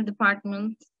other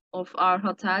departments of our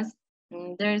hotels,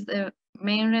 there's a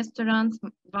main restaurant,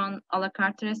 one a la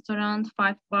carte restaurant,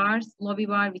 5 bars, lobby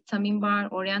bar, vitamin bar,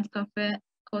 Orient Cafe,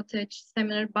 cottage,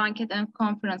 seminar, banquet, and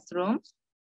conference rooms.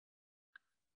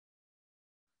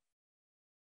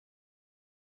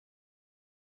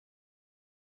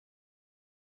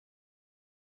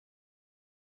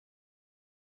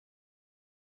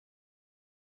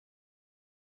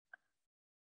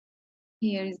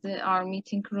 Here is our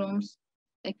meeting rooms,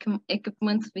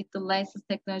 equipment with the latest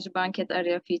technology banquet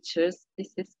area features.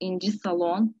 This is Inci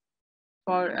Salon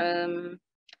for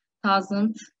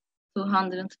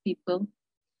 1,200 people.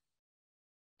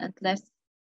 And left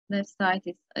side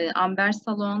is Amber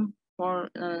Salon for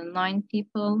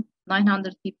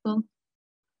 900 people.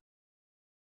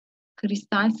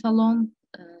 Crystal Salon,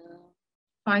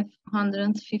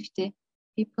 550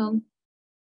 people.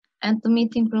 And the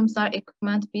meeting rooms are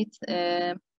equipped with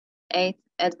 8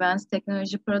 advanced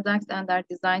technology products and are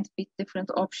designed with different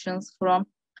options from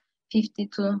 50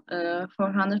 to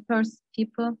 400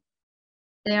 people.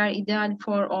 They are ideal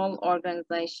for all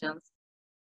organizations.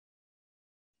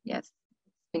 Yes,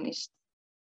 finished.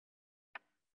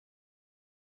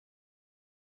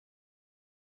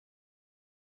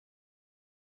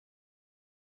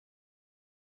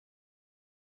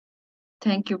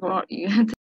 Thank you for you.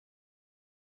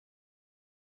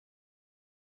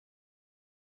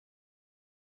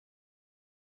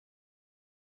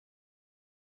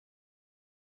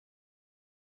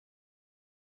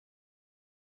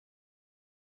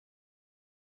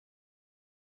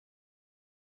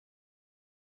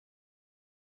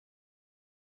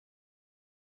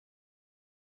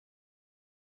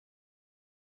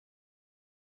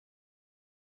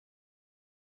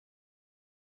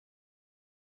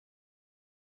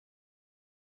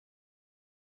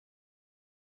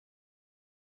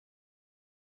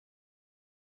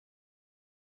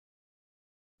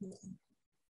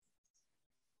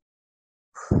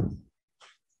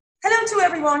 Hello to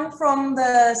everyone from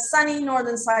the sunny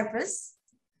Northern Cyprus.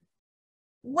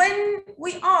 When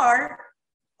we are,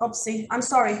 oopsie, I'm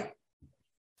sorry,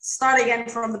 start again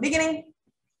from the beginning.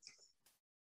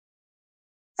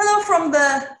 Hello from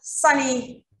the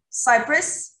sunny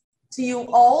Cyprus to you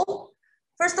all.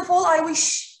 First of all, I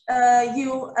wish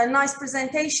you a nice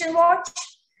presentation watch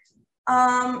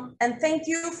and thank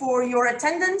you for your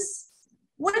attendance.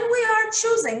 When we are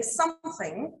choosing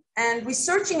something and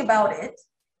researching about it,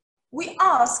 we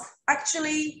ask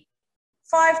actually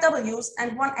 5 W's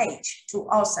and 1 H to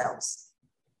ourselves,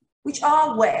 which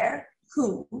are where,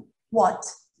 who, what,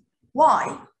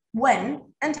 why,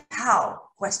 when, and how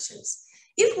questions.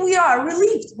 If we are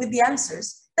relieved with the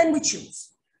answers, then we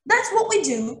choose. That's what we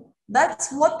do,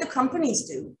 that's what the companies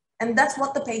do, and that's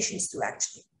what the patients do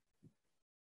actually.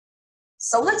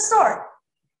 So let's start.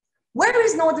 Where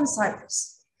is Northern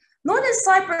Cyprus? Northern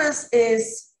Cyprus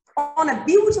is on a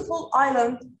beautiful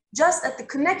island just at the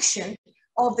connection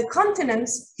of the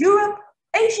continents Europe,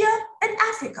 Asia, and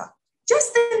Africa,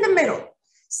 just in the middle.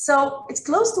 So it's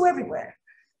close to everywhere.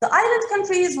 The island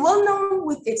country is well known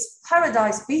with its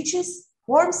paradise beaches,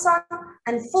 warm sun,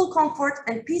 and full comfort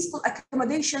and peaceful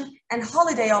accommodation and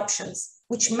holiday options,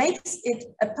 which makes it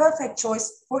a perfect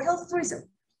choice for health tourism.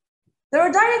 There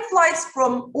are direct flights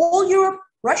from all Europe,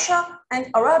 Russia, and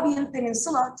Arabian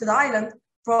Peninsula to the island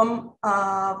from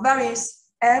various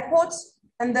airports,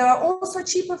 and there are also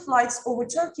cheaper flights over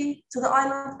Turkey to the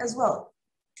island as well.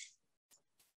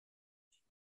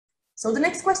 So the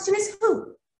next question is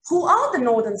who? Who are the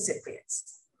Northern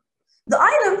Cypriots? The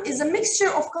island is a mixture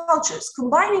of cultures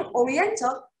combining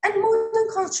Oriental and modern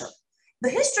culture. The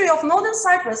history of Northern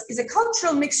Cyprus is a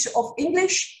cultural mixture of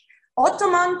English,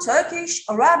 Ottoman, Turkish,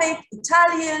 Arabic,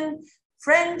 Italian,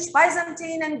 French,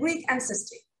 Byzantine, and Greek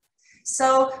ancestry.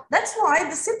 So that's why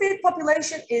the Cypriot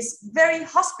population is very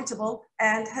hospitable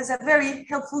and has a very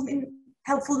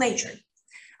helpful nature.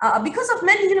 Because of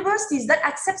many universities that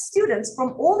accept students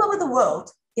from all over the world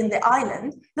in the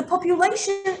island, the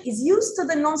population is used to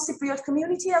the non-Cypriot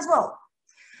community as well.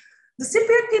 The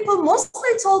Cypriot people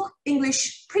mostly talk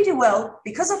English pretty well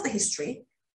because of the history.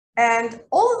 And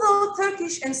although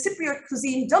Turkish and Cypriot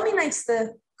cuisine dominates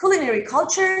the culinary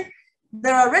culture,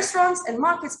 there are restaurants and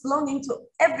markets belonging to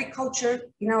every culture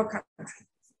in our country.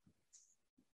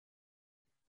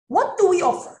 What do we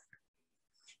offer?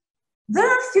 There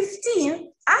are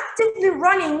 15 actively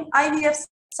running IVF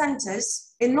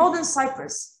centers in Northern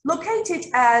Cyprus, located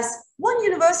as one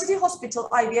university hospital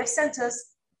IVF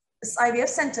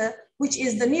center, which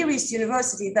is the nearest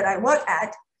university that I work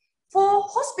at, 4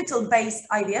 hospital-based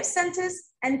IVF centers,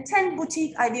 and 10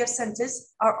 boutique IVF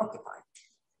centers are occupied.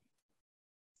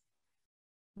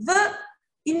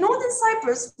 In Northern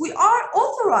Cyprus, we are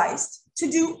authorized to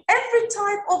do every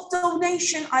type of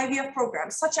donation IVF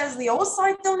program, such as the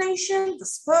oocyte donation, the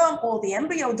sperm or the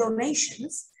embryo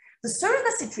donations, the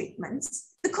surrogacy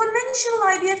treatments, the conventional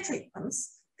IVF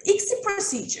treatments, the ICSI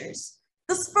procedures,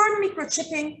 the sperm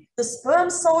microchipping, the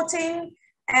sperm sorting,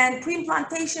 and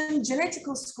pre-implantation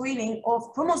genetical screening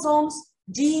of chromosomes,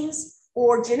 genes,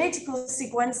 or genetical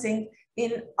sequencing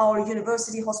in our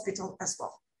university hospital as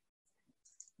well.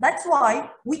 That's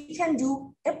why we can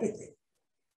do everything.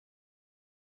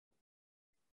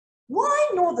 Why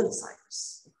Northern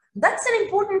Cyprus? That's an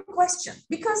important question,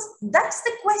 because that's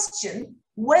the question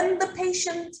when the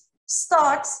patient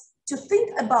starts to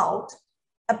think about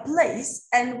a place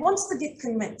and wants to get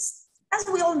convinced, as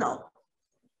we all know.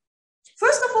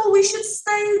 First of all, we should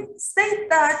state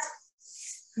that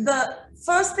the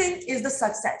first thing is the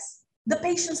success. The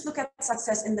patients look at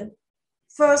success in the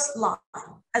first line,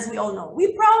 as we all know.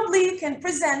 We proudly can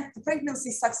present the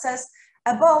pregnancy success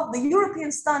above the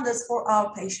European standards for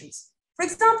our patients. For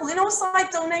example, in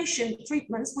oocyte donation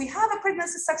treatments, we have a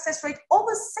pregnancy success rate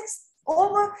over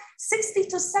 60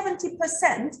 to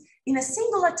 70% in a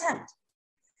single attempt.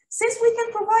 Since we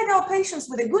can provide our patients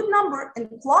with a good number and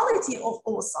quality of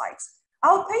oocytes,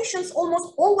 our patients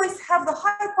almost always have the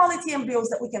high quality embryos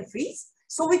that we can freeze,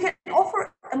 so we can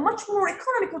offer a much more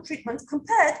economical treatment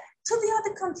compared to the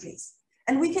other countries.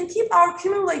 And we can keep our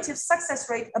cumulative success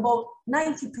rate above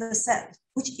 90%,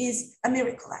 which is a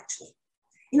miracle actually.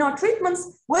 In our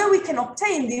treatments, where we can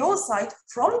obtain the oocyte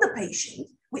from the patient,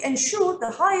 we ensure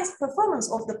the highest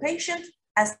performance of the patient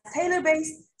as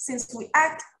tailor-based, since we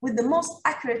act with the most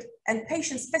accurate and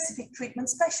patient-specific treatment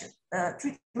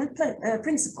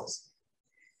principles.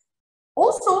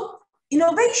 Also,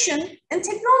 innovation and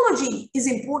technology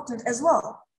is important as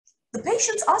well. The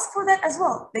patients ask for that as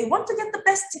well. They want to get the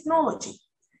best technology.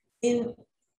 In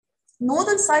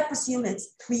Northern Cyprus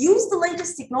units, we use the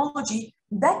latest technology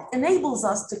that enables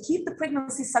us to keep the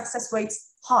pregnancy success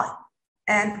rates high.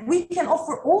 And we can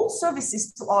offer all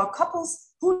services to our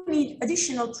couples who need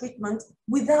additional treatment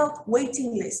without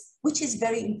waiting list, which is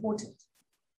very important.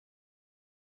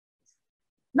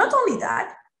 Not only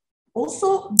that,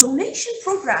 also donation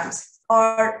programs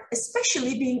are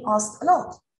especially being asked a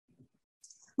lot.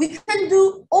 We can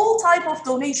do all types of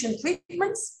donation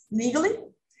treatments legally.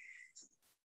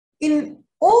 In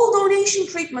all donation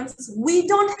treatments, we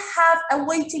don't have a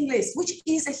waiting list, which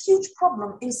is a huge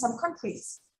problem in some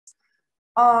countries.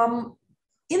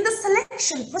 In the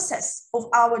selection process of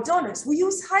our donors, we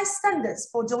use high standards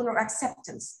for donor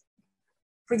acceptance.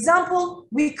 For example,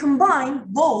 we combine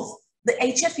both the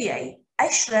HFEA,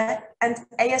 ESHRE, and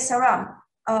ASRM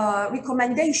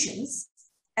recommendations,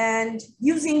 and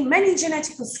using many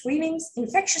genetic screenings,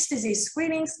 infectious disease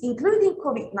screenings, including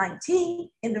COVID-19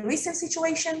 in the recent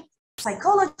situation,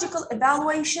 psychological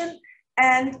evaluation,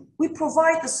 and we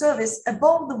provide the service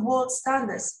above the world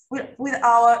standards with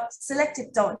our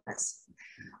selected donors.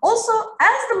 Also,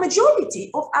 as the majority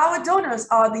of our donors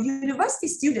are the university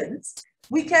students,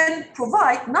 we can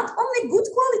provide not only good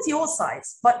quality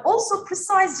oocytes, but also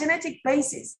precise genetic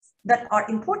bases that are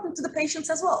important to the patients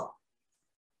as well.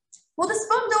 For the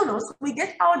sperm donors, we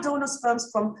get our donor sperms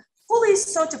from fully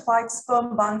certified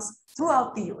sperm banks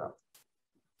throughout Europe.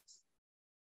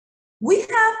 We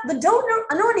have the donor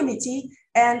anonymity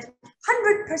and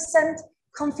 100%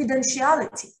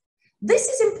 confidentiality. This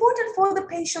is important for the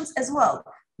patients as well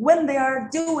when they are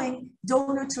doing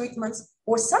donor treatments,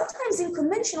 or sometimes in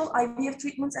conventional IVF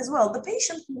treatments as well. The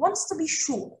patient wants to be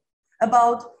sure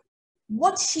about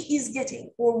what she is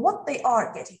getting or what they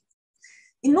are getting.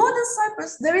 In Northern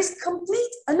Cyprus, there is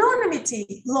complete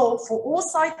anonymity law for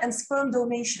oocyte and sperm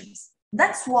donations.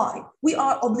 That's why we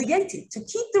are obligated to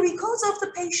keep the records of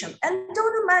the patient and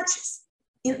donor matches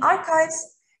in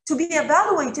archives to be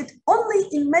evaluated only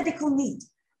in medical need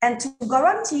and to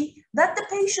guarantee that the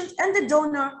patient and the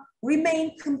donor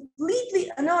remain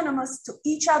completely anonymous to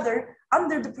each other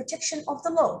under the protection of the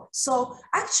law. So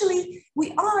actually,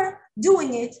 we are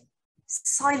doing it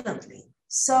silently.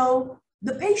 So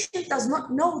the patient does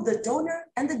not know the donor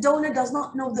and the donor does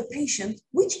not know the patient,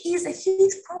 which is a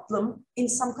huge problem in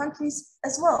some countries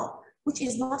as well, which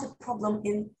is not a problem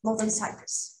in Northern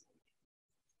Cyprus.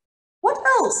 What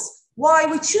else? Why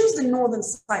we choose the Northern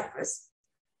Cyprus?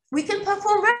 We can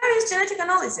perform various genetic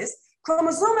analysis,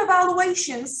 chromosome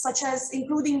evaluations, such as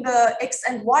including the X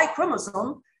and Y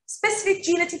chromosome, specific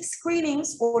genetic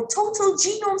screenings, or total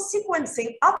genome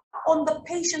sequencing up on the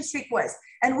patient's request.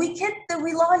 And we get the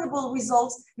reliable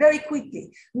results very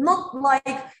quickly, not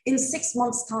like in 6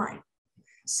 months' time.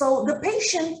 So the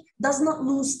patient does not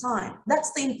lose time.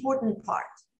 That's the important part.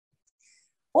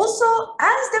 Also,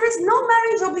 as there is no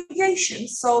marriage obligation,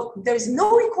 so there is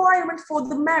no requirement for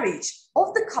the marriage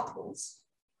of the couples,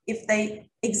 if they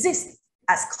exist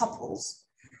as couples,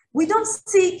 we don't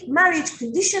seek marriage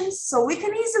conditions, so we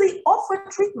can easily offer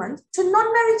treatment to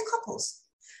non-married couples,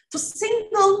 to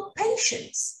single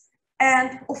patients,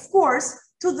 and of course,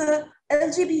 to the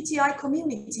LGBTI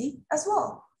community as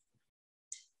well.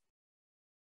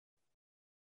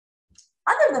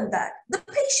 Other than that, the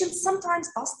patients sometimes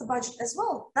ask the budget as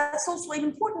well. That's also an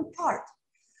important part.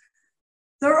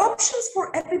 There are options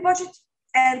for every budget,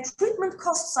 and treatment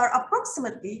costs are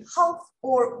approximately half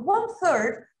or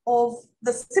 1/3 of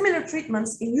the similar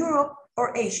treatments in Europe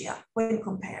or Asia when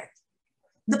compared.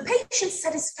 The patient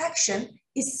satisfaction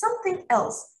is something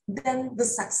else than the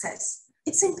success.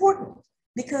 It's important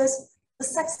because the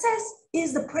success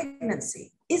is the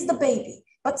pregnancy, is the baby,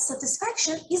 but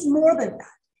satisfaction is more than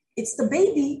that. It's the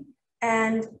baby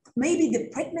and maybe the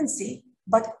pregnancy,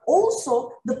 but also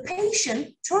the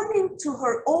patient turning to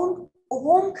her own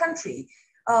home country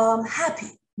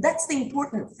happy. That's the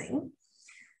important thing.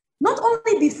 Not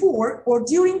only before or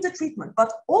during the treatment,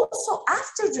 but also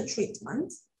after the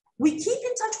treatment, we keep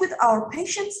in touch with our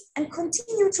patients and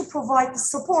continue to provide the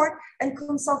support and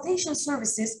consultation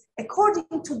services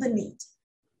according to the need.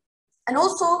 And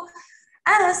also,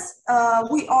 as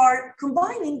we are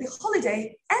combining the holiday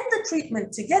and the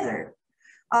treatment together,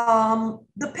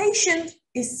 the patient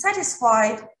is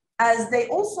satisfied as they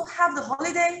also have the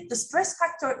holiday, the stress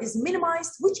factor is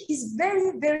minimized, which is very,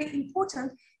 very important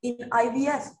in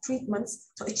IVF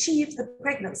treatments to achieve the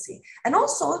pregnancy. And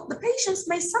also the patients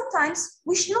may sometimes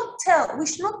wish not tell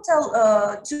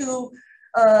to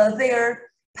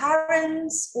their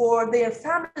parents or their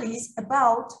families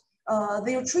about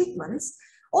their treatments.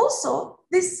 Also,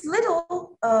 this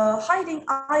little hiding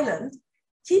island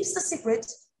keeps the secret,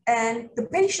 and the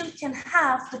patient can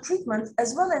have the treatment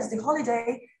as well as the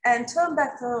holiday and turn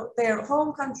back to their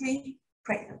home country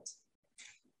pregnant.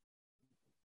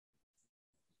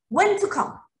 When to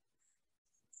come?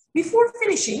 Before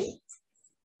finishing,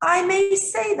 I may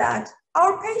say that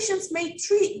our patients may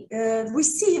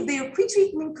receive their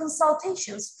pre-treatment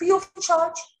consultations free of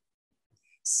charge.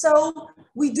 So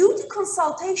we do the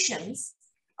consultations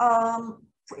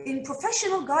in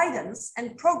professional guidance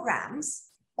and programs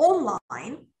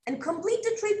online and complete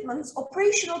the treatment's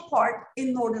operational part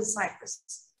in Northern Cyprus.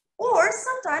 Or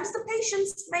sometimes the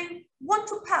patients may want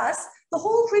to pass the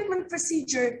whole treatment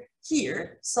procedure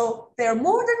here, so they're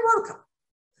more than welcome.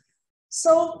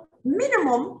 So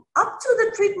minimum up to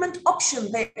the treatment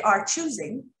option they are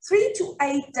choosing, 3 to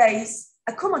 8 days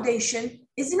accommodation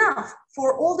is enough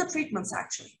for all the treatments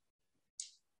actually.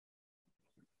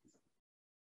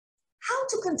 How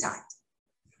to contact?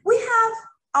 We have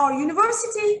our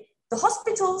university, the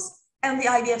hospitals, and the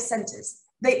IVF centers.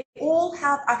 They all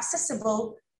have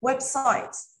accessible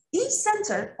websites. Each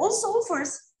center also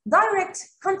offers direct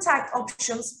contact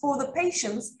options for the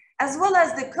patients as well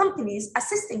as the companies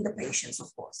assisting the patients,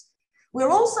 of course.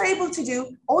 We're also able to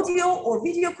do audio or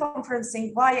video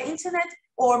conferencing via internet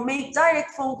or make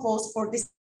direct phone calls for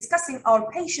discussing our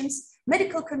patients'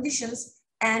 medical conditions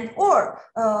and or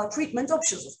treatment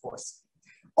options, of course.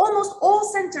 Almost all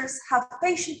centers have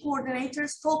patient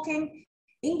coordinators talking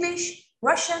English,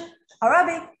 Russian,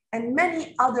 Arabic, and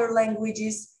many other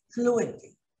languages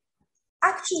fluently.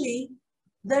 Actually,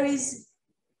 there is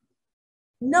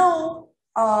no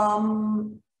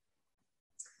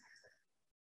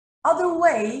other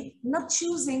way not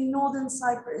choosing Northern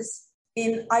Cyprus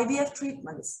in IVF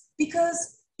treatments,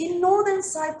 because in Northern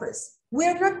Cyprus,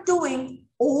 we're not doing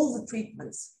all the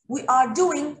treatments. We are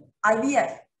doing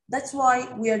IVF. That's why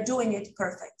we are doing it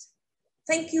perfect.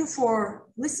 Thank you for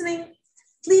listening.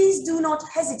 Please do not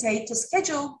hesitate to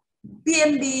schedule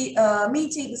BMB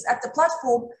meetings at the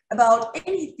platform about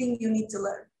anything you need to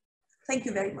learn. Thank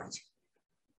you very much.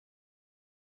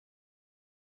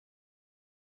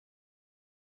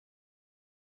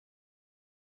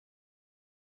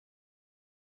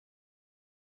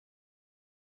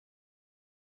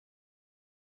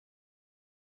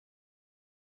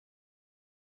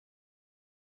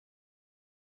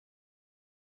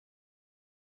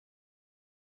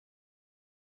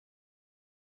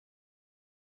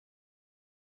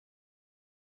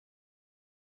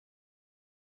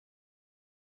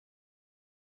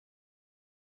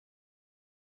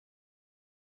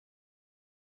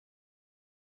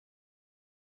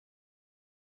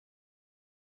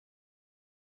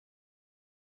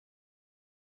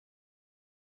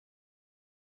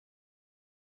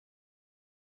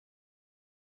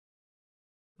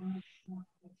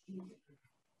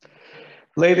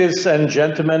 Ladies and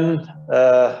gentlemen,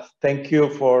 thank you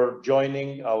for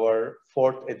joining our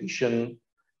 4th edition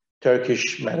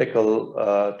Turkish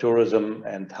Medical Tourism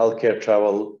and Healthcare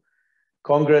Travel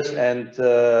Congress and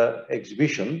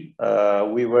Exhibition.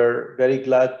 We were very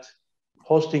glad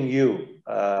hosting you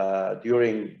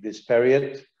during this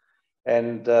period.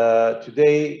 And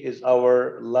today is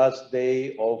our last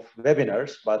day of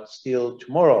webinars, but still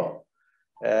tomorrow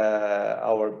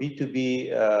our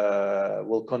B2B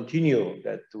will continue,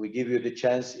 that we give you the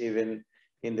chance even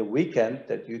in the weekend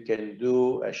that you can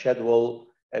do a schedule,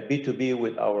 a B2B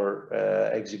with our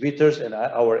exhibitors, and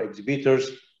our exhibitors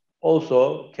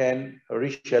also can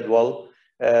reschedule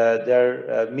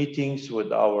their meetings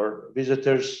with our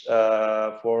visitors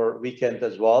for weekend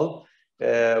as well.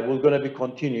 We're going to be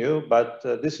continue, but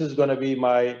this is going to be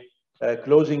my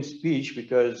closing speech,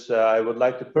 because I would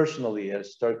like to personally,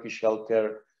 as Turkish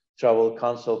Healthcare Travel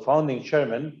Council founding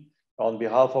chairman, on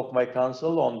behalf of my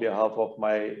council, on behalf of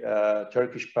my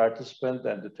Turkish participant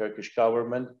and the Turkish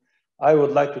government, I would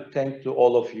like to thank to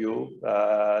all of you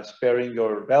sparing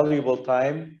your valuable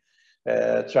time,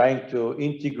 trying to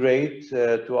integrate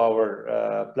to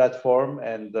our platform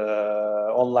and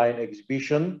online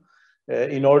exhibition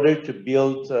in order to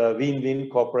build win-win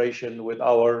cooperation with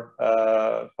our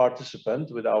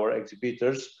participants, with our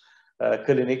exhibitors,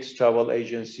 clinics, travel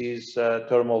agencies,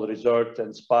 thermal resort,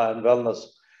 and spa and wellness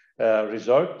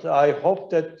resort. I hope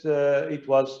that it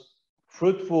was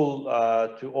fruitful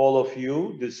to all of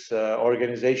you, this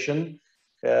organization.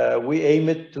 We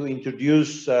aimed to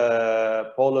introduce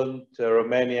Poland,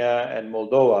 Romania, and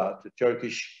Moldova to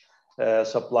Turkish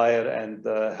supplier and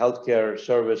healthcare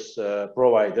service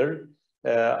provider.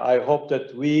 I hope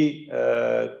that we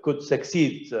could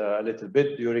succeed a little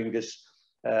bit during this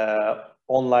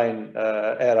online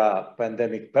era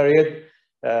pandemic period.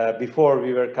 Before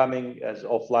we were coming as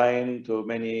offline to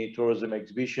many tourism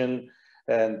exhibition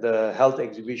and health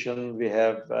exhibition, we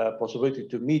have possibility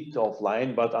to meet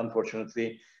offline, but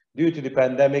unfortunately, due to the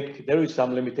pandemic, there is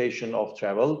some limitation of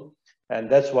travel. And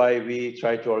that's why we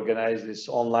try to organize this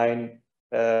online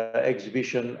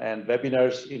exhibition and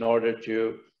webinars in order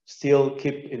to still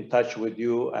keep in touch with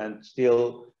you and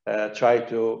still try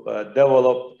to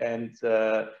develop and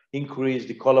increase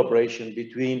the collaboration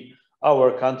between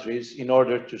our countries in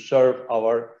order to serve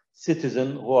our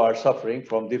citizens who are suffering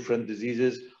from different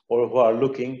diseases or who are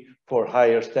looking for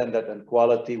higher standard and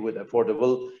quality with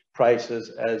affordable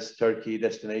prices. As Turkey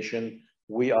destination,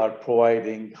 we are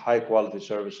providing high quality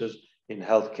services in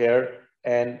healthcare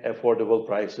and affordable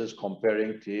prices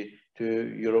comparing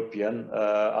to European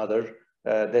other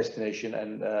destination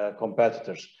and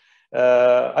competitors.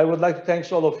 I would like to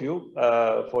thank all of you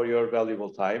for your valuable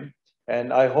time,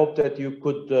 and I hope that you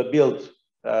could build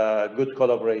good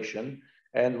collaboration,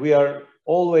 and we are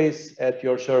always at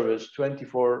your service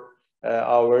 24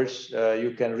 hours.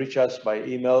 You can reach us by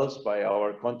emails, by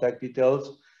our contact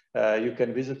details. You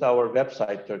can visit our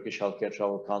website, Turkish Healthcare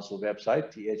Travel Council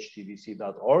website,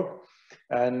 thtdc.org.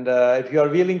 And if you are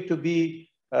willing to be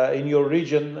in your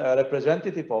region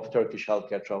representative of Turkish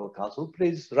Healthcare Travel Council,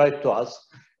 please write to us.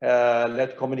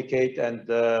 Let's communicate and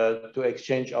to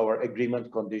exchange our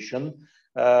agreement condition.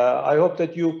 I hope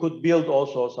that you could build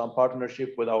also some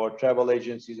partnership with our travel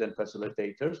agencies and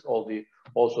facilitators,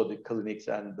 also the clinics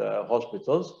and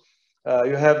hospitals.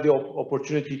 You have the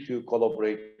opportunity to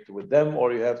collaborate with them,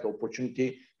 or you have the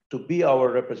opportunity to be our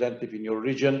representative in your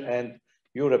region, and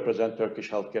you represent Turkish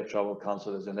Healthcare Travel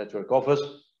Council as a network office,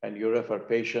 and you refer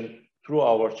patient through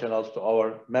our channels to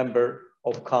our member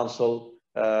of council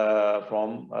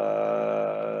from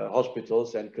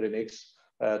hospitals and clinics,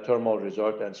 thermal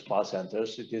resort and spa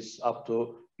centers. It is up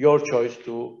to your choice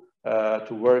to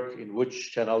to work, in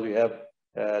which channel we have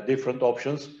different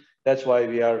options. That's why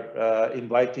we are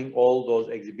inviting all those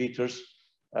exhibitors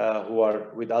who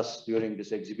are with us during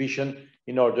this exhibition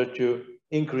in order to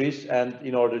increase and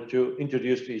in order to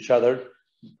introduce to each other,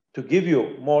 to give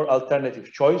you more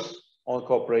alternative choice on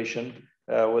cooperation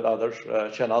with other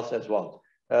channels as well.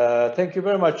 Thank you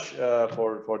very much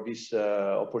for this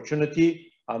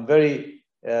opportunity. I'm very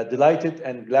delighted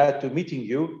and glad to meeting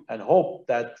you, and hope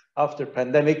that after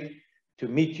pandemic to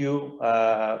meet you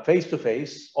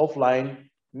face-to-face, offline,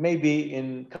 maybe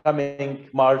in coming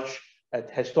March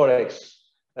at Historics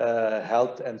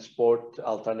Health and Sport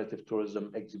Alternative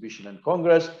Tourism Exhibition and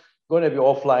Congress. Going to be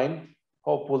offline.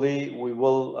 Hopefully we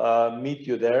will meet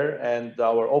you there, and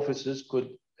our offices could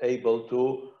able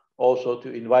to also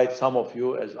to invite some of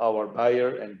you as our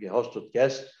buyer and hosted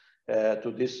guests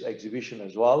to this exhibition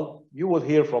as well. You will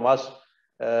hear from us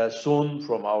soon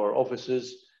from our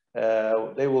offices.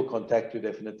 They will contact you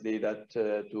definitely that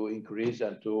to increase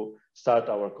and to start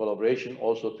our collaboration,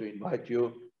 also to invite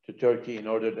you to Turkey in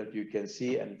order that you can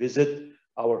see and visit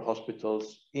our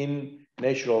hospitals in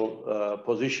natural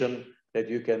position, that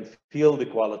you can feel the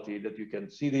quality, that you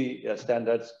can see the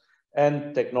standards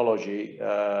and technology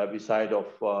beside of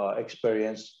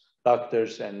experienced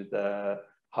doctors and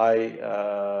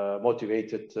high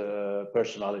motivated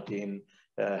personality in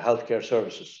healthcare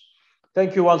services.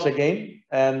 Thank you once again,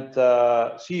 and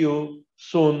see you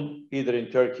soon, either in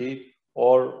Turkey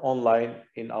or online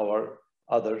in our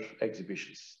other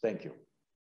exhibitions. Thank you.